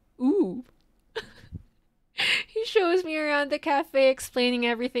something. Ooh. He shows me around the cafe explaining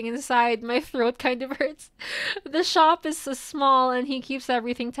everything inside. My throat kind of hurts. The shop is so small and he keeps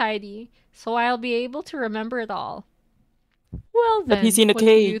everything tidy, so I'll be able to remember it all. Well then, But he's in a what do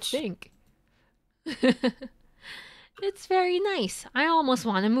you cage. think? It's very nice. I almost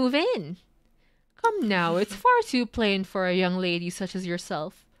want to move in. Come now, it's far too plain for a young lady such as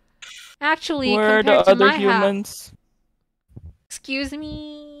yourself. Actually, Where are the compared to other my house... humans? Excuse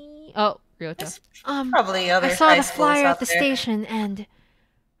me? Oh, Ryota. There's probably other I saw high the schools flyer out at the there. station and...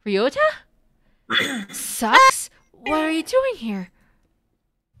 Ryota? Sucks? What are you doing here?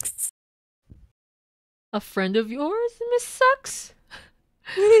 A friend of yours, Miss Sucks?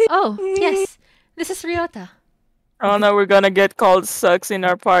 Oh, yes. This is Ryota. Oh no, we're gonna get called sucks in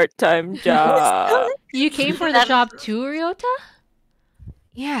our part-time job. You came for the job too, Ryota?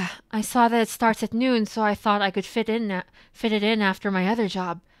 Yeah, I saw that it starts at noon, so I thought I could fit it in after my other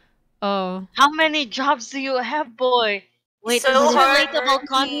job. Oh. How many jobs do you have, boy? Wait, So this is hard relatable working.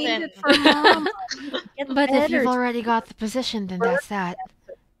 content. for mom? But if you've already got the position, then that's that.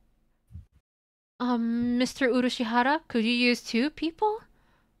 Mr. Urushihara, could you use 2 people?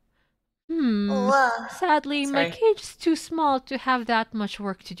 Sadly, my Sorry. cage is too small to have that much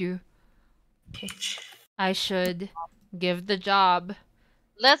work to do. Cage. I should give the job.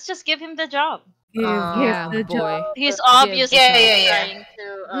 Let's just give him the job. Give Yeah, the boy. job. He's the obviously job. Yeah. trying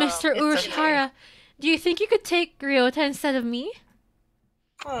to. Mr. it's Urushihara, do you think you could take Ryota instead of me?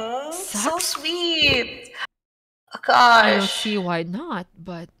 Oh, so Sucks? sweet. Oh, I don't gosh. see why not,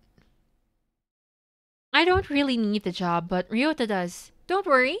 but... I don't really need the job, but Ryota does. Don't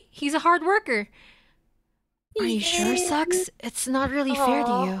worry, he's a hard worker. Are you sure, Sucks? It's not really fair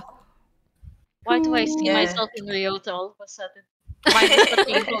to you. Why do I see Yeah. myself in Ryota all of a sudden? Why is the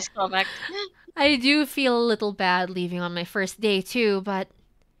painful stomach? I do feel a little bad leaving on my first day too, but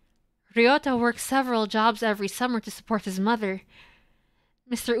Ryota works several jobs every summer to support his mother.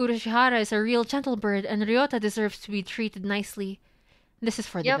 Mr. Urushihara is a real gentle bird, and Ryota deserves to be treated nicely. This is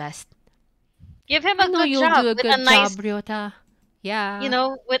for the Yep. best. Give him I a know good you'll job do a with good a nice, job, Ryota. Yeah.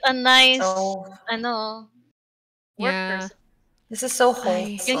 with a nice, So, work Yeah. person. this is so I-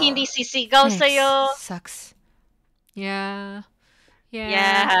 wholesome. Yung hindi sisigaw Thanks, sa'yo. Sucks. Yeah.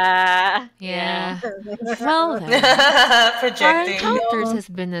 Yeah. Yeah. Well then. Our Projecting. encounters has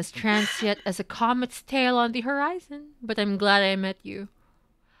been as transient as a comet's tail on the horizon, but I'm glad I met you.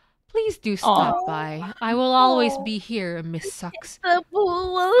 Please do stop by. I will always be here, Miss Sucks. I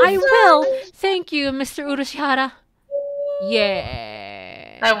will. Thank you, Mr. Urushihara.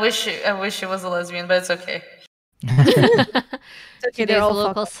 Yeah. I wish it was a lesbian, but it's okay. Okay, Today's they're a all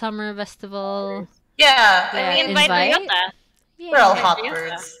local summer festival. Yeah, Yeah, I mean, Invite Invite? Ryota. we're all Yeah. hot Yeah.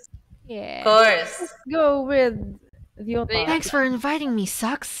 birds. Of Yeah. course. Go with the Wait. Thanks for inviting me,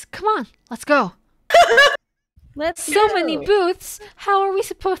 Sucks. Come on, let's go. Let's So go. many booths. How are we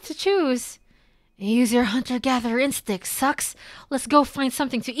supposed to choose? Use your hunter-gatherer instinct, Sucks. Let's go find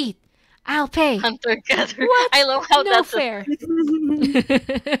something to eat. I'll pay. Hunter-gatherer. What? I love how No that's fair.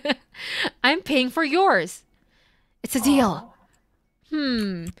 I'm paying for yours. It's a deal.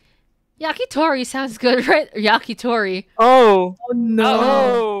 Yakitori sounds good, right? Yakitori. Oh. Oh no.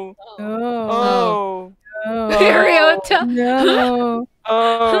 Oh. No. Oh. No. Ryota. No.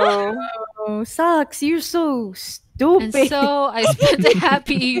 Oh. Oh, Sucks. You're so stupid. And so I spent a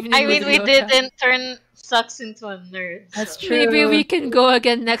happy evening I mean, with we Ryota. didn't turn Sucks into a nerd. That's so- true. Maybe we can go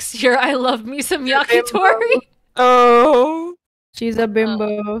again next year. I love me some Yakitori. Oh. She's a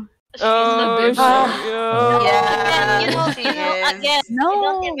bimbo. She's Oh. a bit Oh. Yeah, Again, she again, is. I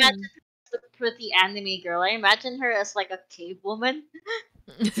don't imagine her as a pretty anime girl. I imagine her as like a cave woman.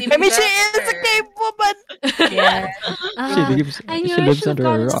 I mean, she is a gay woman. Yeah. Ah, I knew I lives should have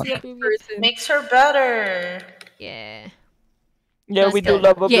under a gotten rock. to the previous- Makes her better. Yeah. Yeah, we do That's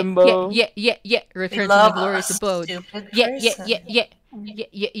love a Yeah, bimbo. yeah. We Return to my love glorious a abode. stupid Yeah. person. Yeah,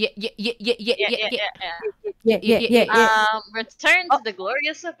 yeah, yeah, yeah, yeah, yeah, yeah, Yeah, yeah, yeah, yeah, yeah, Yeah. Return Oh. to the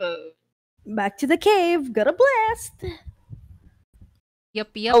glorious abode. Back to the cave. Got a blast. Yep,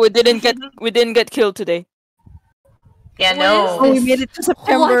 Oh, yep. we didn't get killed today. Yeah, What is Oh, we this? made it to What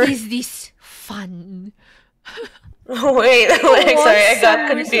September. is this fun? Wait, sorry, I got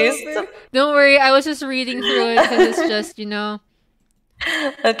confused. Don't worry, I was just reading through it because it's just,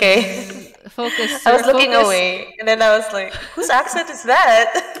 Okay. focus, I was sir, looking focus. away, and then I was like, whose accent is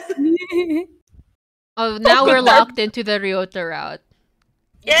that? Oh, now we're locked into the Ryota route.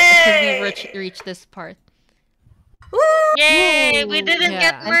 Because we Yay! reached this part. Woo! Yay! We didn't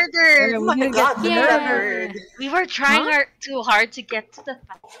get Yeah. murdered. Oh my god, look at that Yeah. bird. We were trying Huh? too hard to get to the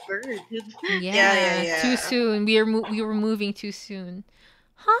fat bird. Yeah, too yeah. soon. We were moving too soon.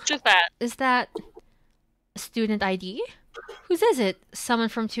 Huh? Too fat. Is that a student ID? Whose is it? Someone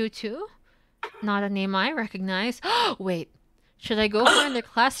from 2-2? Not a name I recognize. Wait, should I go find their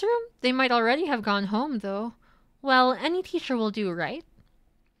classroom? They might already have gone home, though. Well, any teacher will do, right?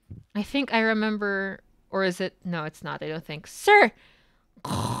 I think I remember... Or is it... No, it's not, I don't think. Sir!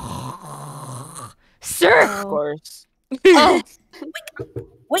 Sir! Of course. Oh!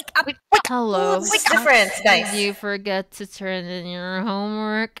 Wake up. Hello. What's the difference, guys? Did you forget to turn in your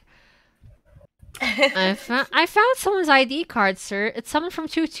homework? I found someone's ID card, sir. It's someone from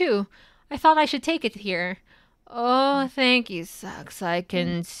 2-2. I thought I should take it here. Oh, thank you, Sucks. I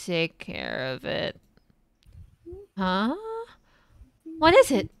can take care of it. Huh? What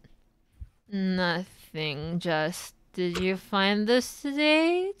is it? Nothing, just... Did you find this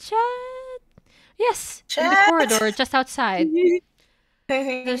today, Chad? Yes, in the Chat? corridor just outside.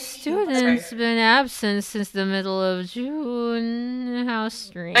 The student's been absent since the middle of June. How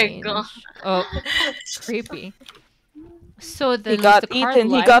strange. God. Oh, creepy. So He then was got the card eaten.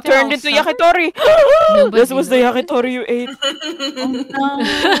 He live got there turned all into summer? yakitori. Nobody This was the knows. yakitori you ate.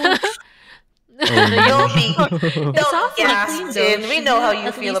 Don't be. It's Don't awfully gas, clean, though. Tin. We Should know how it you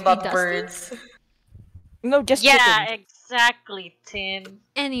at feel least be about dusted? birds. No, just Yeah, chicken. exactly, Tim.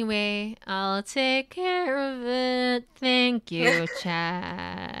 Anyway, I'll take care of it. Thank you,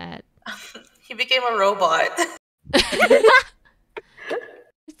 Chad. He became a robot.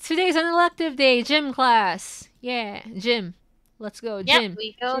 Today's an elective day, gym class. Yeah, gym. Let's go, Yep, gym.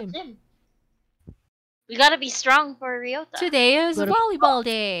 we go Gym. gym. We gotta be strong for Ryota. Today is Gotta- volleyball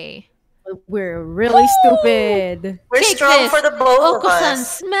day. We're really stupid. We're Take strong this, for the both of Oko-san,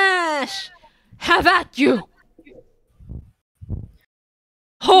 us. smash! Have at you!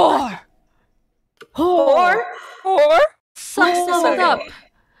 Whore! Or Sucks Oh, leveled sorry. up.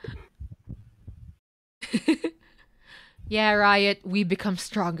 Yeah, Riot, we become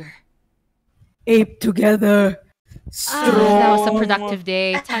stronger. Ape together. That was a productive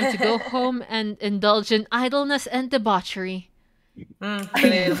day. Time to go home and indulge in idleness and debauchery.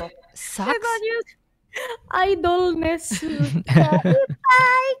 Relatable. Sucks? Idleness.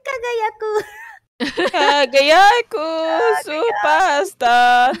 Ay, kagaya ko. Kagaya ko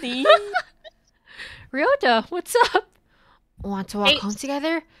supasta di. Ryota, what's up? Want to walk Hey. home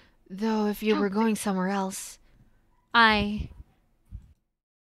together? Though if you were going somewhere else, I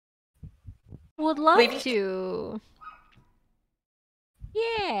would love Maybe- to.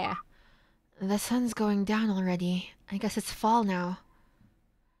 Yeah. The sun's going down already. I guess it's fall now.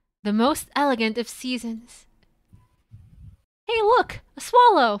 The most elegant of seasons. Hey, look! A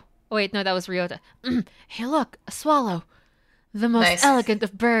swallow! Oh, wait, no, that was Ryota. Hey, look! A swallow! The most Nice. elegant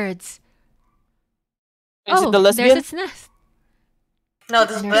of birds. Is it the there's lesbian? its nest. No,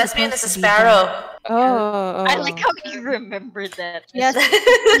 this They're lesbian is a supposed to be sparrow. Oh, I like how you remember that. Yes.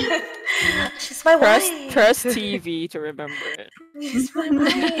 She's my Trust, wife. trust TV to remember it. She's my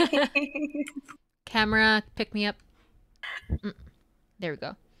wife. Camera, pick me up. There we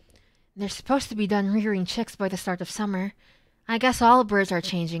go. They're supposed to be done rearing chicks by the start of summer. I guess all birds are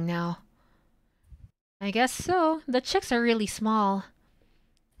changing now. I guess so. The chicks are really small.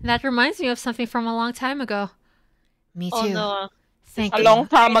 That reminds me of something from a long time ago. Me too. Oh no. Thank A you. long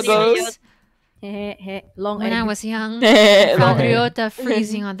time ago. Long When I edit. was young, I found Long- Ryota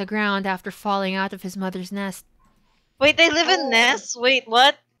freezing on the ground after falling out of his mother's nest. Wait, they live in nests? Wait,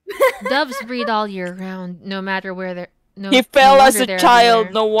 what? Doves breed all year round, no matter where they're. No, He no fell as wonder a they're child.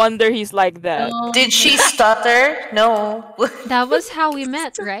 everywhere. No wonder he's like that. Did she stutter? No. That was how we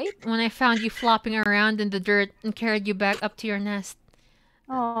met, right? When I found you flopping around in the dirt and carried you back up to your nest.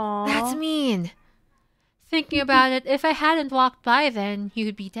 Aww. That's mean. Thinking about it, if I hadn't walked by then,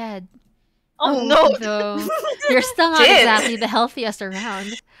 you'd be dead. Oh no. Though you're still not Shit. exactly the healthiest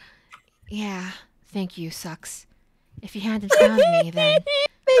around. Yeah, thank you, Sucks. If you hadn't found me, then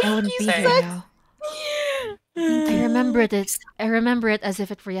I wouldn't be you, here Sucks. now. I remember it. I remember it as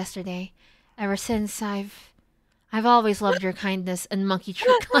if it were yesterday. Ever since I've always loved your kindness and monkey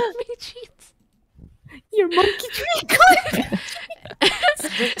tree climbing cheats. Your monkey tree climbing.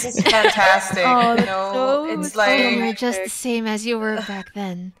 This is fantastic. Oh, you that's know, so it's And you're like just the same as you were back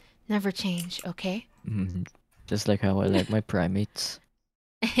then. Never change, okay? Just like how I like my primates.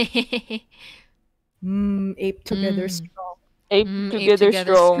 Ape together Mm. strong. Ape Ape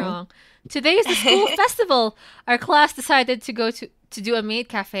together strong. Today is the school festival. Our class decided to go to do a maid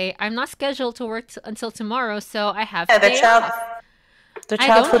cafe. I'm not scheduled to work until tomorrow, so I have yeah, today off. the I don't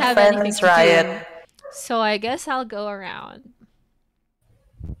childhood have anything friends to do, riot. so I guess I'll go around.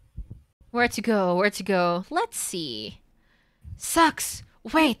 Where to go? Where to go? Let's see. Sucks.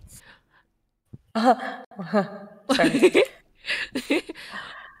 Wait. Sorry.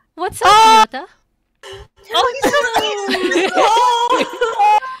 What's up, Ryota? Oh, he's so cute.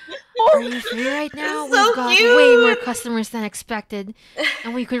 Are you free right now? So We've got way more customers than expected,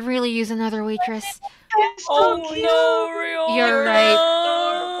 and we could really use another waitress. Oh no, Ryota. You're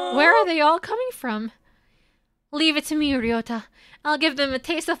right. Where are they all coming from? Leave it to me, Ryota. I'll give them a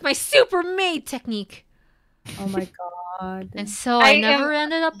taste of my super maid technique. Oh my god. And so I I never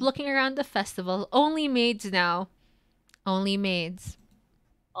ended up looking around the festival. Only maids now. Only maids.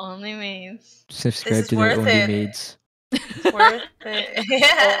 Only means. Subscribe is to their worth only it. maids. It's worth it.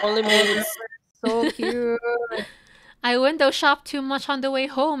 Yeah. Only maids. So cute. I window shopped too much on the way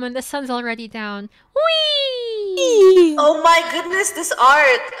home and the sun's already down. Whee! Oh my goodness, this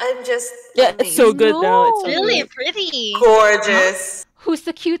art! I'm just Yeah, it's so good now. It's so Really good. pretty. gorgeous. Who's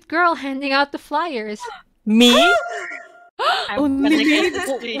the cute girl handing out the flyers? Me? I'm Only gonna me? get this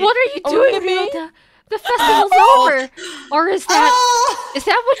tweet. What are you Only doing, me? Ryota? The festival's over. Or is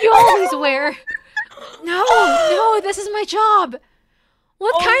that what you always wear? No, this is my job.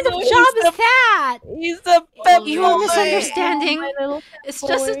 What Oh kind no, of he's job is the- that? He's a pep You are boy. misunderstanding. My little It's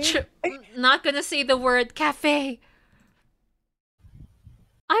just a boy. trip. Not gonna say the word cafe.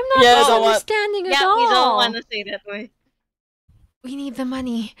 I'm not Yeah, I don't want- misunderstanding at Yeah, all. we don't want to say that way. We need the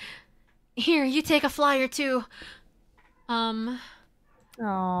money. Here, you take a flyer too. Aw.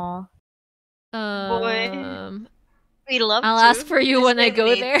 We love I'll to. ask for you when I go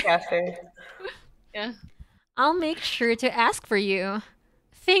Maid there. Cafe. Yeah. I'll make sure to ask for you.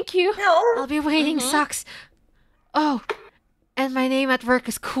 Thank you. No. I'll be waiting, Sucks. Oh, and my name at work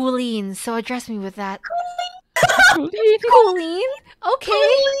is Coolene, so address me with that. Coolene? Okay.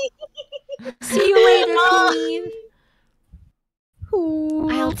 See you later, Coolene.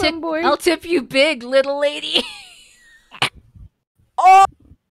 Ooh, tomboy. I'll tip you big, little lady.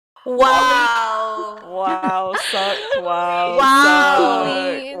 Wow. Wow, sucks. Wow. Wow.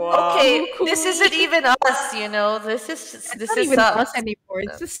 Sucks. Wow. Okay, this isn't even us, you know. This is Not even sucks. us anymore.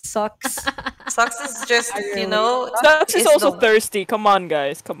 It just sucks. Sucks is just, you really know. Sucks is it's also the- thirsty. Come on,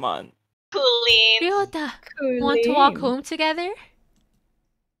 guys. Come on. Cooling. Ryota, want to walk Coolene. home together?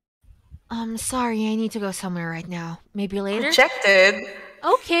 Sorry, I need to go somewhere right now. Maybe later? Rejected.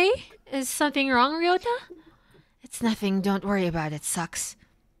 Okay. Is something wrong, Ryota? It's nothing. Don't worry about it. Sucks.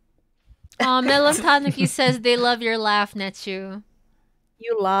 Melon Tanuki says they love your laugh, Netsu.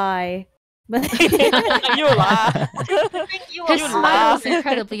 You lie. But You lie. You His are smile is laughing.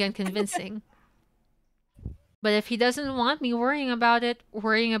 incredibly unconvincing. But if he doesn't want me worrying about it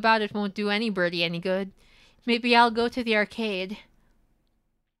won't do anybody any good. Maybe I'll go to the arcade.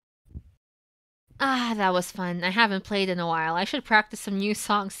 Ah, that was fun. I haven't played in a while. I should practice some new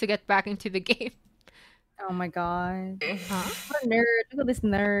songs to get back into the game. oh my god. Huh? What a nerd. Look at this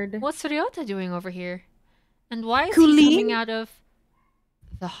nerd. What's Ryota doing over here? And why is he Coolene? coming out of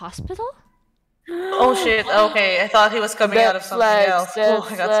the hospital? Oh shit. Okay, I thought he was coming out of something else. Oh,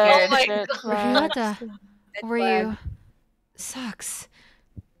 I got scared. my Red God. flags. Ryota, were flag. you? Sucks.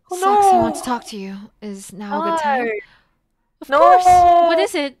 Oh, Sucks, I no. want to talk to you. Is now a good time? Nerd. Of No. course. What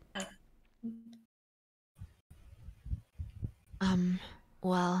is it?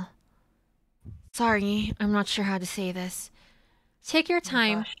 Well, sorry, I'm not sure how to say this. Take your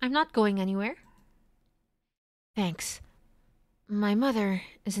time. gosh. I'm not going anywhere. Thanks. My mother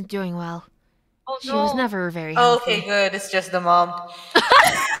isn't doing well. Oh, She was no. never very healthy. Okay, good. It's just the mom.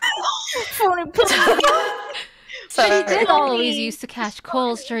 Phony pussy. She Sorry. did always used to catch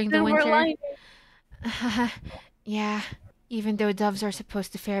colds during the Silver winter. lining. Yeah, even though doves are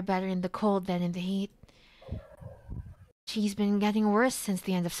supposed to fare better in the cold than in the heat. She's been getting worse since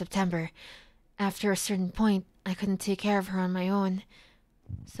the end of September. After a certain point, I couldn't take care of her on my own.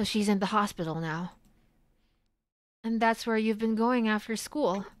 So she's in the hospital now. And that's where you've been going after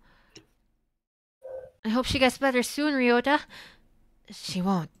school. I hope she gets better soon, Ryota. She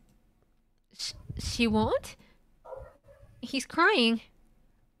won't. She won't? He's crying.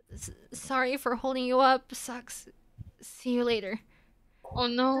 Sorry for holding you up. Sucks. See you later. Oh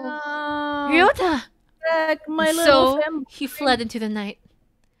no. Ryota! Back, my little So, fem. he fled into the night.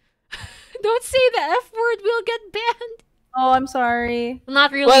 Don't say the F word, we'll get banned. Oh, I'm sorry.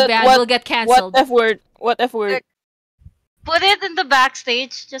 Not really banned, we'll get cancelled. What F word? What F word? Put it in the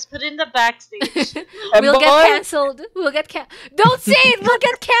backstage. Just put it in the backstage. We'll get Boy? cancelled. Don't say it, we'll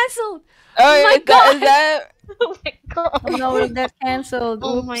get cancelled. Oh my is God. that Oh my god. Oh no, we'll get cancelled.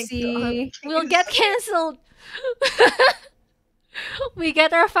 Oh my Oopsie. We'll get cancelled. We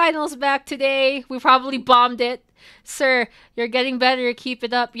get our finals back today. We probably bombed it. Sir, you're getting better. Keep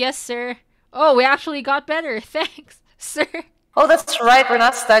it up. Yes, sir. Oh, we actually got better. Thanks, sir. Oh, that's right. We're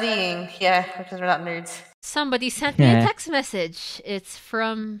not studying. Yeah, because we're not nerds. Somebody sent me a Yeah. text message. It's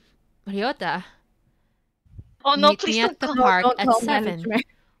from Ryota. Oh no, Meet please me don't at the call. park Don't at call 7. management.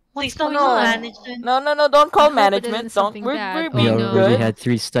 What's Please don't going call on? management. No, don't call I hope it management. isn't Don't. something We're bad. We being no. already good. had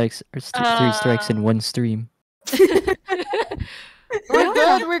 3 strikes or 3 strikes in one stream. We're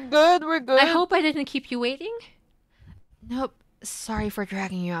good. We're good. We're good. I hope I didn't keep you waiting. Nope. Sorry for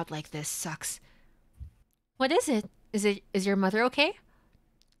dragging you out like this. Sucks. What is it? Is your mother okay?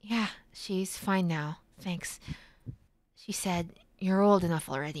 Yeah, she's fine now. Thanks. She said, "You're old enough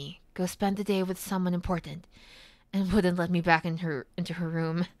already. Go spend the day with someone important." And wouldn't let me back into her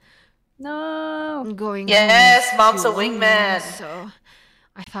room. No. I'm going Yes, home mom's too a wingman. alone, so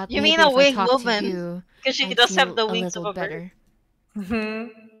I thought You maybe mean a if I wing talked woman? to you, Because she I'd does have feel the a wings of little a bird. better.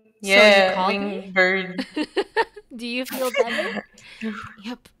 Yeah, called wing me? bird. Do you feel better?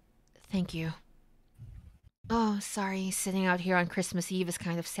 Yep. Thank you. Oh, sorry. Sitting out here on Christmas Eve is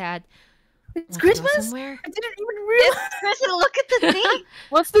kind of sad. It's Want to go Christmas? somewhere? I didn't even realize. It's Chris, look at the date.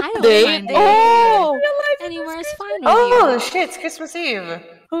 What's the I don't date? mind it. Oh, Anywhere is fine with Oh you. shit, it's Christmas Eve.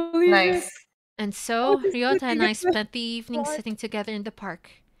 Holy Nice. shit. And so, this Ryota is and I Christmas. spent the evening What? sitting together in the park.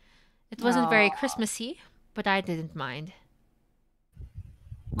 It wasn't very Aw. Christmassy, but I didn't mind.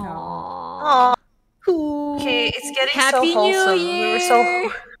 Aw. Oh, Cool. okay, it's getting Happy so New wholesome. We were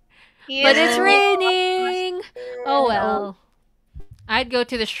so. Year! But it's Yes. raining! Oh well. I'd go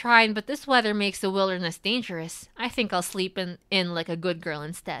to the shrine, but this weather makes the wilderness dangerous. I think I'll sleep in like a good girl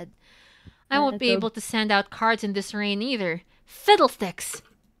instead. I won't be able to send out cards in this rain either. Fiddlesticks!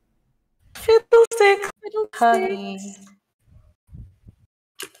 Fiddlesticks, honey.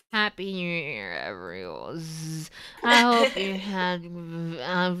 Happy New Year, everyone. I hope you had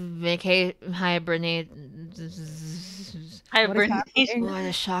hibernate. Hibernation. What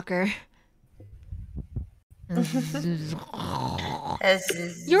a shocker.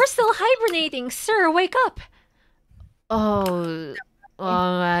 You're still hibernating, sir. Wake up. Oh,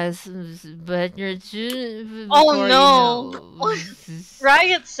 but you're Oh no!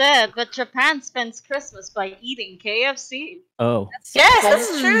 Riot said that Japan spends Christmas by eating KFC. Oh. Yes,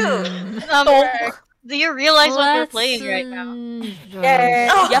 that's true. Do you realize what we're playing right now? Yakitori.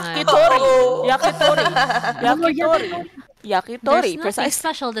 Oh. Yakitori. Yakitori. There's nothing Precise.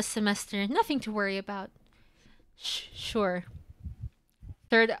 special this semester. Nothing to worry about. Sure.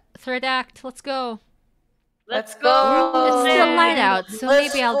 Third act. Let's go. Let's go. It's still light out, so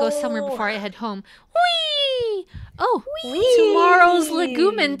Let's maybe I'll go somewhere go. before I head home. Whee! Oh, Whee! tomorrow's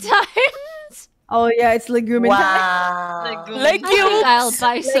legumin times. Oh yeah, it's legume time. Wow. I think I'll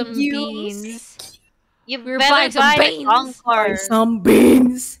buy some Legumes. beans. You We're better buying some buy beans. Encore. Some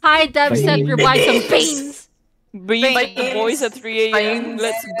beans. Hi, Deb said we're buying some beans. Being like the Beans. boys at 3 a.m. Beans.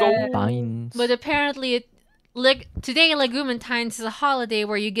 Let's go. Fines. But apparently, today Legumintines is a holiday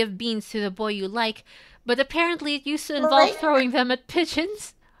where you give beans to the boy you like. But apparently, it used to involve Like? throwing them at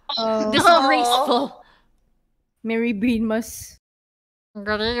pigeons. Oh, Disgraceful. Mary Bean must.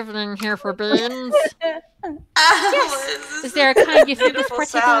 Good evening, here for beans. Yes. Is there a kind you think is Beautiful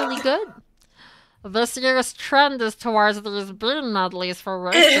particularly sound. good? This year's trend is towards these bean medleys for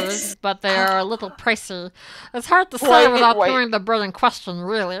racers, but they are a little pricey. It's hard to say Wait, without wait. knowing the bird in question,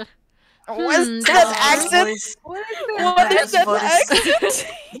 really. What's Hmm, that dollars. accent? What is that accent?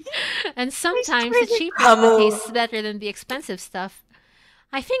 And sometimes the cheap Hello. one tastes better than the expensive stuff.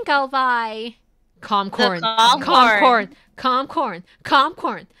 I think I'll buy calm corn. Calm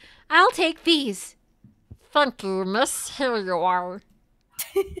corn. I'll take these. Thank you, miss. Here you are.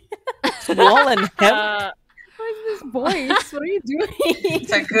 Small and hemp. Uh, What is this voice? What are you doing?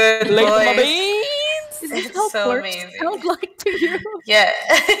 It's a good Like my voice. beans. Is this It's how so clerks amazing. sound like to you? Yeah.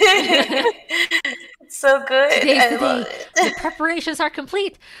 It's so good. Today's I the love day. it. The preparations are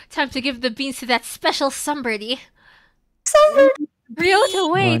complete. Time to give the beans to that special somebody.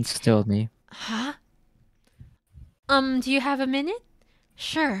 Ryota, wait. Once told me. Huh? Do you have a minute?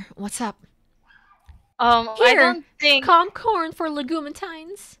 Sure. What's up? I Here, don't think calm corn for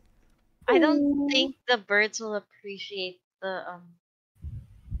legumentines. think the birds will appreciate the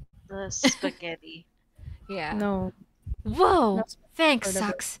spaghetti. Yeah. No. Whoa. No Thanks, for the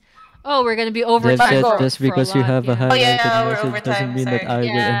sucks. Oh, we're gonna be Dev overtime said Marco. just for a because you lot. have a Yeah. Oh highlighted yeah, we're message doesn't overtime. mean that Sorry. I will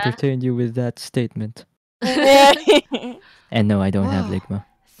Yeah. entertain you with that statement. Yeah. And no, I don't have Whoa. Ligma.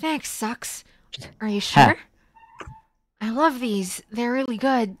 Thanks, sucks. Are you Ha! sure? I love these. They're really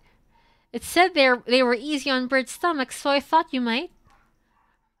good. It said they were easy on birds' stomachs, so I thought you might.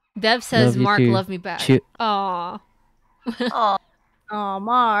 Dev says Love you Mark too. love me back. Aw. Oh, Oh,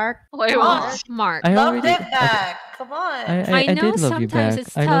 Mark. Why come was on. Mark. I Love already. Dev back. Come on. I I know did love you sometimes back.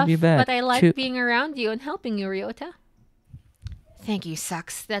 it's I tough, love you back. but I like too. being around you and helping you, Ryota. Thank you,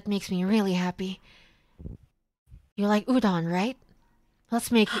 sucks. That makes me really happy. You like udon, right? Let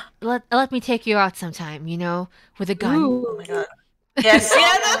me take you out sometime, with a gun. Oh my god. Yes,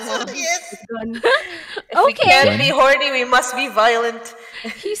 yeah, that's what yes. Gun. If we can't Okay. be horny, we must be violent.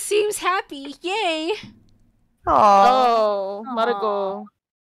 He seems happy. Yay. Aww. Oh, Marco.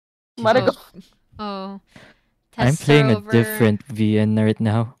 Marco. Oh. I'm Tests playing are a over. different VN right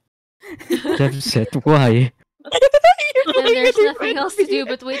now. Dev said, why? And there's nothing else to do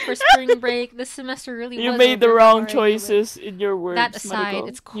but wait for spring break. This semester really You was made the over wrong before I knew it. choices in your words, That aside, Marco.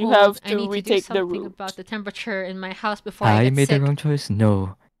 it's cold. You have I to need to do retake the something route. about the temperature in my house before I I get made sick. the wrong choice?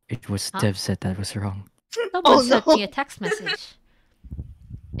 No. It was Huh? Dev said that was wrong. Someone Oh, sent no. me a text message.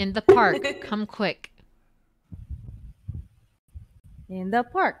 In the park. Come quick. In the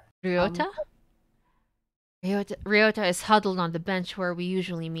park. Ryota? Ryota is huddled on the bench where we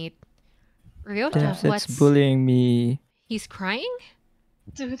usually meet. Ryota, Dev said's what's... bullying me. He's crying?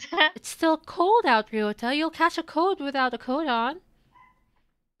 Do that. It's still cold out, Ryota. You'll catch a cold without a coat on.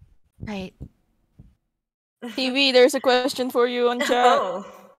 Right. TV, there's a question for you on chat. Oh.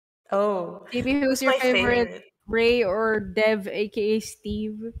 Oh. Maybe who's Who's your my favorite? Ray or Dev, aka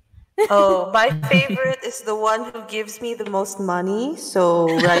Steve? Oh, my favorite is the one who gives me the most money. So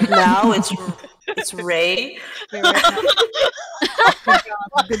right now it's Ray. Okay, right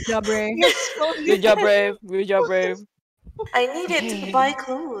now. Good job, Ray. Good job, Brave. Good job, Brave. I need it Hey. to buy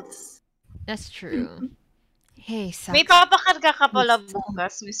clothes. That's true. Hey, May sucks. papakarga ka pala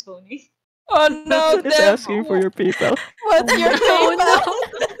bukas, Miss Pony. Oh no, Dev is Dev. asking for your PayPal. What's your Oh PayPal? no!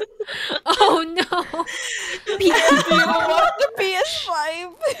 Oh no! Do you want the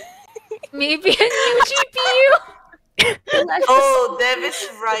PS5? Maybe a new GPU? Oh, Dev is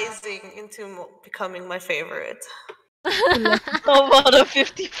rising into becoming my favorite. How about a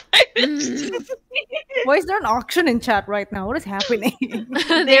 55 inch? Mm. Why is there an auction in chat right now? What is happening?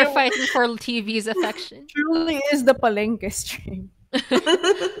 They're fighting for TV's affection. Truly is the Palenque stream.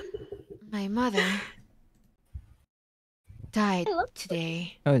 My mother died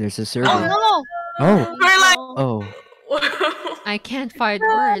today. Oh, there's a Oh survey. no! Oh. We're like, Oh. I can't find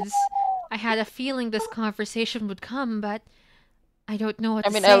words. I had a feeling this conversation would come, but I don't know what I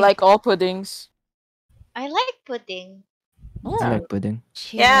to mean, say. I like all puddings. I like pudding. I like pudding.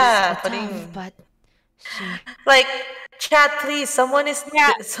 She Yeah, was a pudding. dove, but she... like, chat, please. Someone is.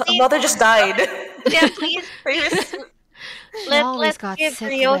 Yeah, A mother just died. Yeah, please. Please. She always Let's got give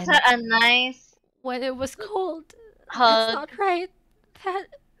sick Ryota a nice when it was cold. That's hug. not right.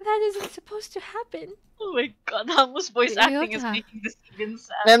 That isn't supposed to happen. Oh my god, Hamu's voice acting is Ryota. making this even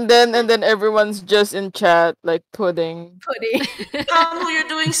sad. And then everyone's just in chat like pudding. Pudding. Hamu, you're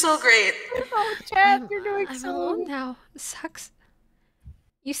doing so great. Oh, chat, you're doing I'm so alone now. Sucks.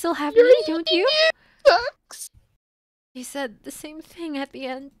 You still have me, don't you? Sucks. She said the same thing at the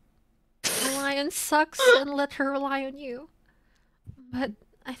end. Rely on sucks and let her rely on you. But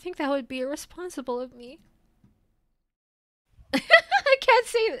I think that would be irresponsible of me. I can't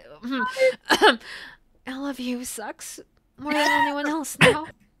say that. I love you, sucks. More than anyone else now.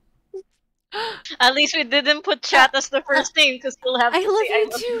 At least we didn't put chat as the first name because we'll have to I love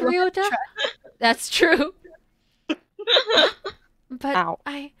say you too, Ryota. That's true. But Ow.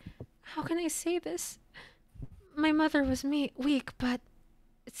 how can I say this? My mother was weak, but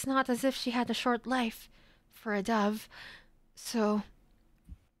it's not as if she had a short life for a dove. So,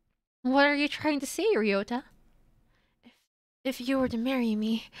 what are you trying to say, Ryota? If you were to marry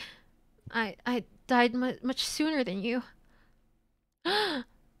me, I died much sooner than you.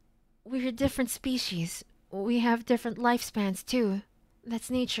 We're a different species. We have different lifespans too. That's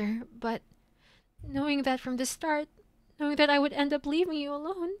nature, but knowing that from the start, knowing that I would end up leaving you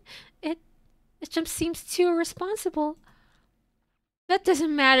alone, it just seems too irresponsible. That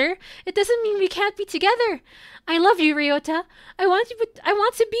doesn't matter. It doesn't mean we can't be together. I love you, Ryota. I want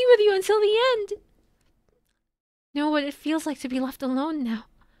to be with you until the end. Know what it feels like to be left alone now.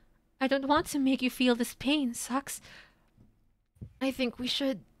 I don't want to make you feel this pain, Sux. I think we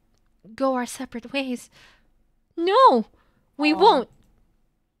should go our separate ways. No! We won't!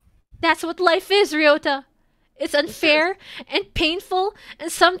 That's what life is, Ryota. It's unfair and painful,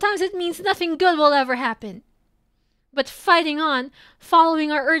 and sometimes it means nothing good will ever happen. But fighting on,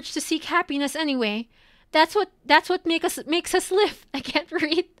 following our urge to seek happiness anyway, that's what makes us live. I can't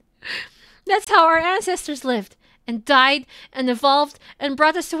read. That's how our ancestors lived, and died, and evolved, and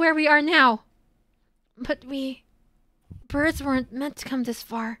brought us to where we are now. But birds weren't meant to come this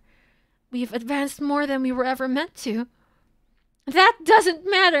far. We've advanced more than we were ever meant to. That doesn't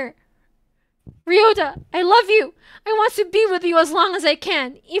matter. Ryota, I love you. I want to be with you as long as I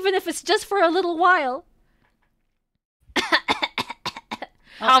can, even if it's just for a little while.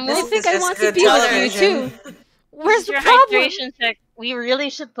 I think I want to be with you too. Where's the your problem? hydration check? We really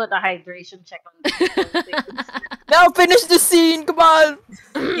should put a hydration check on this. Now finish the scene. Come on.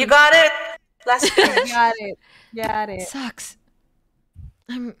 You got it. Last finish. Got it. Sucks.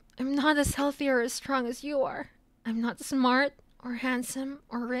 I'm not as healthy or as strong as you are. I'm not smart or handsome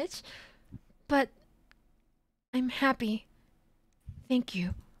or rich, but I'm happy. Thank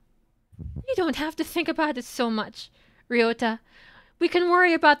you. You don't have to think about it so much, Ryota. We can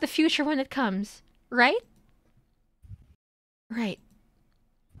worry about the future when it comes, right? Right.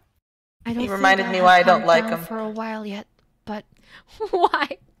 I don't He think reminded I'll me have why I don't calmed like down him. for a while yet, but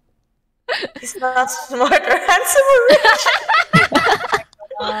why? He's not smart or handsome or rich.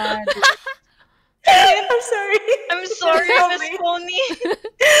 I'm sorry. I'm sorry, Tell Miss me. Pony.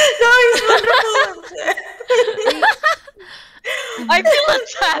 No, he's wonderful. I feel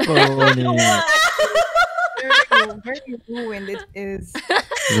attacked. Funny. Very ruined it is.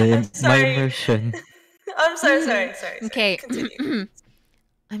 My sorry. immersion. I'm sorry. Okay. Continue.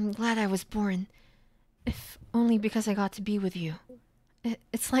 I'm glad I was born. If only because I got to be with you.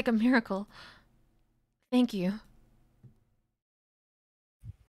 It's like a miracle. Thank you.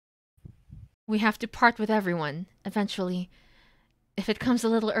 We have to part with everyone, eventually. If it comes a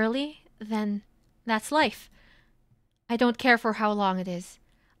little early, then that's life. I don't care for how long it is.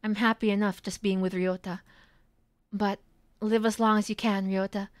 I'm happy enough just being with Ryota. But live as long as you can,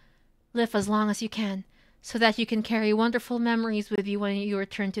 Ryota. Live as long as you can, so that you can carry wonderful memories with you when you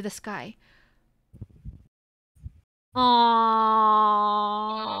return to the sky. Aww.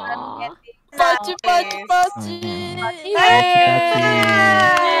 Pachi, pachi, pachi.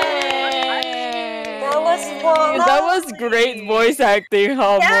 That was great voice acting,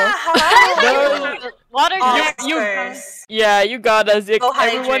 Hamo. Yeah, That was- Water Oscars. yeah, you got us. Go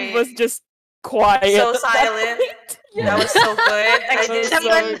Everyone hydrate. was just quiet. So silent. That was so good. I That was didn't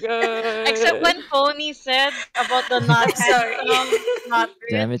so even. good. Except when Pony said about the not I'm sorry. handsome, not rich.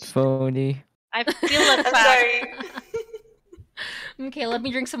 Damn it, phony. I feel I'm attacked. sorry. Okay, let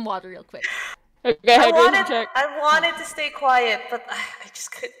me drink some water real quick. Okay, hydration check. I wanted to stay quiet, but I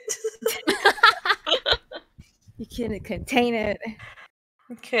just couldn't. You couldn't contain it.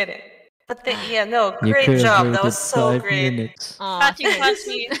 I couldn't. But yeah, no, You great could have job. waited That was so 5 great. minutes. Aw, Pachi, thanks.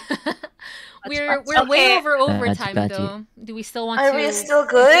 Pachi. We're Okay. way over Patty, overtime patty. though. Do we still want Are to? we still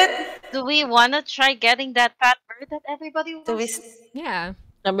good? Do we want to try getting that fat bird that everybody wants? Do we? Yeah.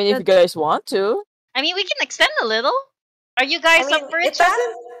 I mean, if you guys want to. I mean, we can extend a little. Are you guys I mean, up for a it chat?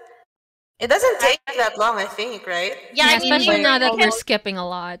 doesn't. It doesn't take that long, I think, right? Yeah, I mean, especially we now that can- we're skipping a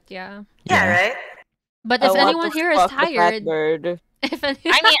lot. Yeah. Yeah, Yeah. right. But I if want anyone to here is fuck the fat tired, bird. if any,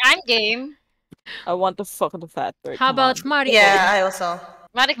 I mean, I'm game. I want to fuck the fat bird. how Come about on. Mariko? Yeah, I also.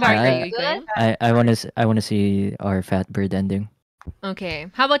 Mariko, Mariko, are are you good? game? I wanna see our fat bird ending. Okay.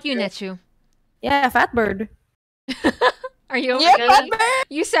 How about you, Netsu? Yeah, fat bird. Are you Yeah, okay? fat bird.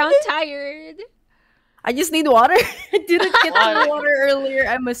 You sound tired. I just need water. I didn't get the water earlier.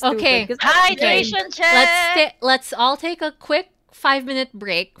 I'm a stupid. Okay. 'cause I- Hydration check. Let's all take a quick 5-minute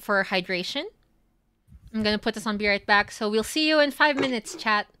break for hydration. I'm gonna put this on Be Right Back, so we'll see you in 5 minutes,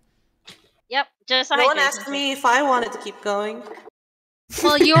 chat. Yep, just a No one hydration asked check. me if I wanted to keep going.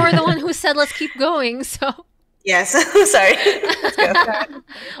 Well, you were the one who said let's keep going, so Yes, sorry. Let's go.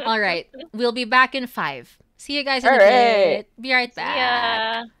 all right. We'll be back in 5. See you guys in a All right. bit. Be right back.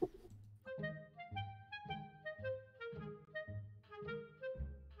 Yeah.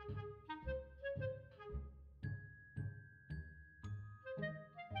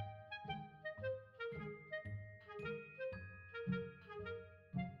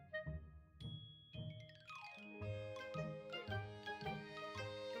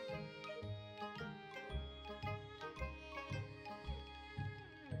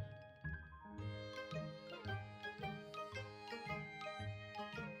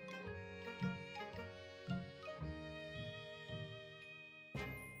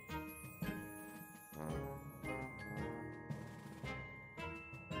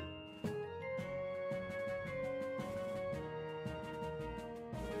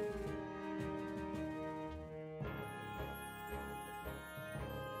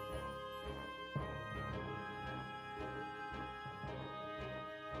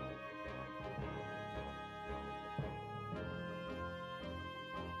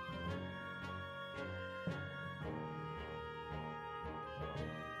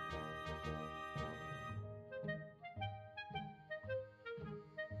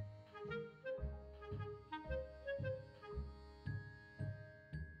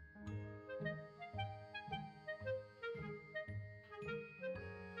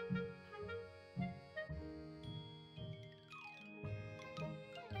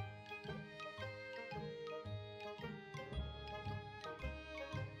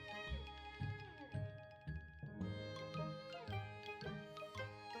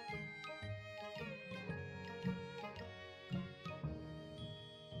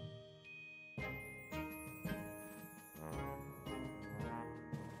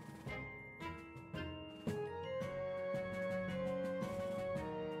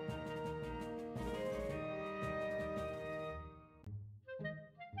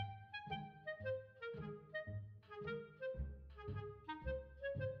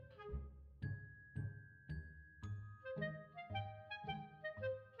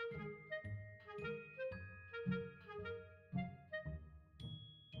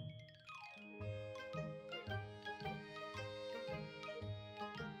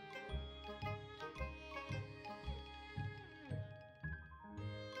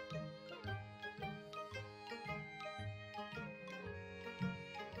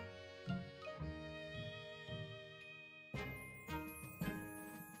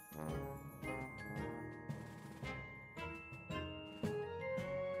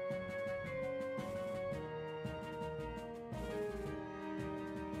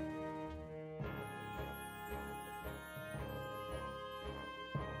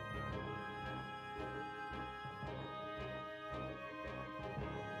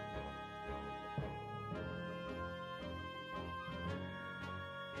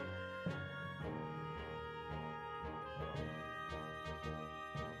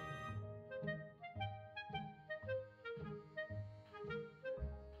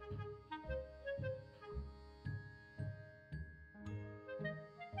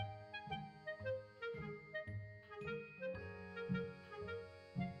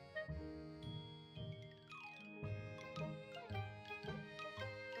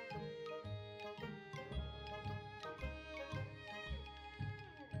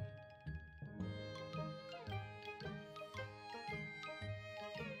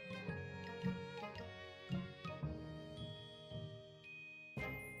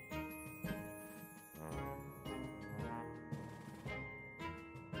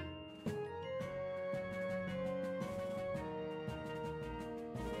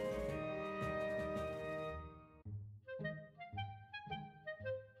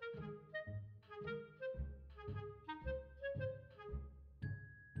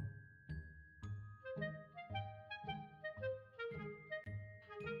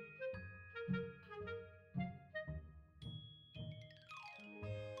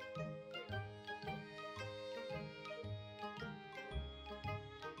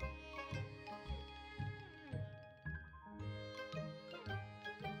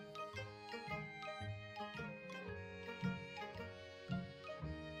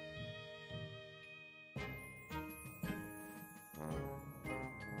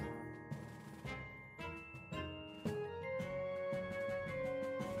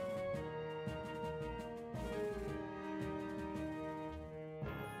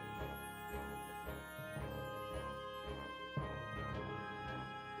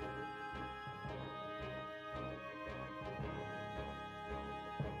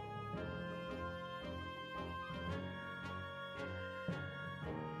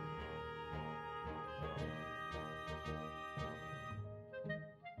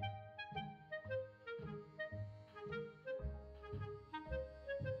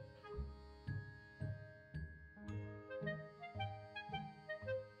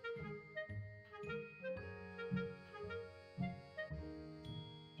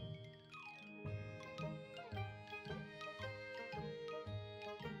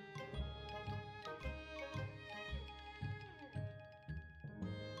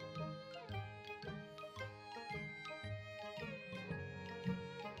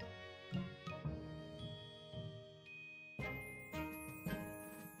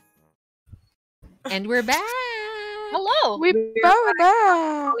 And we're back. Hello. We bow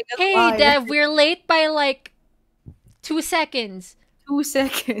back. Hey, Bye. Dev, we're late by like 2 seconds. 2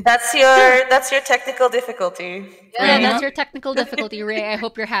 seconds. That's your technical difficulty. Yeah, Right? that's your technical difficulty, Ray. I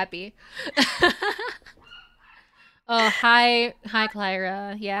hope you're happy. Oh, hi,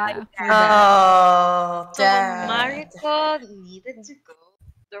 Clyra. Yeah, we're back. Oh, So damn. Mariko needed to go.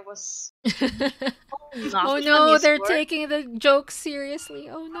 There was Oh knocking on no, his they're door. taking the joke seriously.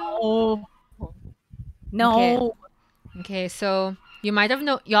 Oh no. Oh. No. Okay, so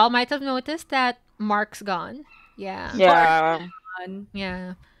y'all might have noticed that Mark's gone. Yeah. Yeah.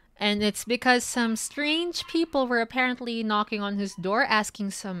 Yeah. And it's because some strange people were apparently knocking on his door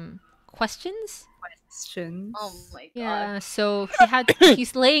asking some questions. Questions. Oh my god. Yeah, so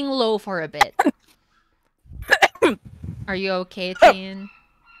he's laying low for a bit. Are you okay, Tin?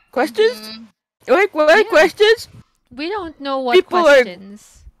 Questions? Mm, What Yeah. questions? We don't know what People are-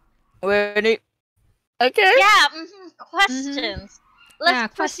 questions. When it... Okay. yeah, questions. Let's Yeah,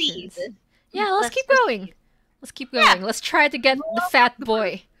 proceed. questions. Yeah, let's keep proceed. going. Let's keep going. Let's try to get the fat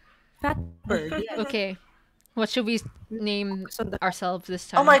boy. Fat bird. Yes. Okay. What should we name Focus on the- ourselves this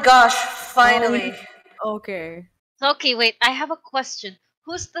time? Oh my gosh, finally. Okay. Okay, wait. I have a question.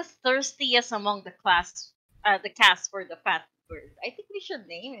 Who's the thirstiest among the class? The cast for the fat bird. I think we should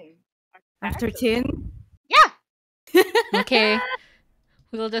name him. After Tin, Yeah. Okay.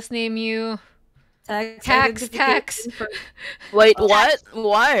 We'll just name you tax. Tax. identification for- Wait, what?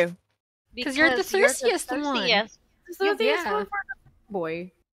 Why? 'Cause you're the thirstiest one. thirstiest. So this Yeah. one for the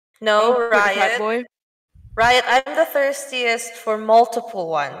boy. No, For the fat Riot. boy? Riot, I'm the thirstiest for multiple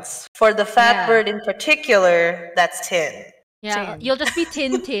ones. For the fat Yeah. bird in particular, that's Tin. Yeah, Tin. you'll just be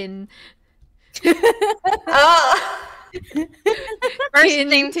Tin. Oh, First Tin,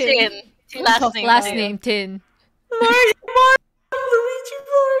 name Tin. Tin. Last name Last Tin. name Tin. Luigi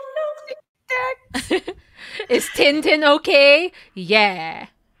Lord. Is Tintin okay? Yeah.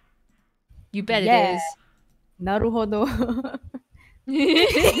 You bet Yeah. it is. Naruhodo.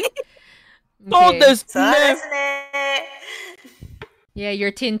 Hold Okay. this. Sorry. Yeah,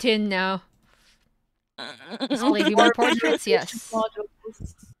 you're Tintin now. Display human portraits? Yes.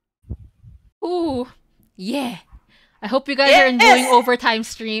 Modules. Ooh. Yeah. I hope you guys are enjoying Yes! overtime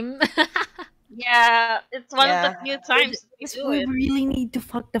stream. Yeah, it's one of Yeah. the few times we Yes, do we it. really need to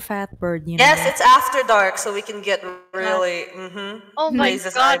fuck the fat bird, you know. Yes, it's after dark, so we can get really Oh my raise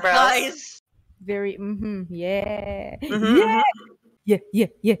his god, eyebrows. guys. Very yeah. Mhm, Yeah. mhm. Yeah. Yeah,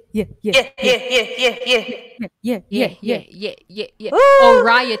 yeah, yeah, yeah. Yeah. Woo! Oh,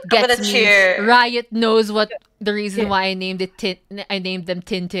 Riot I'm gonna gets me. cheer. Riot knows what the reason Yeah. why I named them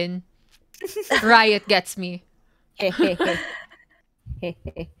Tintin. Riot gets me. Lunch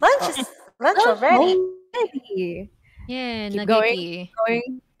already. Already. Yeah, Keep nagiki. Going.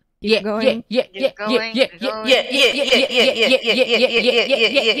 Yeah. Keep going, keep going.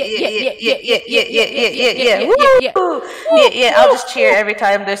 Yeah, I'll just cheer every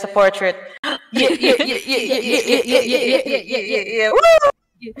time there's a portrait.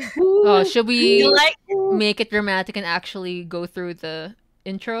 Oh, should we You like make it dramatic and actually go through the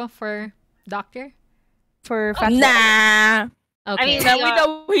intro for Doctor? For fat Nah. Okay. mean, Now we we are-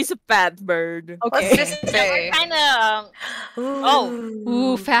 know he's a fat bird. Let's just yeah, say. we're kind of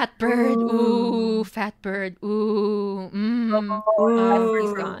Ooh, fat bird. Ooh, fat bird. Ooh,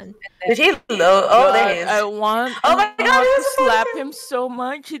 he's gone. Did he load? Oh, there he is. I want. Oh my I God, want he to was a slap bird. him so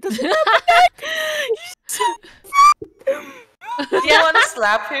much. He doesn't have a neck. You want to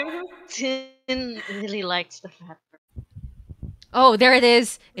slap him? Tin really likes the fat bird. Oh, there it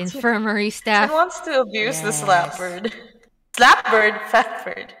is. Infirmary He staff. wants to abuse the slap Yes. bird. Slap bird, fat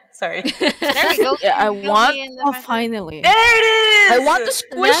bird. Sorry. There we go. Yeah, I You'll be want- in the Oh, fat bird. finally. There it is! I want to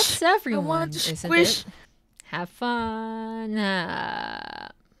squish. That's everyone, want to isn't squish. it? Have fun.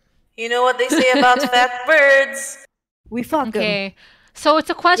 You know what they say about fat birds? We fuck him. Okay. So it's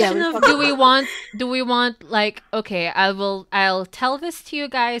a question we of fuck do we want like, okay, I'll tell this to you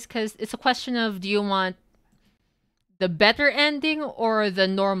guys cuz it's a question of do you want the better ending or the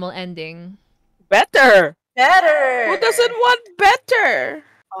normal ending? Better. Better! Who doesn't want better?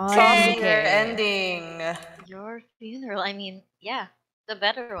 Say Okay. your ending. Your funeral. I mean, yeah, the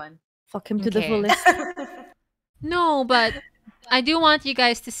better one. Fuck him to the Okay. fullest. No, but I do want you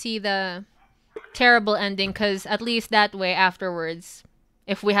guys to see the terrible ending cuz at least that way afterwards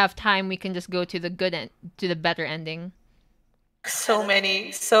if we have time we can just go to the better ending. So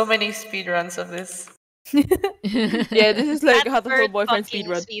many speedruns of this. Yeah, this is like Fat Hatoful bird Boyfriend fucking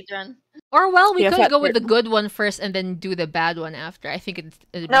speedrun. Or well, we Yeah, could fat go with bird. the good one first and then do the bad one after. I think it'd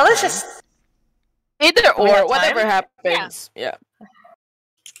be Now let's fine. just. Either we have or, whatever time? happens. Yeah.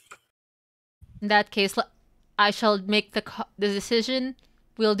 In that case, I shall make the decision.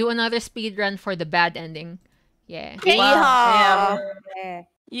 We'll do another speed run for the bad ending. Yeah. Yeehaw! Yeah.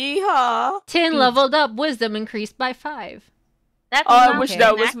 Yeehaw! Tin leveled up. Wisdom increased by 5. That's Oh, I not wish Okay.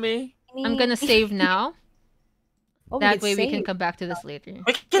 that was me. I'm gonna save now. Oh, That way we can save. come back to this later.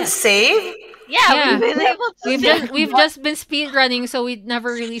 We can save? Yeah, Yeah. we've been able to We've just been speed running, so we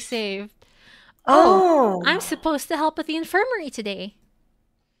never really saved. Oh. I'm supposed to help at the infirmary today.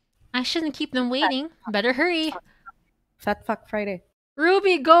 I shouldn't keep them waiting. Better hurry. Fat fuck Friday.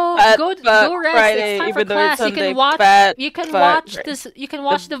 Ruby, go Fat go fuck rest. Friday, It's time for even though it's class. You Sunday. can watch. Fat You can fuck watch Friday. this. You can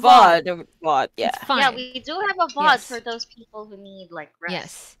watch the VOD. The VOD, yeah. It's fine. Yeah, we do have a VOD Yes. for those people who need like rest.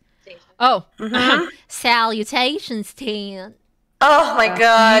 Yes. Station. Oh, Mhm. salutations, Tan. Oh my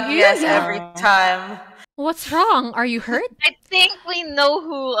god, yes, Yeah. every time. What's wrong? Are you hurt? I think we know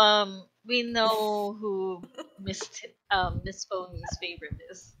who Miss Pony's favorite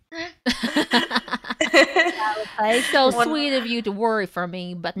is. So One- sweet of you to worry for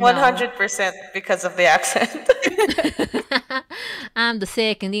me, but no. 100% because of the accent. I'm the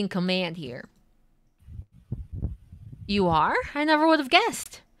second in command here. You are? I never would have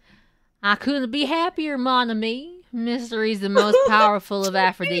guessed. I couldn't be happier, mon ami. Mystery's the most powerful of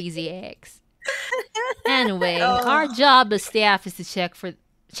aphrodisiacs. Anyway, our job as staff is to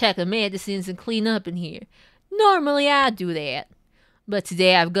check the medicines and clean up in here. Normally I do that. But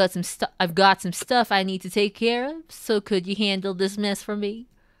today I've got some stuff I need to take care of, so could you handle this mess for me?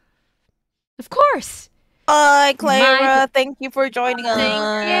 Of course. Hi, Clara. Thank you for joining us.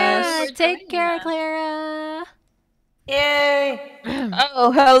 Yeah, for take joining care, us. Clara. Yay!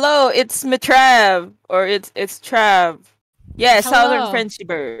 Oh, hello. It's Trav. Or it's Trav. Yeah, Southern Hello. Frenchy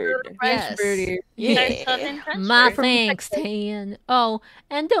Bird. Yes. Our Yeah. Southern French My bird. thanks, Tan. Oh,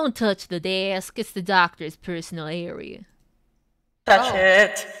 and don't touch the desk. It's the doctor's personal area. Touch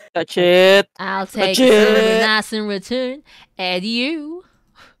it. Touch it. I'll take Touch something it. nice in return. Adieu.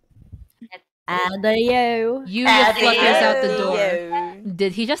 Adieu. You the fuckers out the Adieu. door.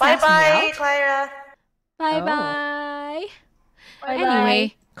 Did he just Bye ask me bye, out? Clara. Bye-bye. Bye-bye.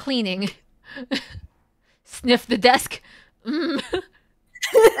 Anyway, cleaning. Sniff the desk. Mm.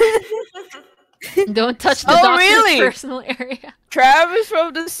 Don't touch the Oh, doctor's really? personal area. Trav is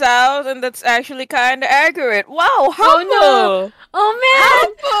from the South, and that's actually kind of accurate. Wow, Oh, no. humble. Oh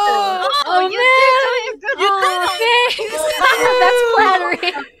man! Humble. Oh, you man! did doing good. Oh, thanks.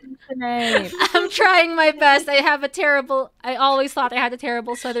 That's flattering. Tonight. I'm trying my best. I always thought I had a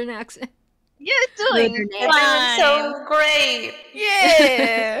terrible Southern accent. You're doing You're You're doing fine. so great.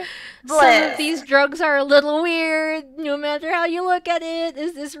 Yeah. Some Bless. of these drugs are a little weird, no matter how you look at it.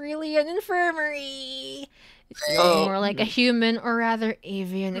 Is this really an infirmary? It feels Oh. more like a human, or rather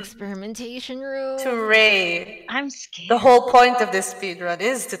avian experimentation room. Hooray. I'm scared. The whole point of this speedrun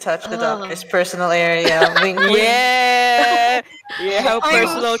is to touch the doctor's personal area. Wink, wink. Yeah. Yeah, how I'm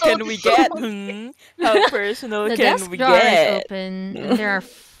personal so can we get? How personal The can desk we drawer is get? open, and there are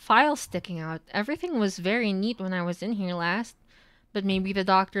files sticking out. Everything was very neat when I was in here last, but maybe the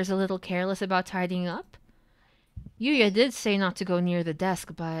doctor's a little careless about tidying up. Yuya did say not to go near the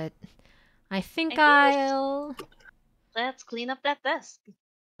desk, but I think I'll... Let's clean up that desk.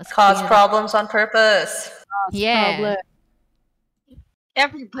 Let's Cause clean it up. problems on purpose. Yeah. Problem.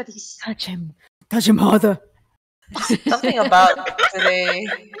 Everybody's Touch him. Touch him harder. Something about today.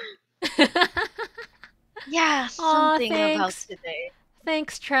 yeah, Aw, something about thanks. today.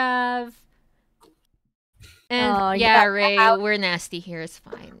 Thanks, Trav. And Oh, yeah, yeah, Ray, how- we're nasty here. It's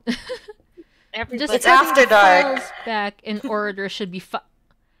fine. Everybody. Just It's putting after the dark. files back in order should be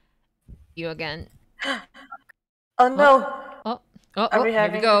you again. Oh no. Oh, Are we here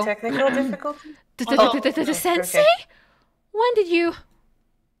having we go. technical difficulties? Sensei? Okay. When did you...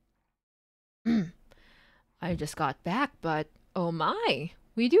 I just got back, but oh my.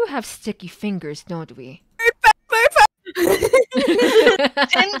 We do have sticky fingers, don't we?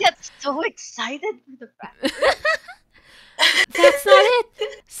 Jen gets so excited for the fact. That's not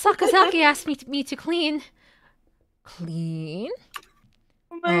it. Sakazaki asked me to clean. Clean?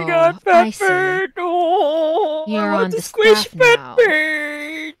 Oh my Oh, god, I Fat see. Bird. Oh, You're I want on to the squish staff Fat now.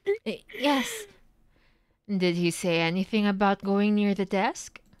 Bird. Yes. Did he say anything about going near the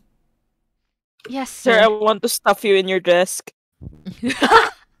desk? Yes, Sir, I sir. want to stuff you in your desk.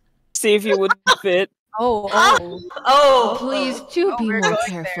 See if you would fit. Oh. Oh. Please do be we're more going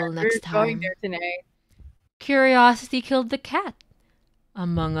careful there. next We're going time. there tonight. Curiosity killed the cat,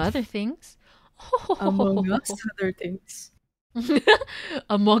 among other things. Among us other things.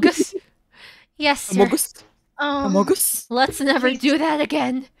 Among us? Yes, sir. Amogus. Um, Amogus. Let's never do that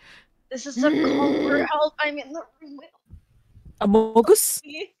again. this is a call for help. I'm in the room with Amogus.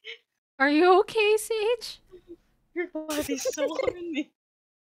 me. Are you okay, Sage? Your body's so horny.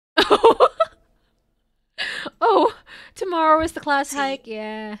 Oh, tomorrow is the class See. hike.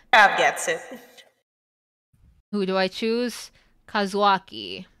 Yeah. Crab gets it. Who do I choose?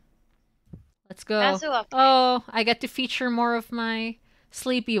 Kazuaki. Let's go. Kazuaki. Oh, I get to feature more of my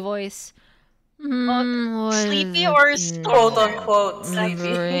sleepy voice. What Sleepy is or it? Quote unquote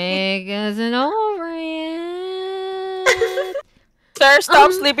sleepy. Break isn't over yet. Sir,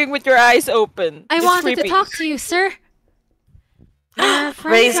 stop sleeping with your eyes open. I It's wanted creepy. to talk to you, sir. Our Ray's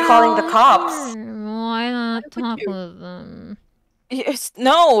friends are calling the all cops. here. Why not would talk you? with them? Yes,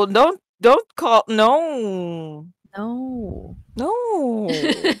 no, don't call. No, No. no.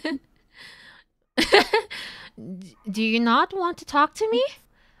 Do you not want to talk to me?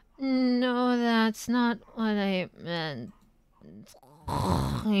 No, that's not what I meant.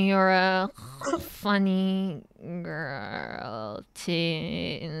 You're a funny girl.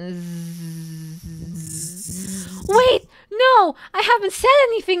 Wait! No! I haven't said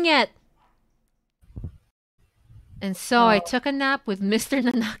anything yet! And so I took a nap with Mr.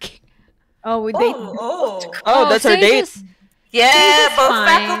 Nanaki. Oh, we date. Oh, that's our date. Yeah, Sage is both fine.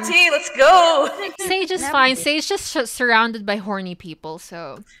 faculty, let's go. Sage is fine. Sage just surrounded by horny people,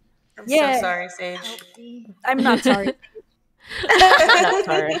 so. I'm Yeah. so sorry, Sage. I'm not sorry. Not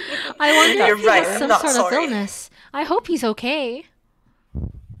sorry. I wonder You're if he right, has I'm some not sort sorry. of illness. I hope he's okay.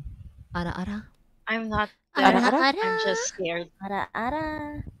 Ara ara. I'm not Ara dead. ara. I'm just scared. Ara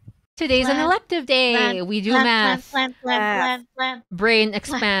ara. Today's an Plant, elective day. We do math. Plant. Brain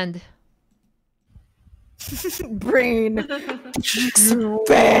expand. Brain. Gotta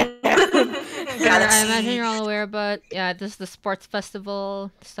I imagine see. you're all aware, but yeah, this is the sports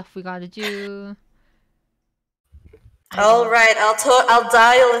festival stuff we gotta do. All right, I'll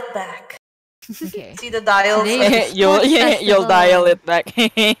dial it back. Okay. See the dials. Today is the you'll sports you'll dial festival. it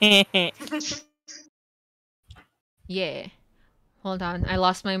back. Yeah. Hold on, I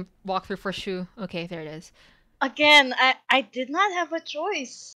lost my walkthrough for Shu. Okay, there it is. Again, I did not have a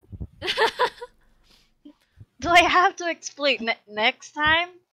choice. Do I have to explain? Next time,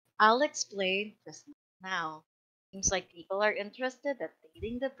 I'll explain. Just now. Seems like people are interested at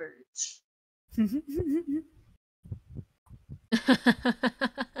dating the birds.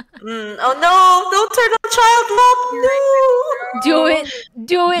 Oh no! Don't turn on child lock. No. Do it!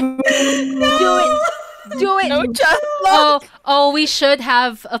 Do it! Do it! Do it! No child lock. Oh, we should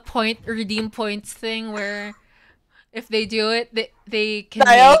have a redeem points thing where if they do it, they can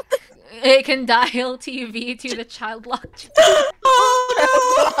Dial? it can dial TV to the child lock.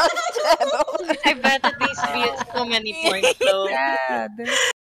 I bet it needs to be so many points though. Sad.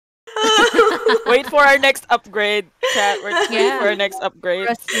 Wait for our next upgrade, chat. We're waiting for our next upgrade.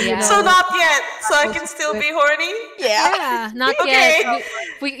 Yeah. So not yet. So I can still be horny. Yeah, not Okay.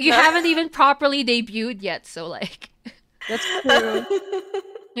 yet. You haven't even properly debuted yet, so like That's true.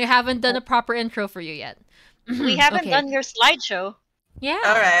 we haven't done a proper intro for you yet. We haven't Okay. done your slideshow. Yeah.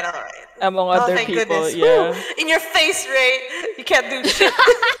 All right. Among Oh, other thank people, goodness. yeah. Woo! In your face, Ray. You can't do shit.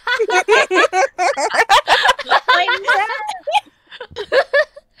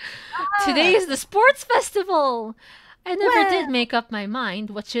 Today is the sports festival. I never did make up my mind.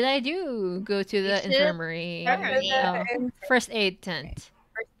 What should I do? Go to the should infirmary. First aid tent.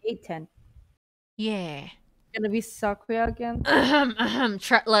 First aid tent. Yeah. Gonna be Sakuya again.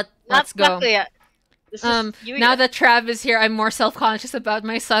 Let's go. Not yet. This is you Now that Trav is here, I'm more self-conscious about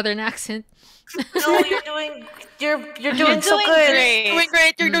my southern accent. No, you're doing so doing good. great. Doing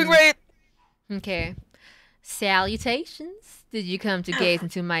great. You're doing great. Okay. Salutations. Did you come to gaze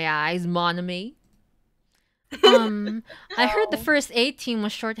into my eyes, mon ami? I heard the first aid team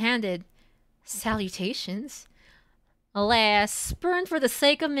was short-handed. Salutations. Alas, spurned for the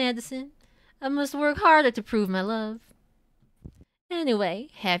sake of medicine, I must work harder to prove my love. Anyway,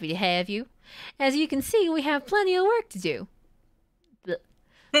 happy to have you. As you can see, we have plenty of work to do. The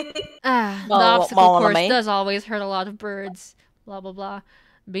obstacle course does always hurt a lot of birds. Blah, blah, blah.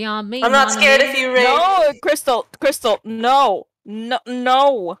 Beyond me. I'm not mon scared ami. of you, Ray. No, Crystal, no. Don't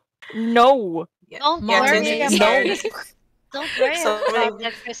Yeah, worry Gingy, about no. it. Don't worry So about many-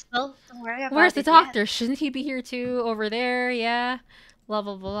 that, Crystal. Don't worry about Where's it the yet. doctor? Shouldn't he be here too? Over there, yeah. Blah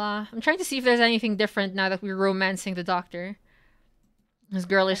blah blah. I'm trying to see if there's anything different now that we're romancing the doctor. His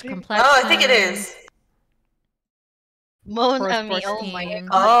girlish complexion. Oh, I think it is. Monami, sports oh my team.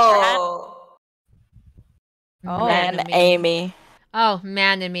 god. Oh. Oh. Man, Manami. Amy. Oh,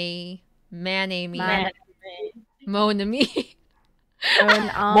 Manami. Manami. Man- Monami.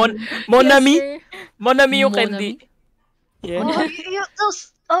 And, Mon ami. Yes, sir. Mon ami yung Mon candy. ami. Yeah.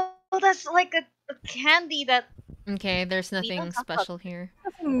 That's like a candy that Okay, there's nothing don't talk about special here.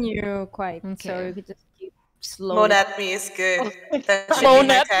 nothing new quite. So Okay. you could just keep slow. Moan at me is good. That should Moan be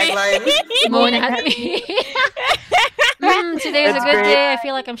my at me. tagline. Moan at me. Today is a That's good great. day. I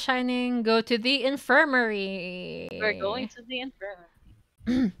feel like I'm shining. Go to the infirmary. We're going to the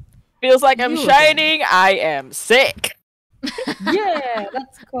infirmary. Feels like I'm You shining. I am sick. Yeah,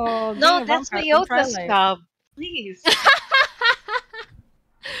 that's called No, being a that's vampire from Toyota's Twilight. job. Please.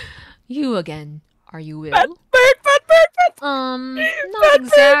 You again. Are you Fat ill? bird, fat bird, fat bird. Not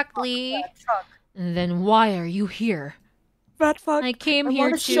exactly. Fuck. Then why are you here? Fat fuck. I came I here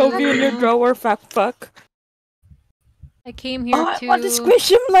wanna to. Shove you in your drawer, fat fuck. I came here Oh, to. I want to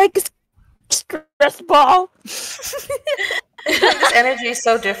squish him like a stress ball. This energy is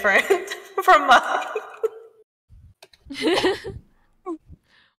so different from mine. Wait,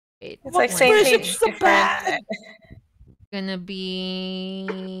 It's like What's same squish thing, him so different. bad? gonna be.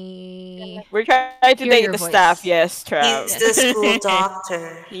 We're trying to Hear date your the voice. staff, yes, Trav. He's the school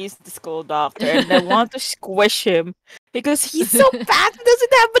doctor. He's the school doctor, and I want to squish him because he's so fat and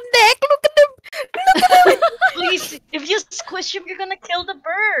doesn't have a neck. Look at him. Look at him. Please, if you squish him, you're gonna kill the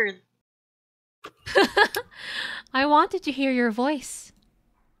bird. I wanted to hear your voice.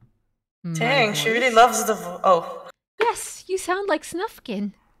 My Dang, she really voice? loves the oh. Yes, you sound like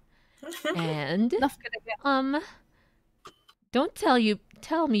Snufkin. And Enough good again. don't tell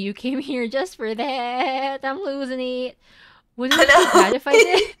me you came here just for that. I'm losing it. Wouldn't I it be know. bad if I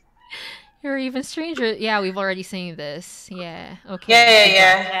did? You're even stranger. Yeah, we've already seen this. Yeah. Okay.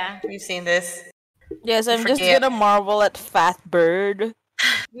 Yeah, goodbye. Yeah. We've seen this. Yes, I'm just Forget. gonna marvel at Fat Bird.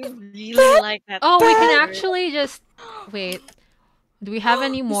 We really like that. Oh, we can bird. actually just wait. Do we have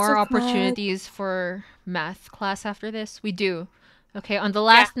any He's more so fat. opportunities for math class after this? We do. Okay, on the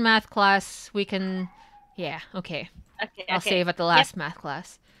last math class, we can. Yeah, okay. Okay, I'll okay. save at the last math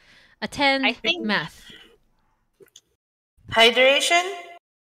class. Attend I think- math. Hydration?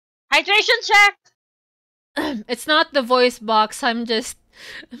 Hydration check. It's not the voice box. I'm just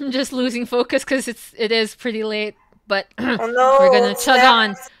losing focus because it is pretty late. But Oh no. we're gonna it's chug that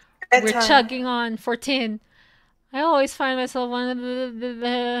on. We're bedtime. chugging on 14. I always find myself on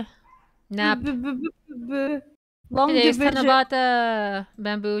the nap. Long Today's division. Tanabata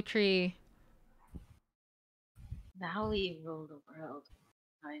bamboo tree. Now we rule the world.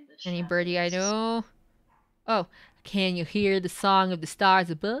 Behind the Any birdie I shadows. know? Oh, can you hear the song of the stars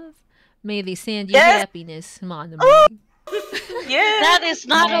above? May they send you Yes. happiness, mon Oh. ami. Yeah. That is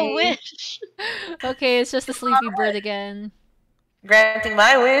not a Nice. wish. Okay, it's just a sleepy bird again. Granting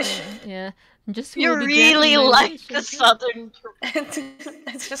my wish. Yeah. Just You will be really granting my like wish, the okay? southern.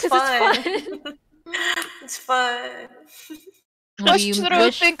 It's just 'Cause fun. it's fun. It's fun. We Push through,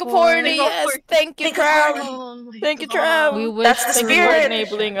 wish think of for- horny, yes. Thank you, Think of Trav. horny. Oh my Thank you, God. Trav. We wish That's the Thank you for spirit.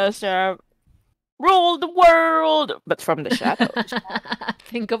 enabling us, Trav. Rule the world, but from the shadows.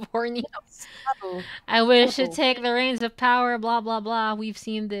 Think of horny. Subtle. I wish to Subtle. take the reins of power, blah blah blah. We've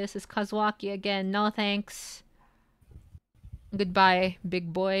seen this. It's Kazuaki again. No thanks. Goodbye,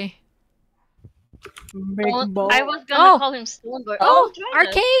 big boy. Big Oh, ball. I was gonna Oh. call him Stoneboy. Oh, try that.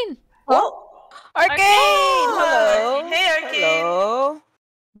 Arcane! Oh. Arcane! Oh, Hello! hey, Arcane. Hello!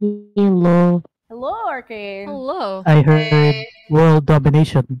 Hello. Hello, Arcane. Hello. I heard Hey. world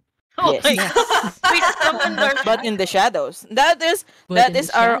domination. Oh Yes. my God. We summoned our But in the shadows. That is But in that is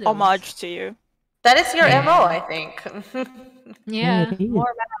the our shadows. homage to you. That is your Yeah. MO, I think. Yeah. it is.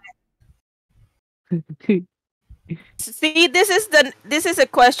 More See, this is a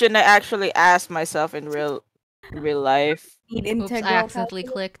question I actually asked myself in real life need Oops, I integral accidentally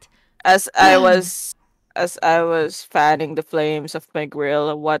calculus. clicked. as I was fanning the flames of my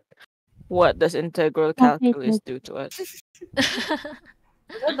grill. What does integral calculus do to us? Is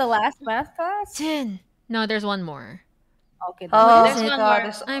that the last math class? 10. No, there's one more. Okay. Oh is my it? god,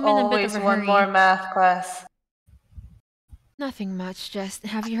 there's I'm in a bit always of a one hurry. more math class. Nothing much, just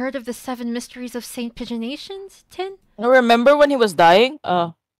have you heard of the 7 mysteries of Saint Pigeonations? 10? Remember when he was dying?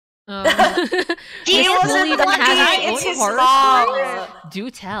 Oh. He This wasn't bully that lying, has it's its his own horror mom. stories?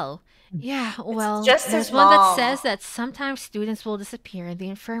 Do tell. Yeah, well, just there's his one that mom. says that sometimes students will disappear in the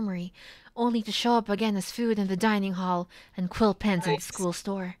infirmary, only to show up again as food in the dining hall and quill pens in the school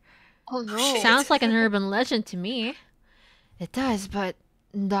store. Oh no. Sounds like an urban legend to me. It does, but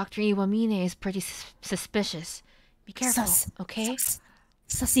Dr. Iwamine is pretty suspicious. Be careful, Sus. okay?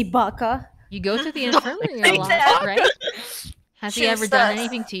 Sussy baka. You go to the infirmary a lot, Exactly. right? Has he She's ever done sus.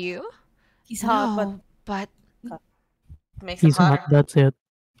 anything to you? He's hot, but No, but Makes him He's hot, hotter. that's it.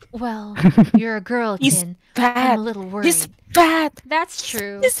 well, you're a girl, He's Tin. I'm fat. a little worried. He's fat. That's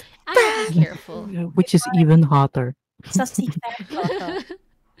true. He's I'll be careful. Which is even hotter. sussy fat baka.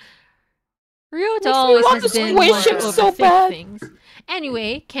 Ryota me always want has to been squish one to him so overthink bad. things.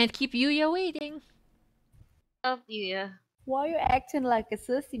 Anyway, can't keep Yuya waiting. Up you. Why you acting like a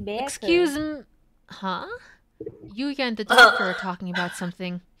sissy baker? Excuse me. Huh? You and the doctor are talking about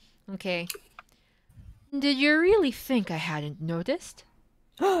something. Okay. Did you really think I hadn't noticed?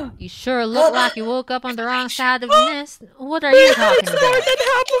 You sure look like you woke up on the wrong side of the nest. What are you talking It's more about? than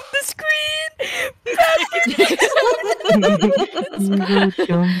half of the screen. Evil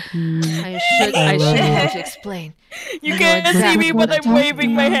Chunky. I love should it. have to explain. You know can't see exactly me, what but I'm I'm talking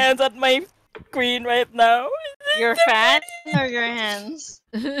waving my about. hands at my screen right now. Your fan or your hands?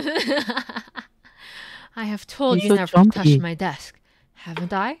 I have told He's you so never to touch chunky. my desk,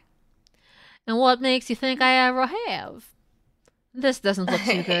 haven't I? And what makes you think I ever have? This doesn't look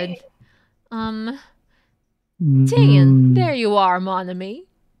too good. Tian, there you are, mon ami.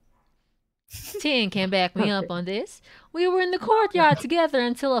 Tian can back me up on this. We were in the courtyard together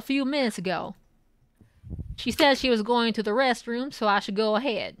until a few minutes ago. She said she was going to the restroom, so I should go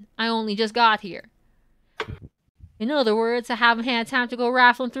ahead. I only just got here. In other words, I haven't had time to go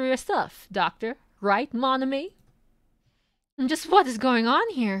rifling through your stuff, Doctor. Right, mon ami? And just what is going on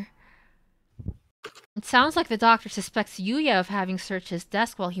here? It sounds like the doctor suspects Yuya of having searched his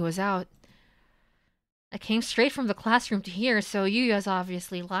desk while he was out. I came straight from the classroom to here, so Yuya's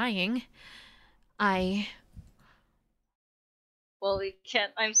obviously lying. Well, we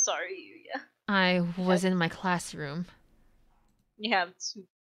can't. I'm sorry, Yuya. I was in my classroom. You have to.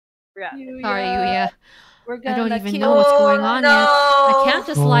 Yeah. Sorry, Yuya. We're I don't gonna even kill know what's going Oh, on yet. I can't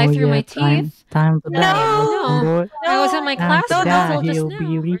just lie through my teeth. Time to die. No. boy. I was in my Time to classroom die, until just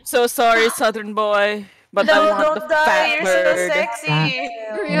hillbilly. now. So sorry, Southern boy, but I want No, the don't die. fat You're so bird. sexy.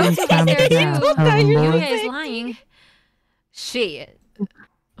 Ryoto was Time to there die, too. Southern boy. Yuya is lying. Shit.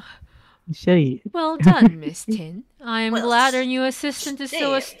 Shit. Well done, Miss Tin. I am Well, glad our new assistant is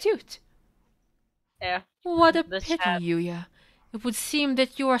so shit. astute. Yeah. What a This pity, chat. Yuya. It would seem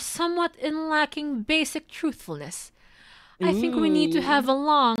that you are somewhat in lacking basic truthfulness. I think we need to have a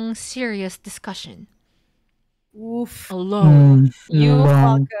long, serious discussion. Oof. Alone. You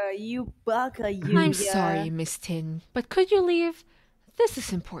Long. bugger, you bugger, you. I'm sorry, Miss Tin, but could you leave? This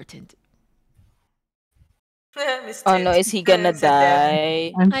is important. Oh no, is he gonna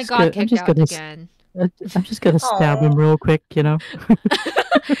die? I got kicked out again. I'm just gonna stab him real quick, you know.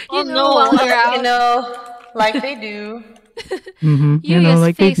 You know, while you're out, You know, like they do. You know, Yuya's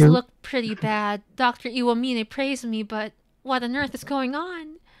like they face do. looked pretty bad. Dr. Iwamine praised me, but what on earth is going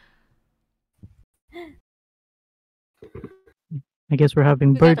on? I guess we're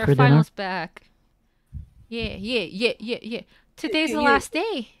having We bird got for our dinner. finals back. Yeah. Today's the last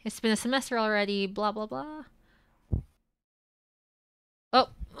day. It's been a semester already. Blah blah blah. Oh,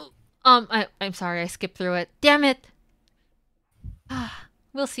 I'm sorry. I skipped through it. Damn it.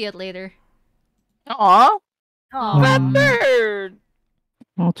 We'll see it later. Aw, Aw. fat bird.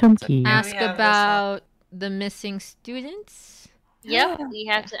 Oh, chunky. Ask we have this about the missing students. Yep. We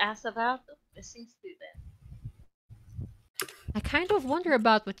have to ask about the missing student. I kind of wonder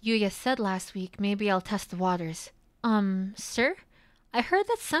about what Yuya said last week. Maybe I'll test the waters. Sir? I heard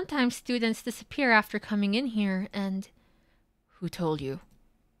that sometimes students disappear after coming in here, and... Who told you?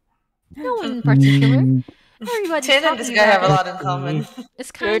 No one in particular. Everybody's Tin and this talking guy have a about lot in common. it.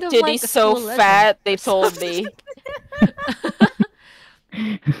 It's Your kind of like titty's a so school legend. fat, they told me.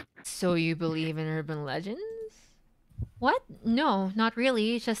 So you believe in urban legends? What? No, not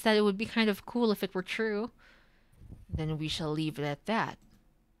really. It's just that it would be kind of cool if it were true. Then we shall leave it at that.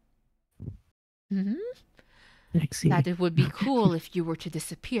 Sexy. That it would be cool if you were to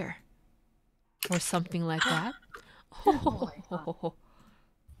disappear. Or something like that. I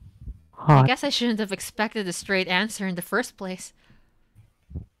Hot. guess I shouldn't have expected a straight answer in the first place.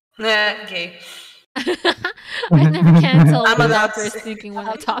 Okay. I never can tell what I'm the allowed doctor to is say- thinking when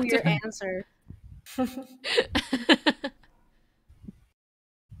I I'll talk do to your him. answer.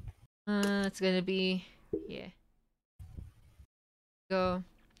 It's gonna be... Yeah. Go.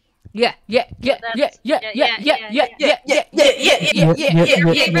 Yeah.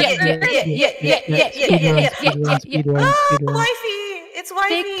 Wifey! It's Take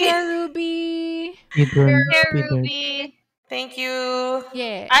wifey! care, Ruby. Speedrun. Here, Speedrun. Ruby. Thank you.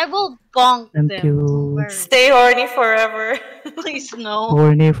 Yeah. I will bonk Thank them. you. Don't worry. Stay horny forever. Please no.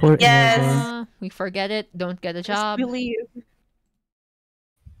 Horny forever. Yes. We forget it. Don't get a Just job. believe.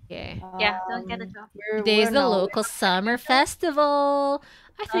 Yeah. Yeah, don't get a job. Today's the not local summer festival.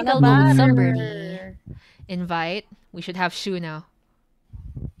 I think on I'll a go with banner. somebody. Invite. We should have Shu now.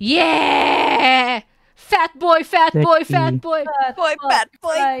 Yeah! Fat boy, fat boy, Sexy. fat boy. Boy, fat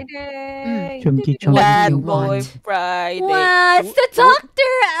boy. Friday. Chunky, What chunky. Bad do you boy want? Friday. What's the doctor?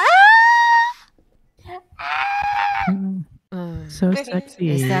 Ah! So Is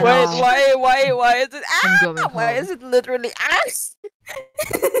sexy. that Wait, all? why is it I'm going why home. is it literally ass?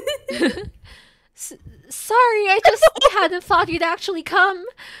 Sorry, I just hadn't thought you'd actually come.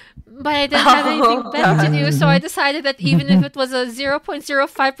 But I didn't have anything Oh, better to God. do, so I decided that even if it was a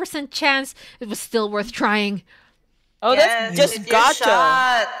 0.05% chance, it was still worth trying. Oh, Yes, that's just it's your gotcha.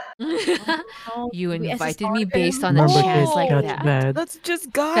 shot. Oh, You we invited SSR me based on him. a Remember, chance kids, like gotcha that. bad. That's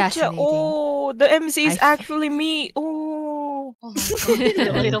just gotcha. Fascinating. Oh, the MC is I th- actually me. Oh. Oh my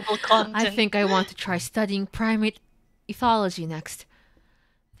god, relatable content. I think I want to try studying primate ethology next.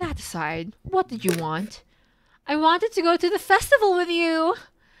 That aside, what did you want? I wanted to go to the festival with you.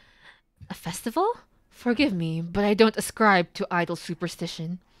 A festival? Forgive me, but I don't ascribe to idle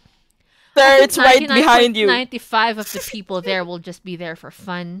superstition. There, I it's think right behind you. 99.95 of the people there will just be there for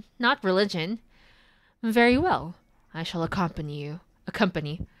fun, not religion. Very well. I shall accompany.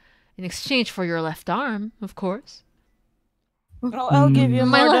 In exchange for your left arm, of course. Oh, I'll give you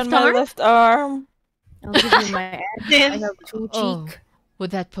My more left than my arm? left arm. I'll give you my ass. I have two Oh, cheek.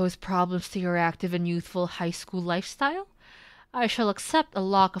 would that pose problems to your active and youthful high school lifestyle? I shall accept a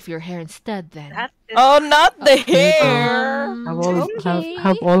lock of your hair instead then. That is Oh, not the hair.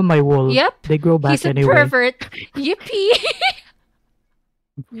 Have all my wool. Yep. They grow back He's a anyway. pervert. Yippee!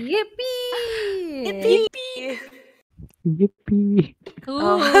 Yippee! Yippee.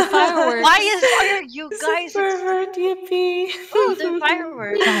 Ooh, fireworks. why are you guys Pervert, yippee. Oh, the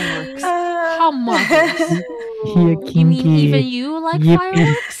fireworks. Fireworks. How marvelous. Here, You mean even kinky. you like Yippee.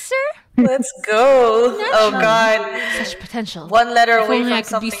 fireworks, sir? Let's go. Oh Naturally. God. Such potential. One letter If away only from I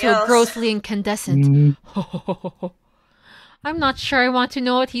could be something so else. grossly incandescent. Mm, I'm not sure I want to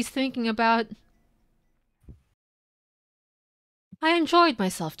know what he's thinking about. I enjoyed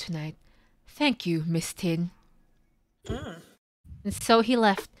myself tonight. Thank you, Miss Tin. And so he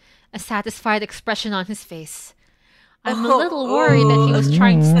left, a satisfied expression on his face. I'm a little worried that he was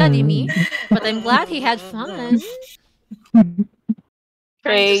trying to study me, but I'm glad he had fun.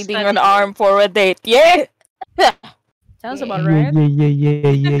 Trading an arm for a date. Yeah. Sounds about yeah, right.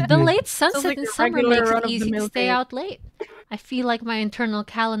 yeah. The late sunset like in a summer regular makes it run-of-the-mill easy to stay date. out late. I feel like my internal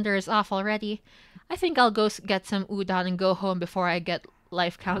calendar is off already. I think I'll go get some udon and go home before I get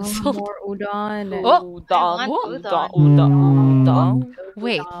life Oh, counseled. more udon. Oh, Udon, want udon, udon. udon.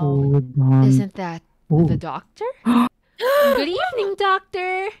 wait, Udon. isn't that Ooh. the doctor? Good evening,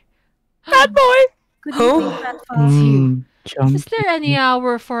 doctor. Bad boy. Good Who? evening, Grandpa. You. Chunky. Is there any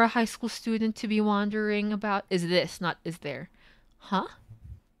hour for a high school student to be wandering about? Is this, not is there? Huh?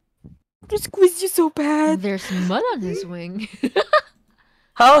 I squeezed you so bad. There's mud on his wing.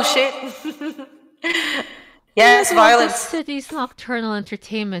 Oh shit. Yes, The violence. city's nocturnal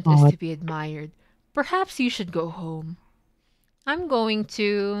entertainment Oh. is to be admired. Perhaps you should go home. I'm going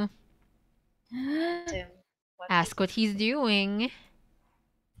to Tim, what ask what he's doing.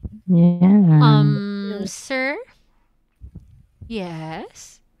 Yeah. Sir?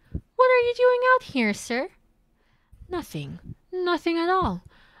 Yes? What are you doing out here, sir? Nothing. Nothing at all.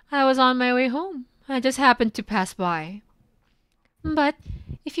 I was on my way home. I just happened to pass by. But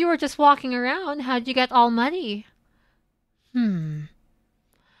if you were just walking around, how'd you get all muddy?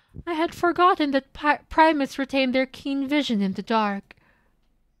 I had forgotten that primates retain their keen vision in the dark.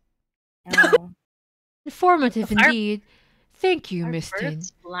 Oh. Informative Are- indeed. Thank you, are Miss Tin.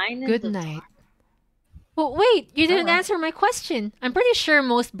 birds blind in Good the night. dark? Well, wait, you didn't Oh. answer my question. I'm pretty sure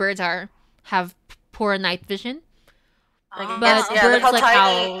most birds have poor night vision. Ah. But Yes, yeah, look birds how like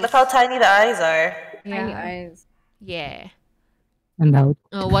tiny. owls. Look how tiny the eyes are. Tiny Yeah. eyes. Yeah. And out.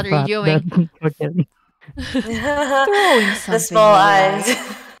 Oh, what are you doing? Okay. Throwing The something small away. eyes.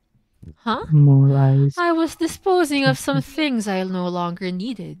 Huh? More eyes. I was disposing of some things I no longer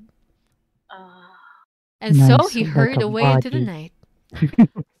needed. And so Nice, he like hurried a away into the body. night.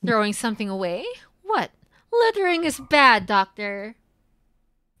 Throwing something away? What? Littering is bad, doctor.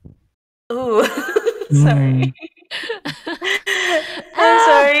 Ooh. Sorry. I'm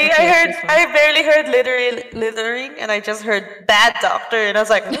sorry. Okay, it's this one. I barely heard littering, and I just heard bad doctor, and I was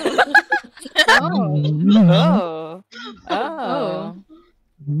like, Oh. Oh. Oh.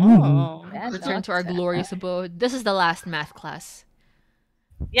 Bad Return to our doctor. glorious abode. This is the last math class.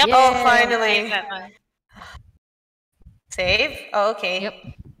 Yep. Oh, Save finally. that one. Save? Oh, okay. Yep.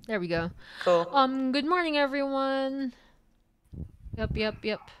 There we go. Cool. Good morning, everyone.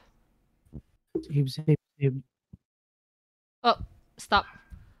 Yep. Save. Oh, stop.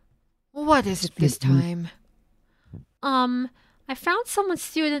 What is it this Excuse me. time? I found someone's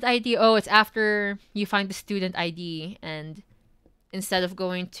student ID. Oh, it's after you find the student ID, and instead of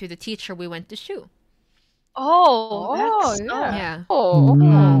going to the teacher, we went to Shu. Oh, Oh, that's yeah. Yeah.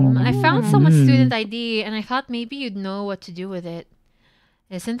 Oh. I found someone's student ID and I thought maybe you'd know what to do with it.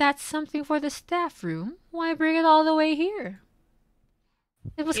 Isn't that something for the staff room? Why bring it all the way here?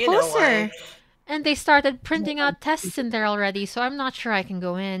 It was You know why. closer. And they started printing out tests in there already, so I'm not sure I can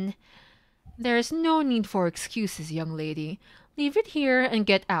go in. There's no need for excuses, young lady. Leave it here and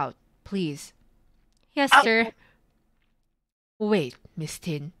get out, please. Yes, sir. Wait, Miss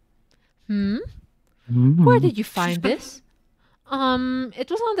Tin. Where did you find this? It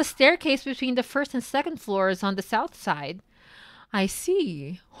was on the staircase between the first and second floors on the south side. I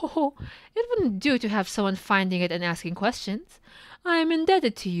see. Oh, it wouldn't do to have someone finding it and asking questions. I'm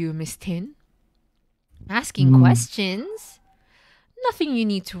indebted to you, Miss Tin. Asking questions? Nothing you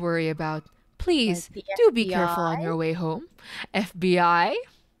need to worry about. Please, The do be careful on your way home. FBI?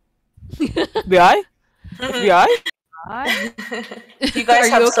 FBI? FBI? You guys Are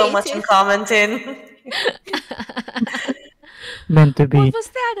have you so okay, much Tin? in common, Tin. Meant to be. What was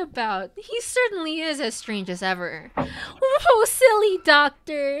that about? He certainly is as strange as ever. Oh, silly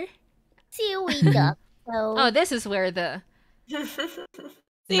doctor. Silly duck. Oh, this is where the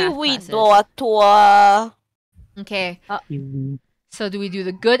Seaweed classes. Doatua. Okay. So do we do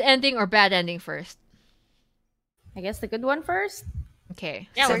the good ending or bad ending first? I guess the good one first. Okay.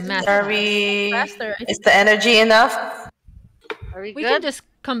 Yeah, so we're math Are class. we? Faster. I Is the energy enough? Are we We good? can just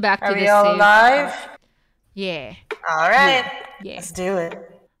come back Are to we this all save. alive? Yeah. All right. Yeah. Let's do it.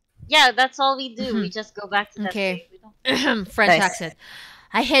 Yeah, that's all we do. We just go back to that Okay. save. We don't... French Nice. accent.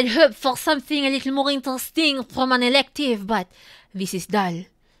 I had hoped for something a little more interesting from an elective, but this is dull.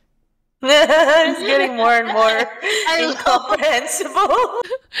 It's getting more and more incomprehensible.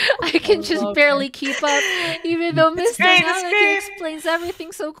 I can just love barely keep up, even though Mr. great, it's Nalaki great. explains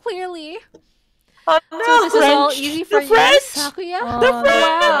everything so clearly. Oh So no! this is all French. easy The for you, French. Sakuya? Oh,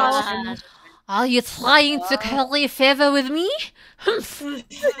 Wow. Are you trying to curry favor with me? Humph.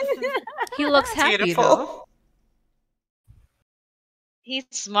 He looks happy though. Beautiful. He's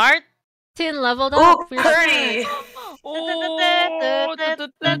smart. Tin leveled Oh, up. We're curry! Oh,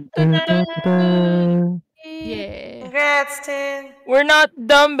 Yeah. Congrats, Tin. we're not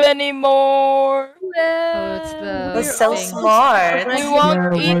dumb anymore. Oh, it's the We're so thing. smart. We Yeah, won't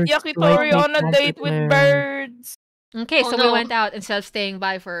we're eat yakitori slightly on a date with multiplayer. birds. Okay, Oh, so we no. went out instead of staying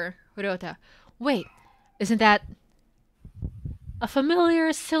by for Hirota. Wait, isn't that... A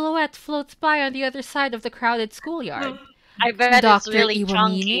familiar silhouette floats by on the other side of the crowded schoolyard. I bet it's Dr. really Iwamine?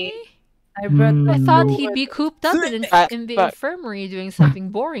 chunky. I bet I Mm. thought he'd be cooped up in Back, the back. infirmary doing something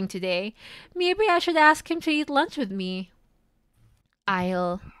boring today. Maybe I should ask him to eat lunch with me.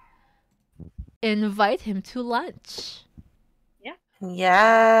 I'll invite him to lunch.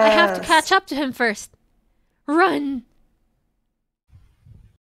 Yes. I have to catch up to him first. Run!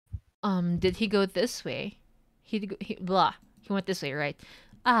 Did he go this way? He went this way, right?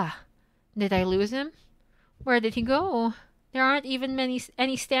 Ah, did I lose him? Where did he go? There aren't even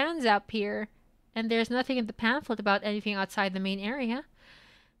any stands up here, and there's nothing in the pamphlet about anything outside the main area.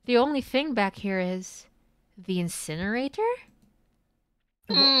 The only thing back here is the incinerator?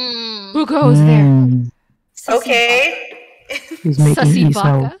 Hmm. Who goes there? Okay. He's making Sussy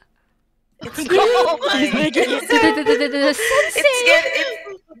Esau. Baka? Oh my God. Sensei!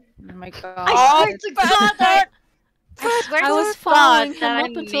 Oh my god. I swear to God, I swear I to was God following that him I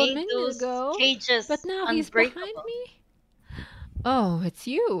up until a made minute those ago, cages but now he's behind unbreakable. me. Oh, it's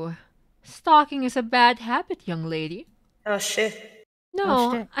you. Stalking is a bad habit, young lady. Oh shit.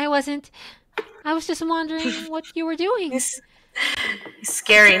 No, shit. I wasn't. I was just wondering what you were doing. It's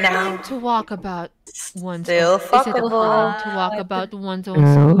scary now. To walk about one's Still own. Is it a fuckable. crime to walk about one's own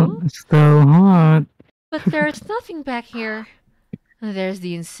school? So hot. But there's nothing back here. There's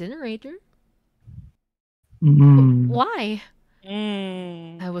the incinerator. Why?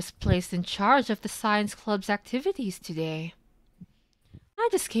 I was placed in charge of the science club's activities today. I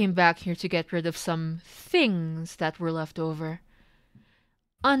just came back here to get rid of some things that were left over.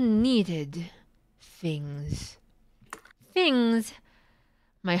 Unneeded things. Things.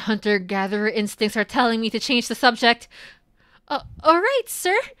 My hunter-gatherer instincts are telling me to change the subject. Alright,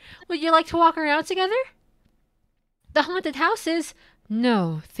 sir. Would you like to walk around together? The haunted houses?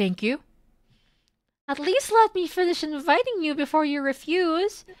 No, thank you. At least let me finish inviting you before you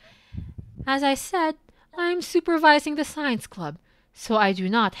refuse. As I said, I'm supervising the science club, so I do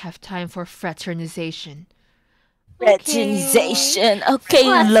not have time for fraternization. Fraternization. Okay,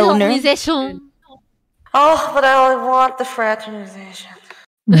 loner. Fraternization. Oh, but I only want the fraternization.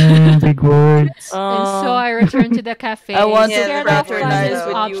 Big words. And so I returned to the cafe, I want to scared off by fraternize his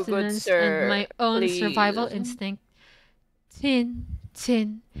with you, good obstinance sir. and my own Please. survival instinct.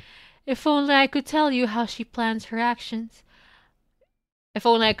 Tin, If only I could tell you how she plans her actions. If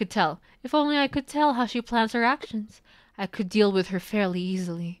only I could tell. If only I could tell how she plans her actions. I could deal with her fairly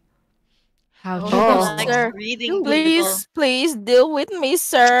easily. How do Oh, you he Oh, guys likes sir. reading people. Please deal with me,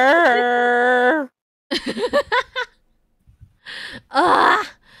 sir.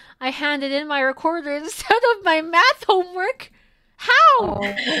 Ah! I handed in my recorder instead of my math homework. How?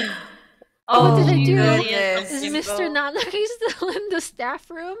 Oh, What did I she do? really goodness. Is is Mr. Jimbo. Nanaki still in the staff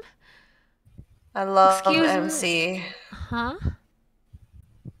room? I love Excuse me. MC. Huh?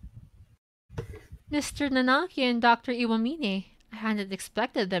 Mr. Nanaki and Dr. Iwamine. I hadn't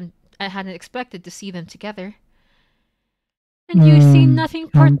expected to see them together. And you see nothing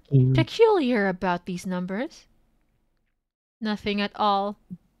peculiar about these numbers? Nothing at all.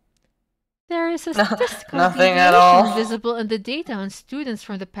 There is a statistical Nothing at deviation all. visible in the data on students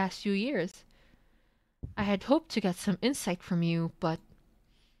from the past few years. I had hoped to get some insight from you, but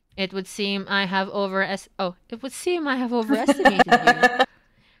it would seem I have overestimated you.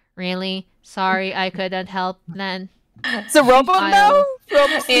 Really? Sorry, I couldn't help then. It's a robot now I'll-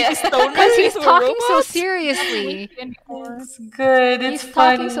 from Yeah. Stoner. Because he's to a talking so robot? seriously. It's good. It's He's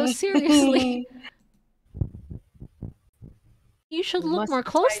funny. talking so seriously. You should We look must more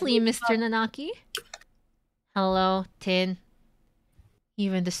decide closely, who's Mr. Nanaki. Hello, Tin.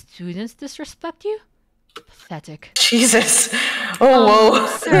 Even the students disrespect you? Pathetic. Jesus. Oh, whoa.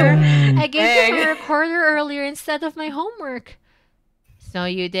 Sir, I gave you my Dang. recorder earlier instead of my homework. So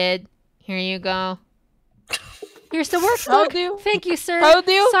you did. Here you go. Here's the How workbook. do you Thank you, sir. how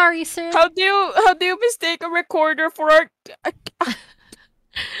do you Sorry, sir. how do you mistake a recorder for a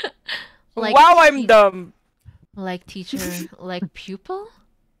Like wow, I'm te- dumb. Like teacher, like pupil?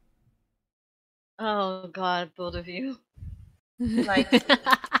 Oh God, both of you. Like,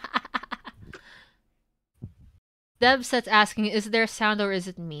 Deb sets asking, is there sound or is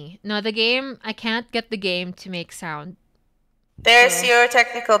it me? No, the game, I can't get the game to make sound. there's So- your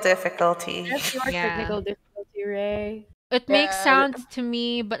technical difficulty. That's your Yeah. technical difficulty, Ray. It makes Yeah, sound to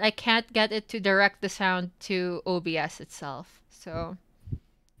me, but I can't get it to direct the sound to OBS itself. So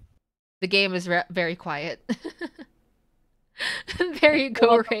the game is very quiet. There you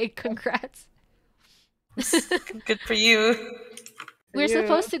go, Ray. Congrats. Good for you. We're Yeah.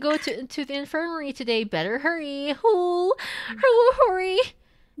 supposed to go to the infirmary today. Better hurry. Hurry.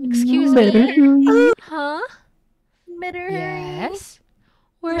 Excuse me. Huh? Better Yes?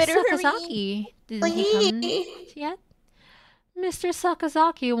 Where's Better hurry. Sakazaki? Didn't he come yet? Mr.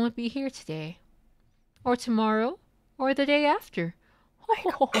 Sakazaki won't be here today. Or tomorrow. Or the day after. What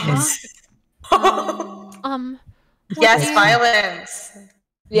Yes, do you- violence.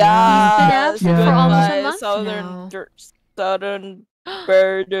 Yeah, been absent for almost a month now. Southern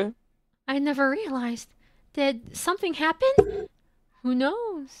bird. I never realized. Did something happen? Who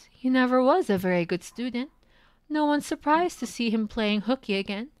knows? He never was a very good student. No one's surprised to see him playing hooky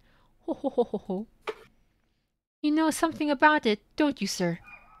again. Ho ho ho ho ho. You know something about it, don't you, sir?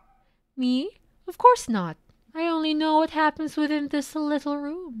 Me? Of course not. I only know what happens within this little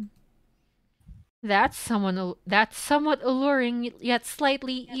room. That somewhat alluring yet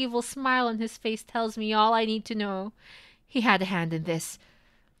slightly evil smile on his face tells me all I need to know. He had a hand in this.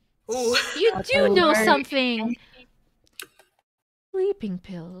 Ooh. You do know alluring. something. Sleeping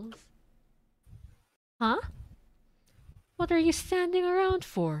pills. Huh? What are you standing around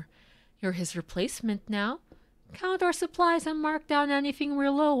for? You're his replacement now. Count our supplies and mark down anything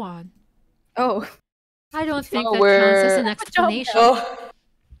we're low on. Oh, I don't think Oh, that counts as an we're- explanation. Oh,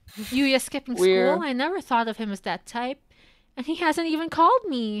 Yuya skipping We're- school? I never thought of him as that type. And he hasn't even called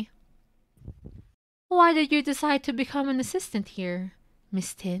me. Why did you decide to become an assistant here,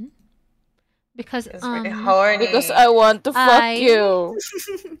 Miss Tin? Because, it's really horny. Because I want to fuck I- you.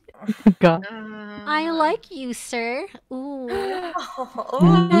 God. I like you, sir. Ooh. Ooh.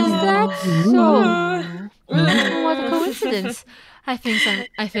 Is that so? Ooh. What a coincidence. I think I'm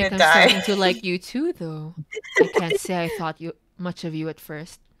Gonna die. starting to like you too, though. I can't say I thought much of you at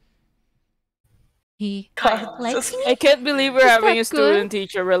first. He God, likes me I can't believe we're Is having that a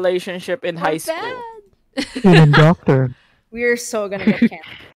student-teacher relationship in or high school. bad? Even doctor. we're so gonna get canceled.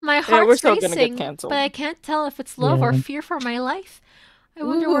 My we're heart's still gonna get racing, canceled. but I can't tell if it's love or Yeah. fear for my life. I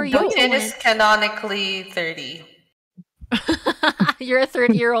wonder Ooh, where you don't Tin is went. canonically 30. You're a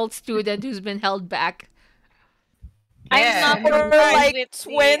 30-year-old student who's been held back. Yeah. I'm not For surprised like with the,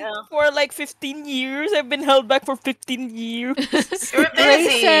 20, for like 15 years. I've been held back for 15 years. You're Ray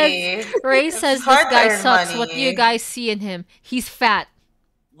busy. says, Ray It's says this hard to guy earn sucks. What do you money. guys see in him? He's fat.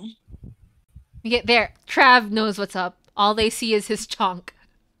 Yeah, there. Trav knows what's up. All they see is his chunk.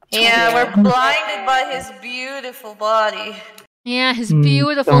 Yeah, we're blinded by his beautiful body. Yeah, his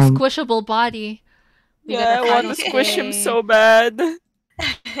beautiful, Jump. squishable body. We got Yeah, I our want to Tanuki. squish him so bad.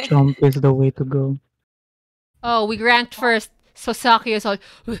 Jump is the way to go. Oh, we ranked first. So Saki is like,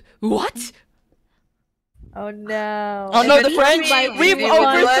 what? Oh no. Oh no, the Eventually, French! we We've will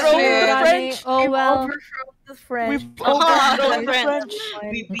overthrown the lesbian. French! Oh We've well. overthrown the French. We've overthrown the French. French!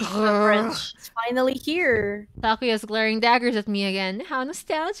 We beat the French. It's finally here. Saki is glaring daggers at me again. How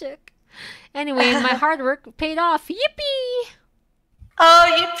nostalgic. Anyway, my hard work paid off. Yippee!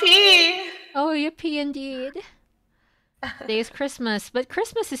 Oh, yippee! Oh, yippee indeed. Today is Christmas, but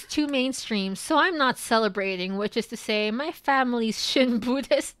Christmas is too mainstream, so I'm not celebrating, which is to say, my family's Shin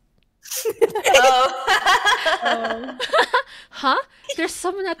Buddhist. Oh. Huh? There's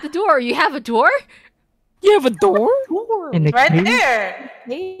someone at the door. You have a door? You have a door? In the Right cave? there.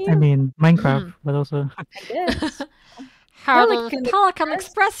 I mean, Minecraft, but also. I guess. How Pelican the Pelican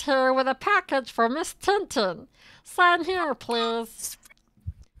Express here with a package for Miss Tintin. Sign here, please.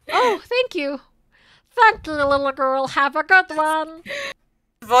 Oh, thank you. Thank you, little girl. Have a good one.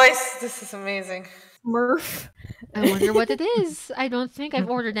 Voice, this is amazing. Smurf. I wonder what it is. I don't think I've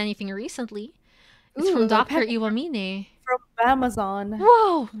ordered anything recently. It's Ooh, from the Dr. package Iwamine. from Amazon.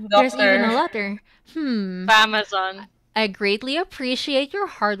 Whoa! There's even a Doctor. letter. Amazon. I greatly appreciate your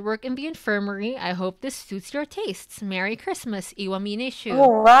hard work in the infirmary. I hope this suits your tastes. Merry Christmas, Iwamine Shu.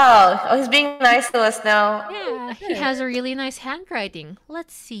 Oh, wow. Oh, he's being nice to us now. Yeah, he has a really nice handwriting.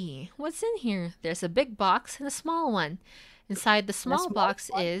 Let's see. What's in here? There's a big box and a small one. Inside the small box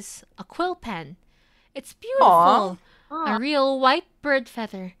is a quill pen. It's beautiful. A real white bird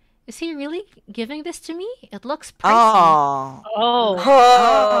feather. Is he really giving this to me? It looks pricey. Oh.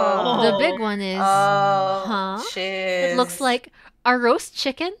 Oh. The big one is... Oh, Huh? shiz. It looks like a roast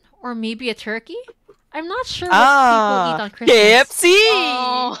chicken or maybe a turkey. I'm not sure what people eat on Christmas. KFC!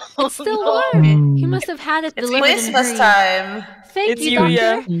 Oh, It's still no. warm. He must have had it It's delivered in a Christmas hurry. time. Thank It's you, you,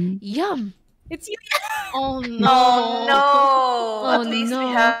 doctor. yeah. Yum. It's you. Oh no. Oh no! Oh, At least no.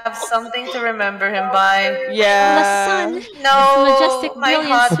 we have something to remember him by. Yeah. The sun. No, Its majestic my brilliance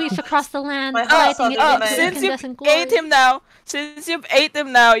heart. sweeps across the land, My heart lighting it southern with man. Since you've incandescent glory. ate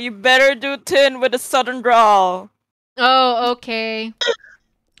him now, you better do tin with a southern drawl. Oh, okay.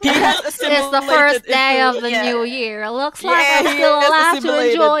 He has It's assimilated the first day into- of the Yeah. new year. Looks like Yeah, I'm he still has allowed to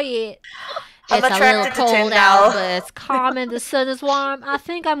assimilated. enjoy it. I'm It's a little attracted to tin cold now. out, but it's calm and the sun is warm. I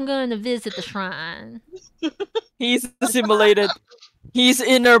think I'm going to visit the shrine. He's assimilated. He's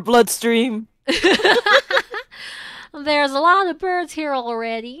in our bloodstream. There's a lot of birds here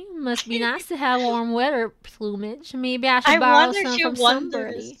already. Must be nice to have warm weather plumage. Maybe I should I borrow wonder some she from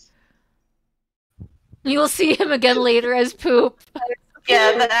wonders. somebody. You'll see him again later as poop.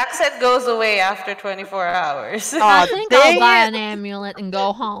 Yeah, the accent goes away after 24 hours. I Aw, think I'll dang buy it. an amulet and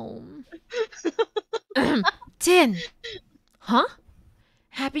go home. Tin. Huh?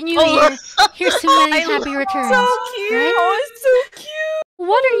 Happy New Year. Here's to many happy returns. So cute. Right? Oh, it's so cute.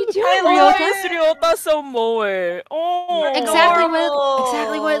 What are you doing, I Oh, love Ryota? it's Ryota some more. Oh.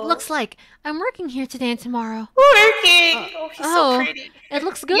 Exactly what it looks like. I'm working here today and tomorrow. Working. Oh, he's oh. so pretty. It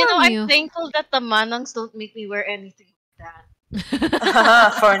looks good You know, on I'm you. thankful that the manangs don't make me wear anything like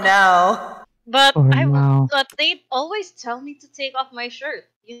that. For now. But For now. but they always tell me to take off my shirt.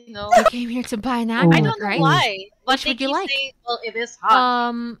 You know, You came here to buy an Oh. I amulet, don't know right? why. But Which they would you keep like? saying, well, it is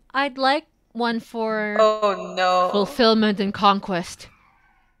hot. I'd like one for Oh no. fulfillment and conquest.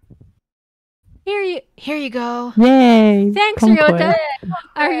 Here you go. Yay! Thanks, Conquest. Ryota.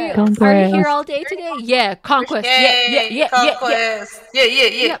 Are you Conquest. here all day today? Yeah, conquest. Yay, conquest. Yeah.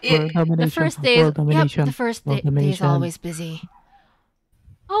 Yep. World domination. The first day, World domination. the first World day is domination. always busy.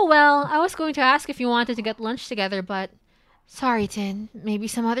 Oh well, I was going to ask if you wanted to get lunch together, but sorry, Tin. Maybe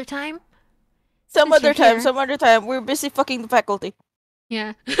some other time. Some Since you're other here. time. We're busy fucking the faculty.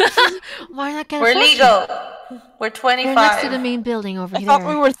 Yeah. Why not get a We're portion? legal. We're They're 25. next to the main building over I thought we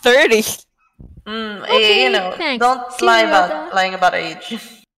there. were 30. Okay, You know, thanks. don't See lie you, about Ryota. lying about age.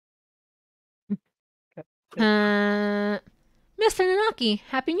 Mr. Nanaki,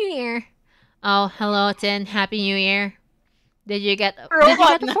 Happy New Year. Oh, hello, Tin. Happy New Year. Did you get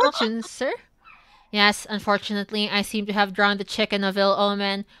the fortunes, sir? Yes, unfortunately, I seem to have drawn the chicken of ill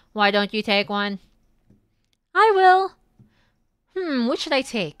omen. Why don't you take one? I will. Which should I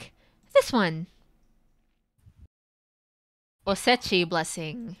take? This one. Osechi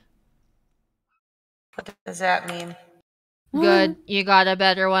blessing. What does that mean? Good. You got a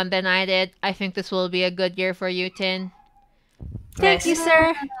better one than I did. I think this will be a good year for you, Tin. Thank Nice. you,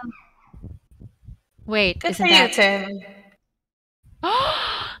 sir. Wait, Good for isn't you, that... Tim.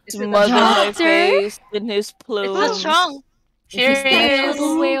 Smug in my Doctor? face in his plume. What's wrong? Here He's he standing a is.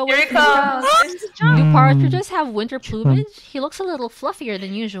 little way Here away he from the crowd. comes. It's John. Do Mm, partridges have winter which one? plumage? He looks a little fluffier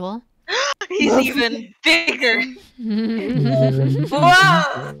than usual. He's even bigger. Even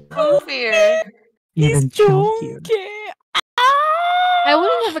Wow, poofier. even chunkier. Chunky. I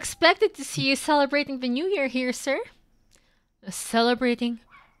wouldn't have expected to see you celebrating the New Year here, sir. Celebrating?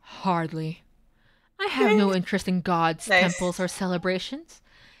 Hardly. I have no interest in gods, Nice. temples, or celebrations.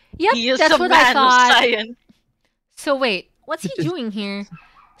 Yep, He is that's a what I man of thought. science. So wait, what's he Which is- doing here?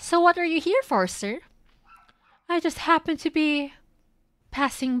 So what are you here for, sir? I just happen to be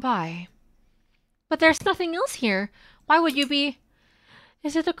passing by. But there's nothing else here. Why would you be?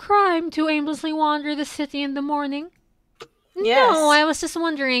 Is it a crime to aimlessly wander the city in the morning? Yes. No, I was just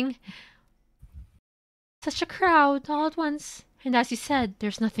wondering. Such a crowd all at once. And as you said,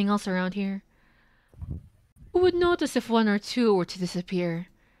 there's nothing else around here. Who would notice if one or two were to disappear?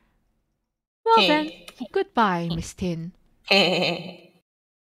 Well then, goodbye, Miss Tin. Happy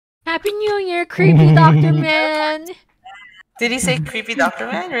New Year, creepy Dr. Man! Did he say creepy Dr.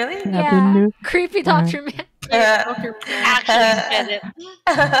 Man? Really? Happy Yeah, New creepy Dr. Man. Actually said it.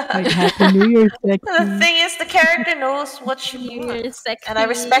 like Happy New Year, The sexy. thing is, the character knows what she You're wants, sexy. and I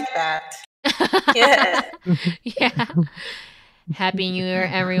respect that. Yeah. Yeah. Happy New Year,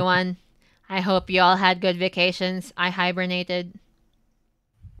 everyone. I hope you all had good vacations. I hibernated.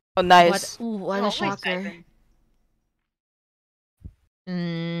 Oh, nice. What Oh, a my shocker. God.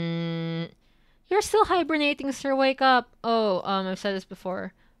 You're still hibernating, sir. Wake up. Oh, I've said this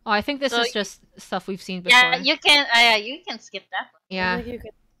before. Oh, I think this So is just stuff we've seen before. Yeah, you can skip that one. Yeah, You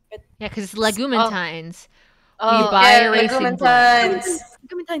can- yeah, because it's legumentines. Oh, buy Yeah, racing blood. Legumentines.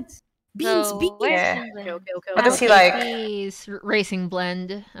 Legumentines. Beans, so beans. where's Yeah. England? Okay. What does he Okay, like? please. Racing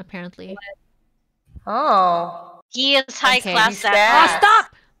blend, apparently. Oh. He is high Okay. class. He's Oh, bad.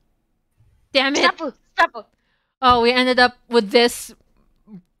 stop! Damn it! Stop. Oh, we ended up with this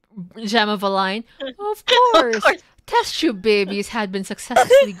gem of a line. Of course. Test tube babies had been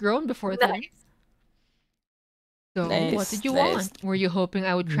successfully grown before then. So, what Nice, did you nice. want? Were you hoping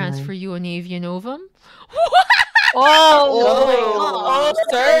I would transfer you an avian ovum? Oh,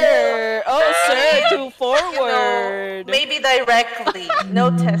 sir. Oh, sir. Too You know, forward. maybe directly.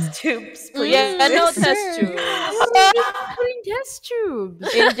 No test tubes, please. Yeah, no sir. test tube. Putting test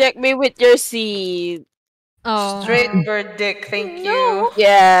tubes. Inject me with your seed. Oh. Straight bird dick, thank No. you.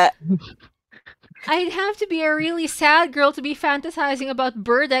 Yeah. I'd have to be a really sad girl to be fantasizing about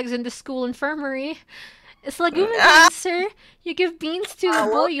bird eggs in the school infirmary. It's leguminous, sir. You give beans to a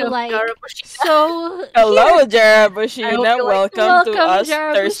boy you like. So, Hello, here. Jarabushina. Welcome to Welcome, us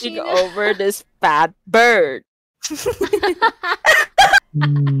thirsting Jarabushina. over this fat bird.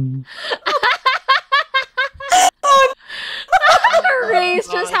 Mm. Raise,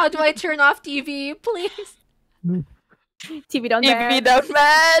 just how do I turn off TV, please? TV down If there. you don't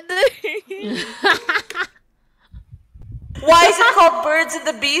mad. Why is it called Birds and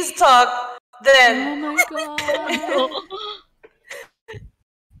the Bees Talk Oh then? my god.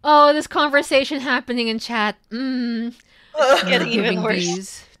 Oh, this conversation happening in chat. Getting even Giving worse.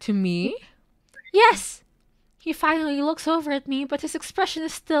 these to me? Yes! He finally looks over at me, but his expression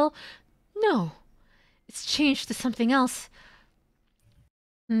is still... No. It's changed to something else.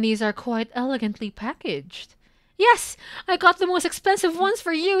 And these are quite elegantly packaged. Yes! I got the most expensive ones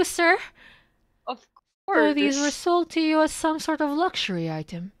for you, sir! Of So course. these were sold to you as some sort of luxury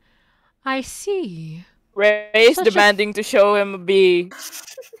item. I see. Ray's Such a- demanding to show him a bee.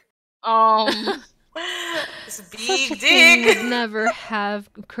 It's a Such big a thing would dick. never have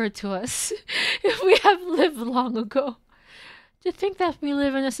occurred to us if we have lived long ago. To think that we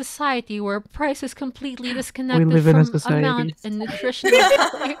live in a society where price is completely disconnected live in a from amount society. and nutritional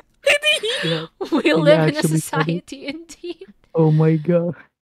value. Yeah. We You live in a actually said it. society indeed. Oh my god.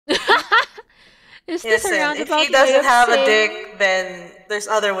 Is this a Listen, if roundabout he way doesn't of have a saying dick, then there's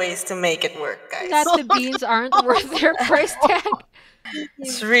other ways to make it work, guys. that the beans aren't worth their price tag?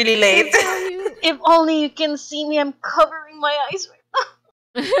 It's really late. If only you can see me, I'm covering my eyes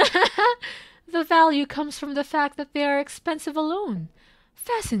right The value comes from the fact that they are expensive alone.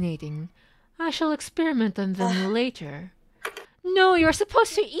 Fascinating. I shall experiment on them later. No, you're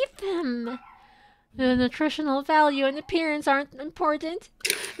supposed to eat them. The nutritional value and appearance aren't important.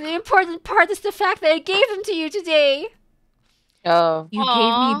 The important part is the fact that I gave them to you today. Oh. You Aw.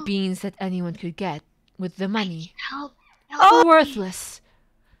 gave me beans that anyone could get with the money. Help. Worthless.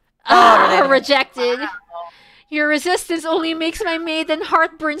 relatable. Rejected. Your resistance only makes my maiden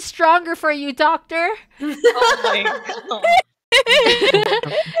heart burn stronger for you, Doctor. Oh my god.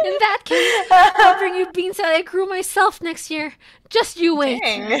 In that case, I'll bring you beans that I grew myself next year. Just you wait.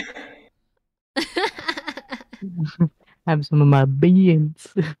 Dang. Have some of my beans.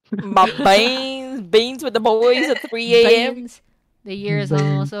 My beans with the boys at 3 a.m. Baines, the year is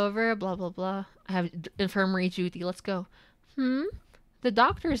almost over, blah blah blah. I have infirmary duty, let's go. The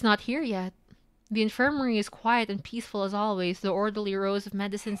doctor is not here yet. The infirmary is quiet and peaceful as always, the orderly rows of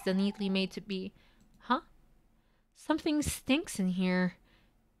medicines that neatly made to be. Huh? Something stinks in here.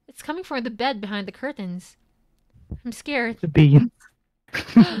 It's coming from the bed behind the curtains. I'm scared. The beans.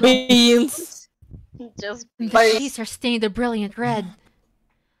 Beans. Just The sheets are stained a brilliant red.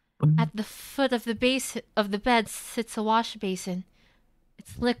 At the foot of the base of the bed sits a wash basin.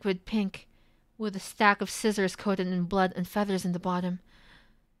 It's liquid pink, with a stack of scissors coated in blood and feathers in the bottom.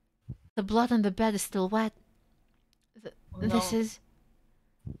 The blood on the bed is still wet. This is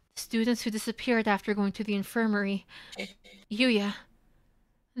students who disappeared after going to the infirmary. Yuya.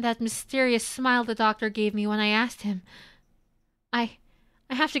 That mysterious smile the doctor gave me when I asked him. I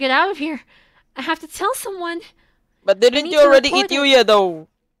have to get out of here. I have to tell someone. But didn't you already eat Yuya though?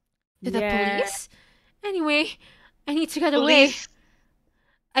 To the police? Anyway, I need to get away.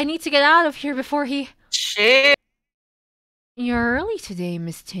 I need to get out of here before he... Shit. You're early today,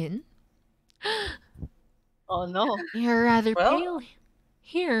 Miss Tin. Oh no. You're rather pale.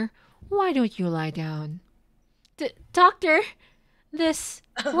 Here, why don't you lie down? Doctor, this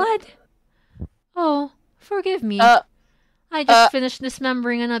blood... Oh, forgive me. I just finished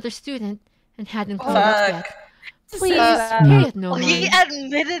dismembering another student and hadn't cleaned up yet. Please, pay it no mind. He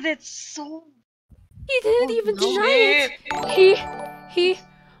admitted it so... He didn't even deny it. He...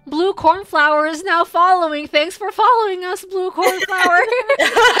 Blue Cornflower is now following. Thanks for following us, Blue Cornflower.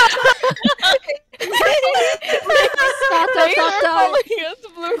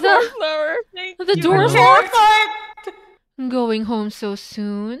 The door's locked. Going home so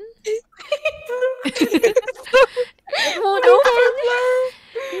soon? It won't open.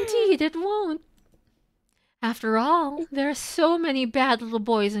 Indeed, it won't. After all, there are so many bad little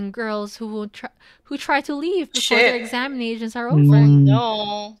boys and girls who try to leave before their examinations are over.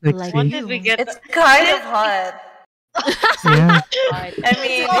 No. Like What you. did we get? It's kind of hot. Yeah. I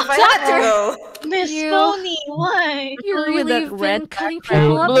mean, if I had to go. Miss Pony, why? You really that have red been cutting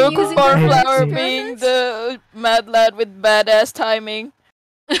people up Blue and using Cornflower them as being experiments? the mad lad with badass timing.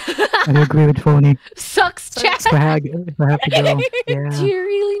 I agree with Phony. Sucks, chat. If I have to go. Do Yeah. you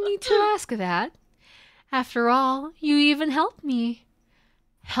really need to ask that? After all, you even helped me.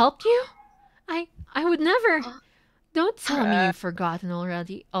 Helped you? I would never. Don't tell me you've forgotten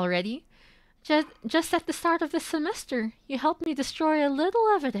already. Just at the start of the semester, you helped me destroy a little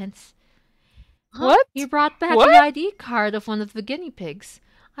evidence. What? You brought back What? the ID card of one of the guinea pigs.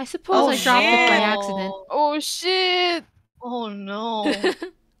 I suppose I dropped it by accident. Oh shit! Oh no.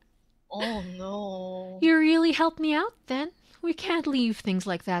 Oh no. You really helped me out then. We can't leave things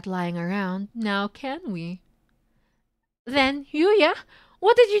like that lying around, now can we? Then, Yuya,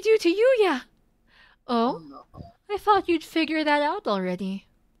 what did you do to Yuya? Oh, I thought you'd figure that out already.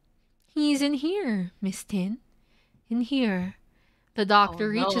 He's in here, Miss Tin. In here. The doctor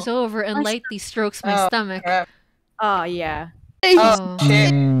reaches over and lightly strokes my stomach. Crap. Oh, yeah. Oh.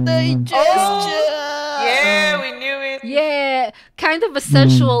 Yeah, we knew it. Yeah, kind of a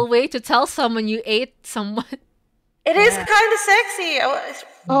sensual way to tell someone you ate someone. It is kind of sexy.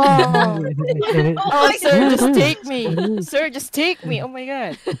 Oh, sir, just take me. Sir, just take me. Oh my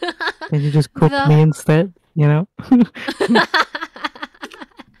god. Can you just cook me instead? You know?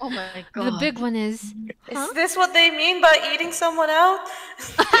 Oh my god. The big one is... Is this what they mean by eating someone out?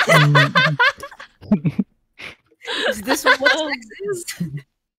 Is this what sex is?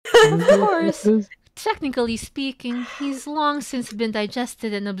 Of course. Technically speaking, he's long since been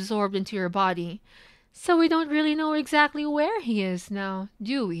digested and absorbed into your body. So we don't really know exactly where he is now,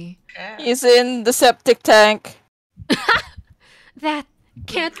 do we? He's in the septic tank. That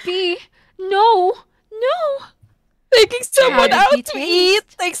can't be. No! No! Taking someone How did he out to eat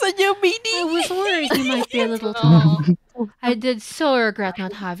takes a new meaning. I was worried you might be a little too. I did so regret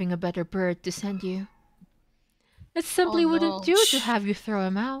not having a better bird to send you. It simply wouldn't do to have you throw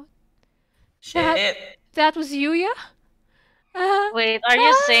him out. Shit. That was Yuya? Wait, are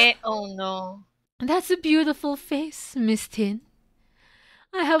you saying... Oh no. That's a beautiful face, Miss Tin.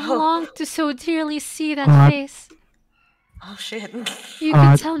 I have longed to so dearly see that face. Oh shit. You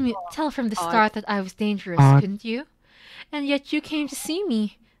could tell from the start that I was dangerous, couldn't you? And yet you came to see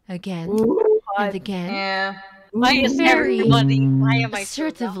me again and again. Yeah. Why is Very everybody? Why am I so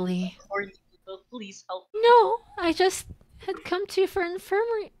assertively. people? Please help. No, I just had come to for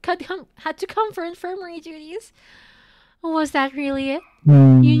infirmary. Had to come for infirmary duties. Was that really it?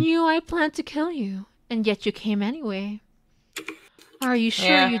 You knew I planned to kill you, and yet you came anyway. Are you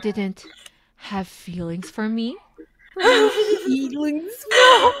sure you didn't have feelings for me? Feelings.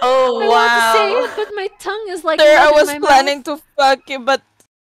 Oh I want to say wow. it, but my tongue is like There, I mud in was my planning to fuck you, but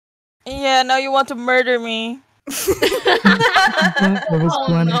yeah, now you want to murder me. I was Oh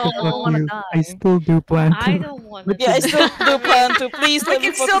planning to I fuck don't wanna you. die. I still do plan I to. don't want to. Yeah, I still do plan to. Please We let me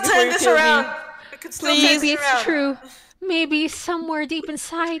can fuck still you before turn you this kill around. me. We can still Please. turn Maybe this it's around. true. Maybe somewhere deep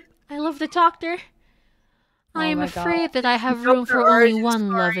inside, I love the doctor. I Oh am my afraid god. that I have room Joker for only origin one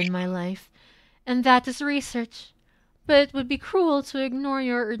love story. in my life, and that is research. But it would be cruel to ignore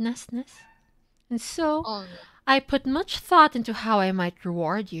your earnestness. And so, Oh no. I put much thought into how I might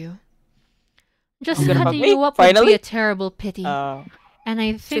reward you. Just You gonna fuck cutting me? you up would be Finally? a terrible pity, and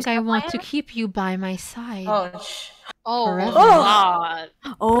I think I Sister want to Fire? keep you by my side Oh, Oh forever. God.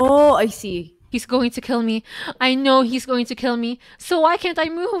 Oh, I see. He's going to kill me. I know he's going to kill me. So why can't I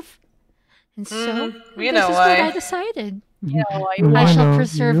move? And so, you this know is what I why. decided. Yeah, why You would I wanna shall know,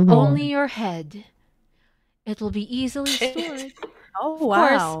 preserve you know. only your head. It will be easily stored. Oh, Of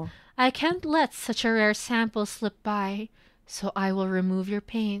course, wow. I can't let such a rare sample slip by, so I will remove your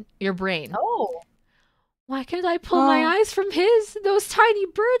brain. Oh. Why can't I pull my eyes from his? Those tiny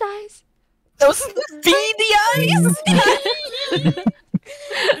bird eyes. Those beady eyes!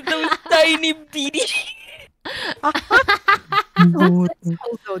 Those tiny beady. No,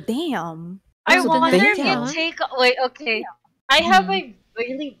 Also, damn. I Also, the wonder next if you down. take. Wait, okay. I have a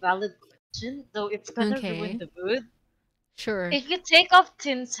really valid question, though it's gonna ruin Okay. the mood. Sure. If you take off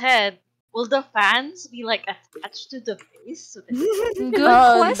Tin's head, will the fans be like attached to the face? So that Good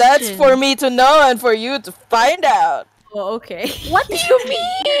question. That's for me to know and for you to find out. Oh, okay. What do you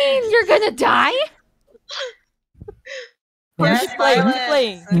mean? You're gonna die? Yes, Keep playing, keep violence.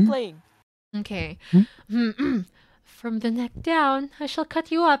 playing, keep playing. Okay. From the neck down, I shall cut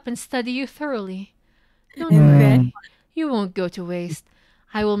you up and study you thoroughly. Don't And worry, then- you won't go to waste.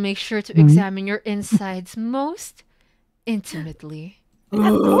 I will make sure to examine your insides most intimately.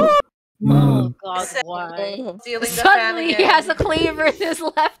 oh no. God, why? Stealing the fan Suddenly, he again. has a cleaver in his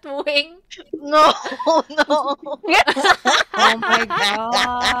left wing. No, no. Oh my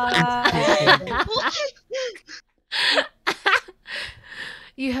god.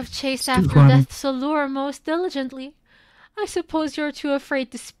 You have chased It's too after funny. death's allure most diligently. I suppose you're too afraid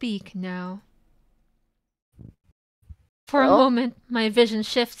to speak now. For a moment, my vision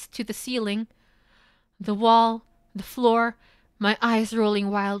shifts to the ceiling, the wall, the floor, my eyes rolling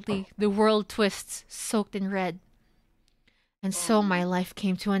wildly, the world twists, soaked in red. And so my life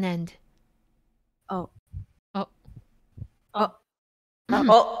came to an end. Oh. Oh.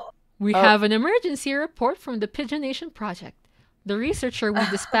 Oh. We have an emergency report from the Pigeonation Project. The researcher we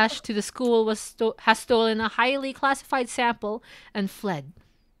dispatched to the school has stolen a highly classified sample and fled.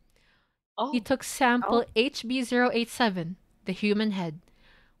 Oh, He took sample HB087, the human head.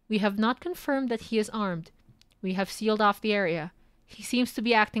 We have not confirmed that he is armed. We have sealed off the area. He seems to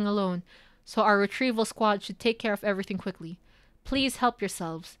be acting alone, so our retrieval squad should take care of everything quickly. Please help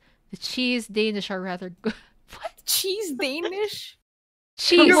yourselves. The cheese Danish are rather good. What? Cheese Danish?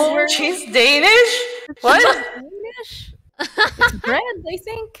 Cheese. She's Danish? What? Danish? It's bread, I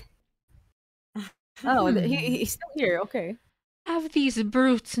think. Oh, he's still here. Okay. Have these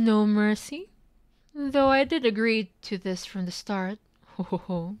brutes no mercy? Though I did agree to this from the start. Ho ho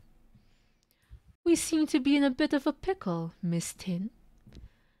ho. We seem to be in a bit of a pickle, Miss Tin.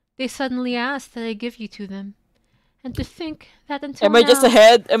 They suddenly asked that I give you to them. And to think that until Am I just now,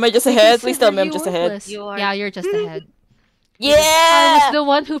 ahead? Am I just they ahead? Please tell considered me I'm you just ahead. worthless. You are- Yeah, you're just ahead. I Yeah! was the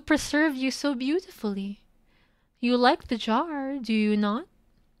one who preserved you so beautifully. You like the jar, do you not?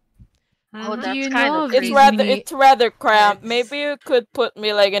 Oh, Do that's you kind know of of It's these crazy. rather it's rather cramped. Maybe you could put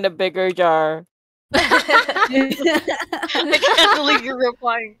me like in a bigger jar. I can't believe you're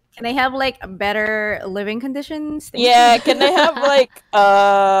replying. Can I have like better living conditions? Thank Yeah, you. can I have like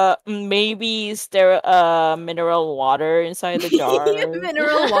maybe mineral water inside the jar?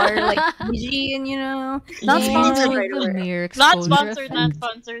 Mineral water, like Fiji, and not Yeah. sponsored, by the the way. mere Not exposure sponsored, effect. not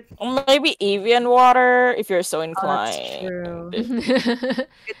sponsored. Or maybe Evian water if you're so Oh, that's inclined. true.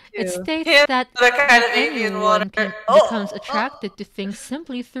 It Too. states Yeah, that that kind of avian anyone water. becomes attracted to things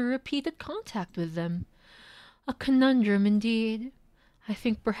simply through repeated contact with them. A conundrum indeed. I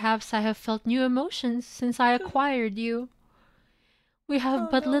think perhaps I have felt new emotions since I acquired you. We have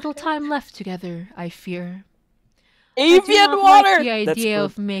but little time left together, I fear. I do Evian not water. like the That's idea good.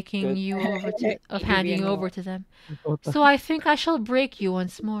 of making Good. you over to of handing you Evian over to them. What the So I think I shall break you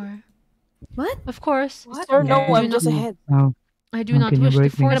once more. What? Of course, Or no, Do I'm not- just ahead. Oh, I do How not can you wish to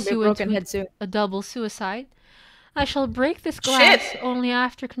break me? I'm gonna force be a you broken into head soon. a double suicide. I shall break this glass only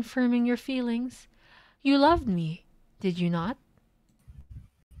after confirming your feelings. You loved me, did you not?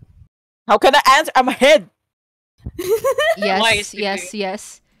 How can I answer? I'm ahead. Yes, sleeping. yes,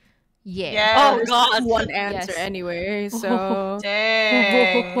 yes. Yeah. Yeah. Oh There's God. one answer Yes. anyway, Oh, so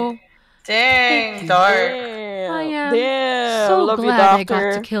Dang. Thank Dang, you. dark. I Damn. am Damn. so Love you, glad I got to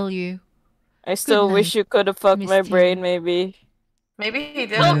doctor. kill you. I Good still wish night, you could have fucked Miss my brain, Tin. maybe. Maybe he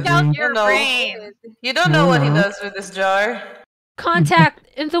Choke didn't. out You your don't know. brain. You don't know what he does with this jar. Contact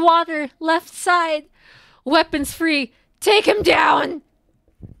in the water, left side. Weapons free. Take him down.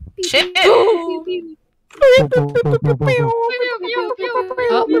 Shit. Boom. Pew, pew, pew, pew.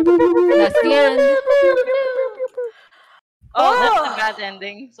 Oh, that's the end. Oh, that's Oh, the bad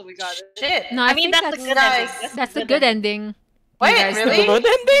ending. So we got it. shit. No, I I mean, think that's the that's good Nice. ending. that's the good ending. You Wait, guys The really? know. good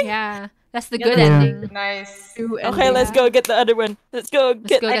ending? Yeah, that's the Yeah, good Yeah. ending. Nice. two Okay, let's endings. go get the other one. Let's go Let's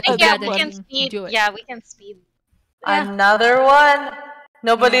get go I get the the think yeah, bad we can ending. speed. Do it. Yeah, we can speed. Yeah. Another one?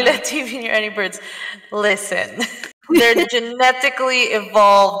 Nobody Yeah. let TV near any birds. Listen, they're genetically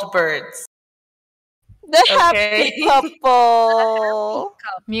evolved birds. The Okay. happy couple.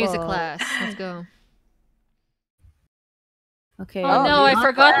 Music Couple. class. Let's go. Okay. Oh no, I music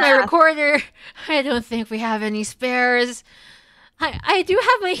forgot my class. recorder. I don't think we have any spares. I do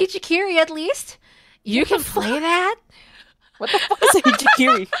have my Hichikiri at least. You can play that? What the fuck is a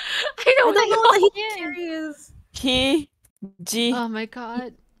hijikiri? I I don't don't know what know. the Hikiri is. Hiji. Oh my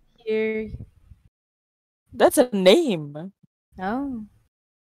god. Here. That's a name. Oh.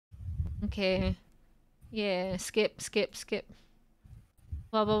 Okay. Yeah, skip, skip, skip.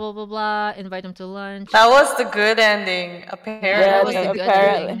 Blah blah blah blah blah. Invite him to lunch. That was the good ending, Yeah, apparently. that was the good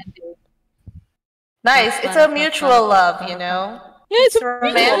apparently. ending. Nice. It's a mutual love, you know? Yeah, it's a mutual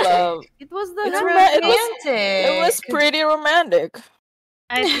romantic. love. It was the It's It's romantic. romantic. It was pretty romantic.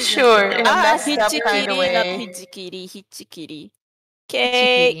 I didn't Sure, know in a that. messed up kind of Hichikiri, not way. hijikiri. Hichikiri. Hichikiri,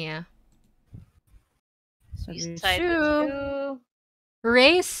 Okay. yeah. So You there's decided two. to.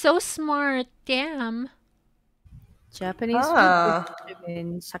 Ray's so smart. Damn. Japanese Ah. food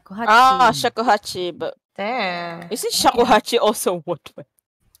in shakuhachi. Shakuhachi, but Damn. isn't shakuhachi also what?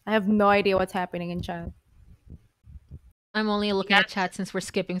 I have no idea what's happening in chat. I'm only looking at chat since we're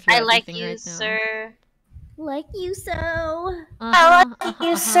skipping through I like everything you, right now. sir. Like you so. I like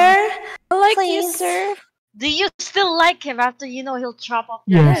you, sir. I like you, Please. sir. Do you still like him after you know he'll chop off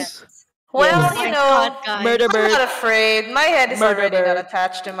your head? Yes. Well, Oh my you know, God, guys. Murder I'm bird. not afraid. My head is Murder already not bird.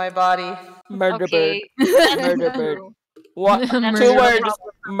 attached to my body. Murder Okay. bird. Murder bird. What? Murder Two bird. words.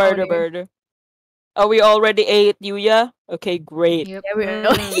 Murder bird. Oh, we already ate Yuya? Okay, great. Yep.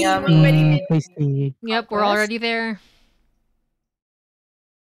 Yeah, we Yummy. Tasty. Yep, we're already there.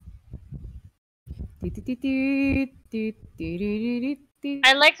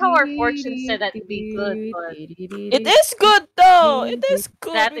 I like how our fortune said that it'd be good, but It is good though. It is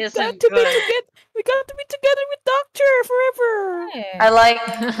good. that we isn't got to be good. together. We got to be together with Doctor forever. I like,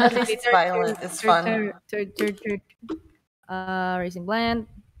 at least it's violent. It's fun. Racing blend.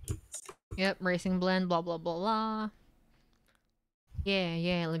 Yep, racing blend, blah blah blah blah. Yeah,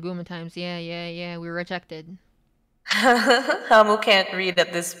 yeah, Laguma times. Yeah, yeah, yeah. We rejected. Hamu can't read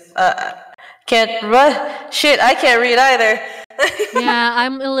at this. Can't. What? Shit, I can't read either. Yeah,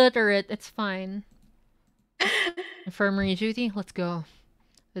 I'm illiterate. It's fine. Infirmary duty. Let's go.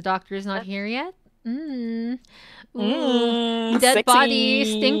 The doctor is not here yet. Ooh. Dead body,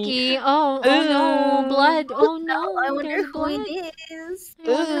 Sexy. stinky. Oh no, blood. Oh no, I wonder there's who blood. it is.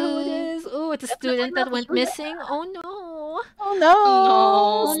 I wonder who it is. Oh, it's a student that went missing. Oh no. Oh no.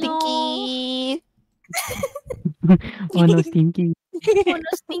 Oh, no. Stinky. Oh no, stinky. Oh no,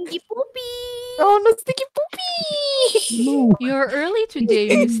 stinky poopy. Oh no, stinky poopy. No. You're early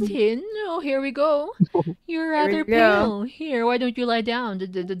today, Miss Tin. Oh, here we go. You're rather we go. pale. Here, why don't you lie down? The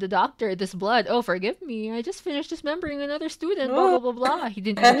doctor, this blood. Oh, forgive me. I just finished dismembering another student. Blah, blah, blah, blah. He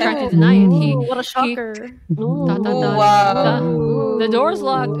didn't even try to deny it. He, What a shocker. da, da, da, Wow. the door's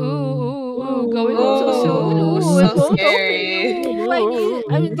locked. Ooh, going home so soon. Ooh, So it won't scary. open. Ooh,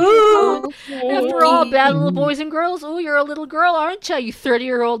 I need food. After all, bad little boys and girls. Ooh, you're a little girl, aren't you? You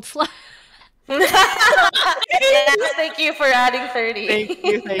 30-year-old slut. Yes, thank you for adding 30. Thank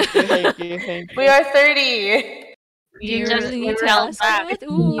you. We are 30. Do you just really need to held ask back. that?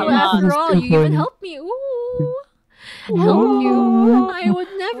 Ooh, Come on. after all, you even helped me. Ooh. Help you. I would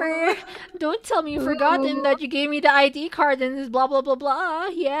never. Don't tell me you've forgotten that you gave me the ID card and this blah blah blah blah.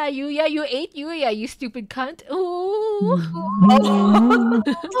 Yeah, you ate you, yeah, you stupid cunt. Ooh.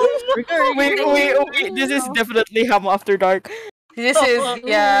 Wait, this is definitely Ham After Dark. This is,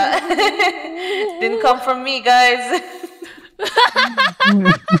 yeah. Didn't come from me, guys.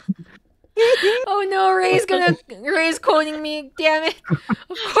 Oh no, Ray's quoting me. Damn it!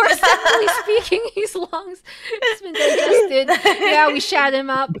 Of course, technically speaking, his lungs has been digested. Yeah, we shat him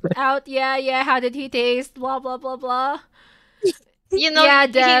out. Yeah. How did he taste? Blah blah blah blah. Yeah,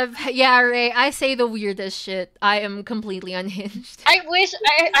 Dev. Yeah, Ray. I say the weirdest shit. I am completely unhinged.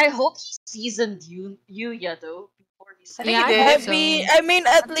 I hope he seasoned Yuya though before he I think Yeah, he I did. hope so. I mean,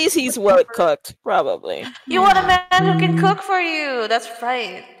 at least he's well cooked, probably. You want a man who can cook for you. That's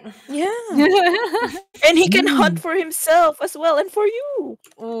right. Yeah. And he can hunt for himself as well and for you.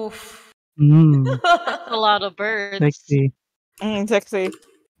 Oof. That's a lot of birds. Sexy. Sexy.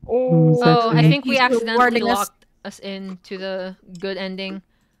 Oh, I Sexy. think we He's accidentally rewarding us. locked us into the good ending.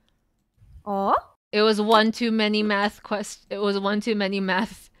 Oh? It was one too many math It was one too many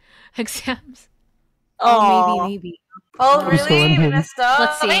math exams. Oh, maybe. Oh, I'm so really? We unhinged. messed up?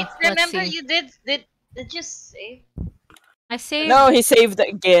 Let's see. Wait, Let's remember see. you did you save? I saved. No, he saved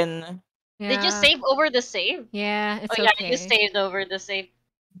again. Yeah. Did you save over the save? Yeah, it's Oh okay. yeah, you saved over the save.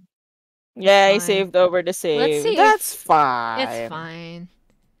 Yeah, he fine. saved over the save. Let's see. That's fine. It's fine.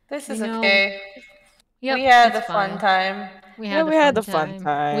 This You is know, okay. Yep, We had a it's fun fine. time. We Yeah, had we a had fun a fun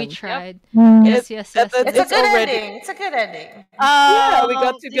time. We Yep. tried. Mm. Yes. It's a It's good already. ending. It's a good ending. Yeah, we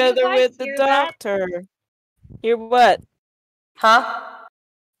got Did you together guys with the hear that? doctor. Hear what? Huh?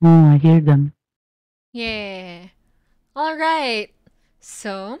 I hear them. Yeah. All right.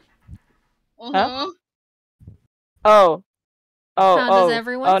 So, Mhm. Oh. how does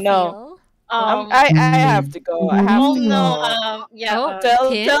everyone no. feel? I have to go. I have Oh to no. go. Yeah.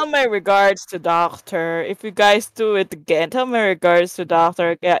 Oh, Tell my regards to doctor. If you guys do it again, tell my regards to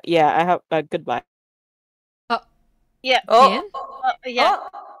doctor. Yeah, I have goodbye. Yeah. Tin? Yeah.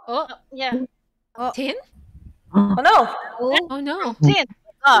 Oh, Yeah. Tin? Oh no. Oh no. Tin.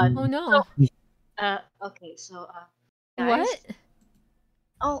 God. Oh no. Okay. So guys. What?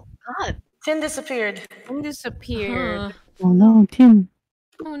 Oh God. Tin disappeared. Who disappeared? Oh no, Tim.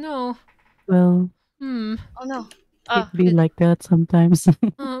 Oh no. Well, Hmm. Oh no. it be like that sometimes.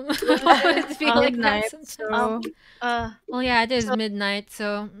 It's feel like that Midnight, sometimes. so Well, yeah, it is midnight,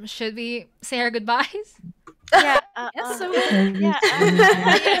 so should we say our goodbyes? Yeah. yes, so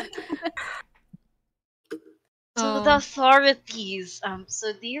Yeah. To the authorities.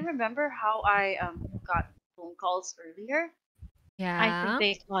 So do you remember how I got phone calls earlier? I Yeah. think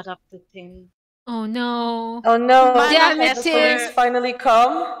they caught up to Tin. Oh no. Oh no. Damn Has it, the Tin. police finally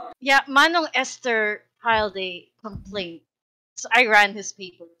come? Yeah, Manong Esther filed a complaint. So I ran his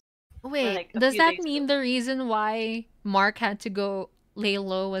papers. Wait, like, a does few that days mean the reason why Mark had to go lay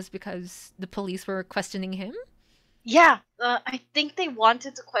low was because the police were questioning him? Yeah, I think they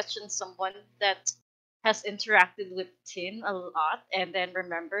wanted to question someone that has interacted with Tin a lot, and then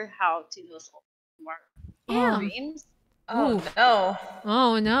remember how Tin was Mark Yeah. dreams. Oh Oof. no.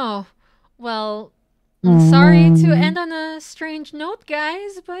 Oh no. Well, I'm sorry to end on a strange note,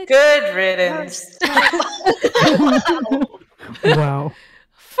 guys, but Good riddance. Wow.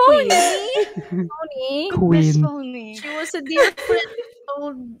 Phony! Phony. Miss Queen. Phony. She was a dear friend who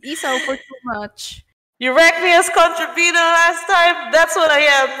told Esau for too much. You ranked me as contributor last time. That's what I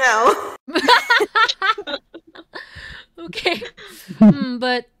am now. Okay.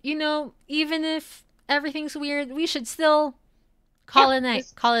 But, even if everything's weird, we should still call it a night.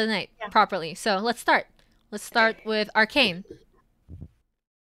 Call it a night properly. So let's start. Let's start with Arcane.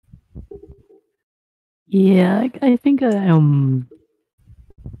 Yeah, I think like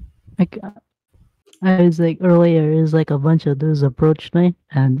I was like earlier, it's like a bunch of dudes approached me,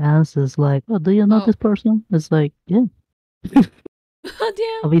 and Alice is like, "Oh, do you know this person?" It's like, "Yeah, Oh,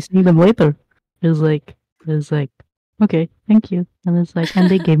 damn. I'll be seeing them later." It's like, okay, thank you, and it's like, and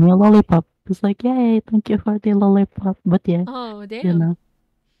they gave me a lollipop. It's like, yay, thank you for the lollipop. But yeah, Oh, damn. you know,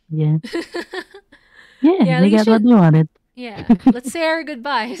 yeah, Yeah, they you got what should- they wanted. Yeah. Let's say our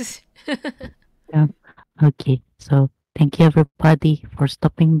goodbyes. Yeah. Okay, so thank you everybody for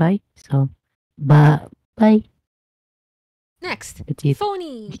stopping by. So, bye. Next, That's it.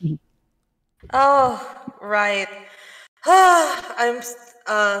 Phony. Oh, right.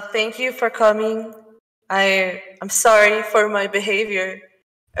 Thank you for coming. I'm sorry for my behavior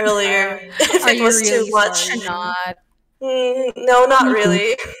earlier. If Are it you was too really much. sorry? Not. No, not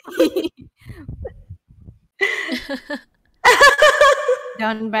really.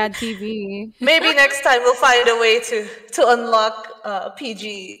 Done bad TV. Maybe next time we'll find a way to unlock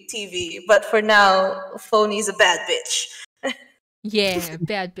PG TV. But for now, Phony's a bad bitch. Yeah,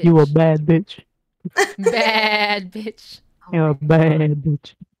 bad bitch. You a bad bitch. Bad bitch. You're a bad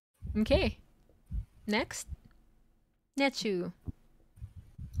bitch. Okay. Next. Nechu.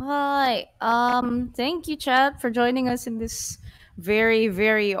 Hi. Thank you, Chad, for joining us in this very,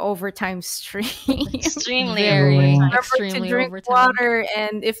 very overtime stream. Extremely Very Yeah. Remember to extremely drink overtime. water,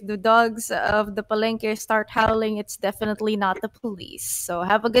 and if the dogs of the palenque start howling, it's definitely not the police. So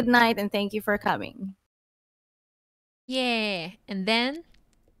have a good night, and thank you for coming. Yeah. And then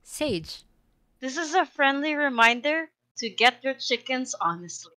Sage. This is a friendly reminder to get your chickens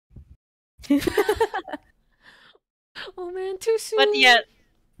honestly. Oh man, too soon.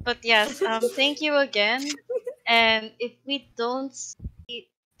 But yes, thank you again. And if we don't see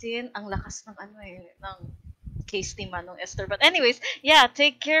Tin, ang lakas ng ng case ni Manong Esther. But anyways, yeah,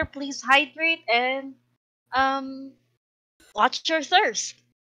 take care, please hydrate, and um watch your thirst.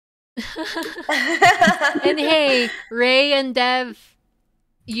 And hey, Ray and Dev,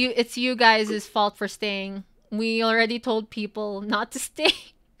 it's you guys' fault for staying. We already told people not to stay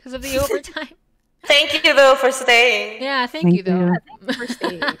because of the overtime. Thank you though for staying. Yeah, thank you though. Thanks for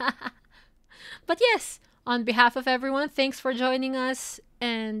staying. But yes, on behalf of everyone, thanks for joining us,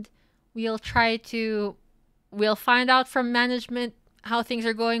 and we'll find out from management how things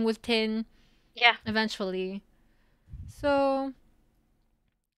are going with Tin Yeah. eventually. So,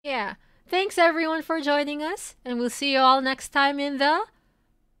 yeah. Thanks everyone for joining us, and we'll see you all next time in the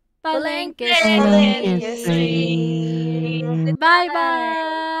Palenque Palenque Stream. Stream. Bye-bye.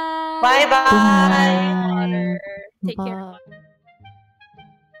 Bye bye. Bye. Take care. Bye.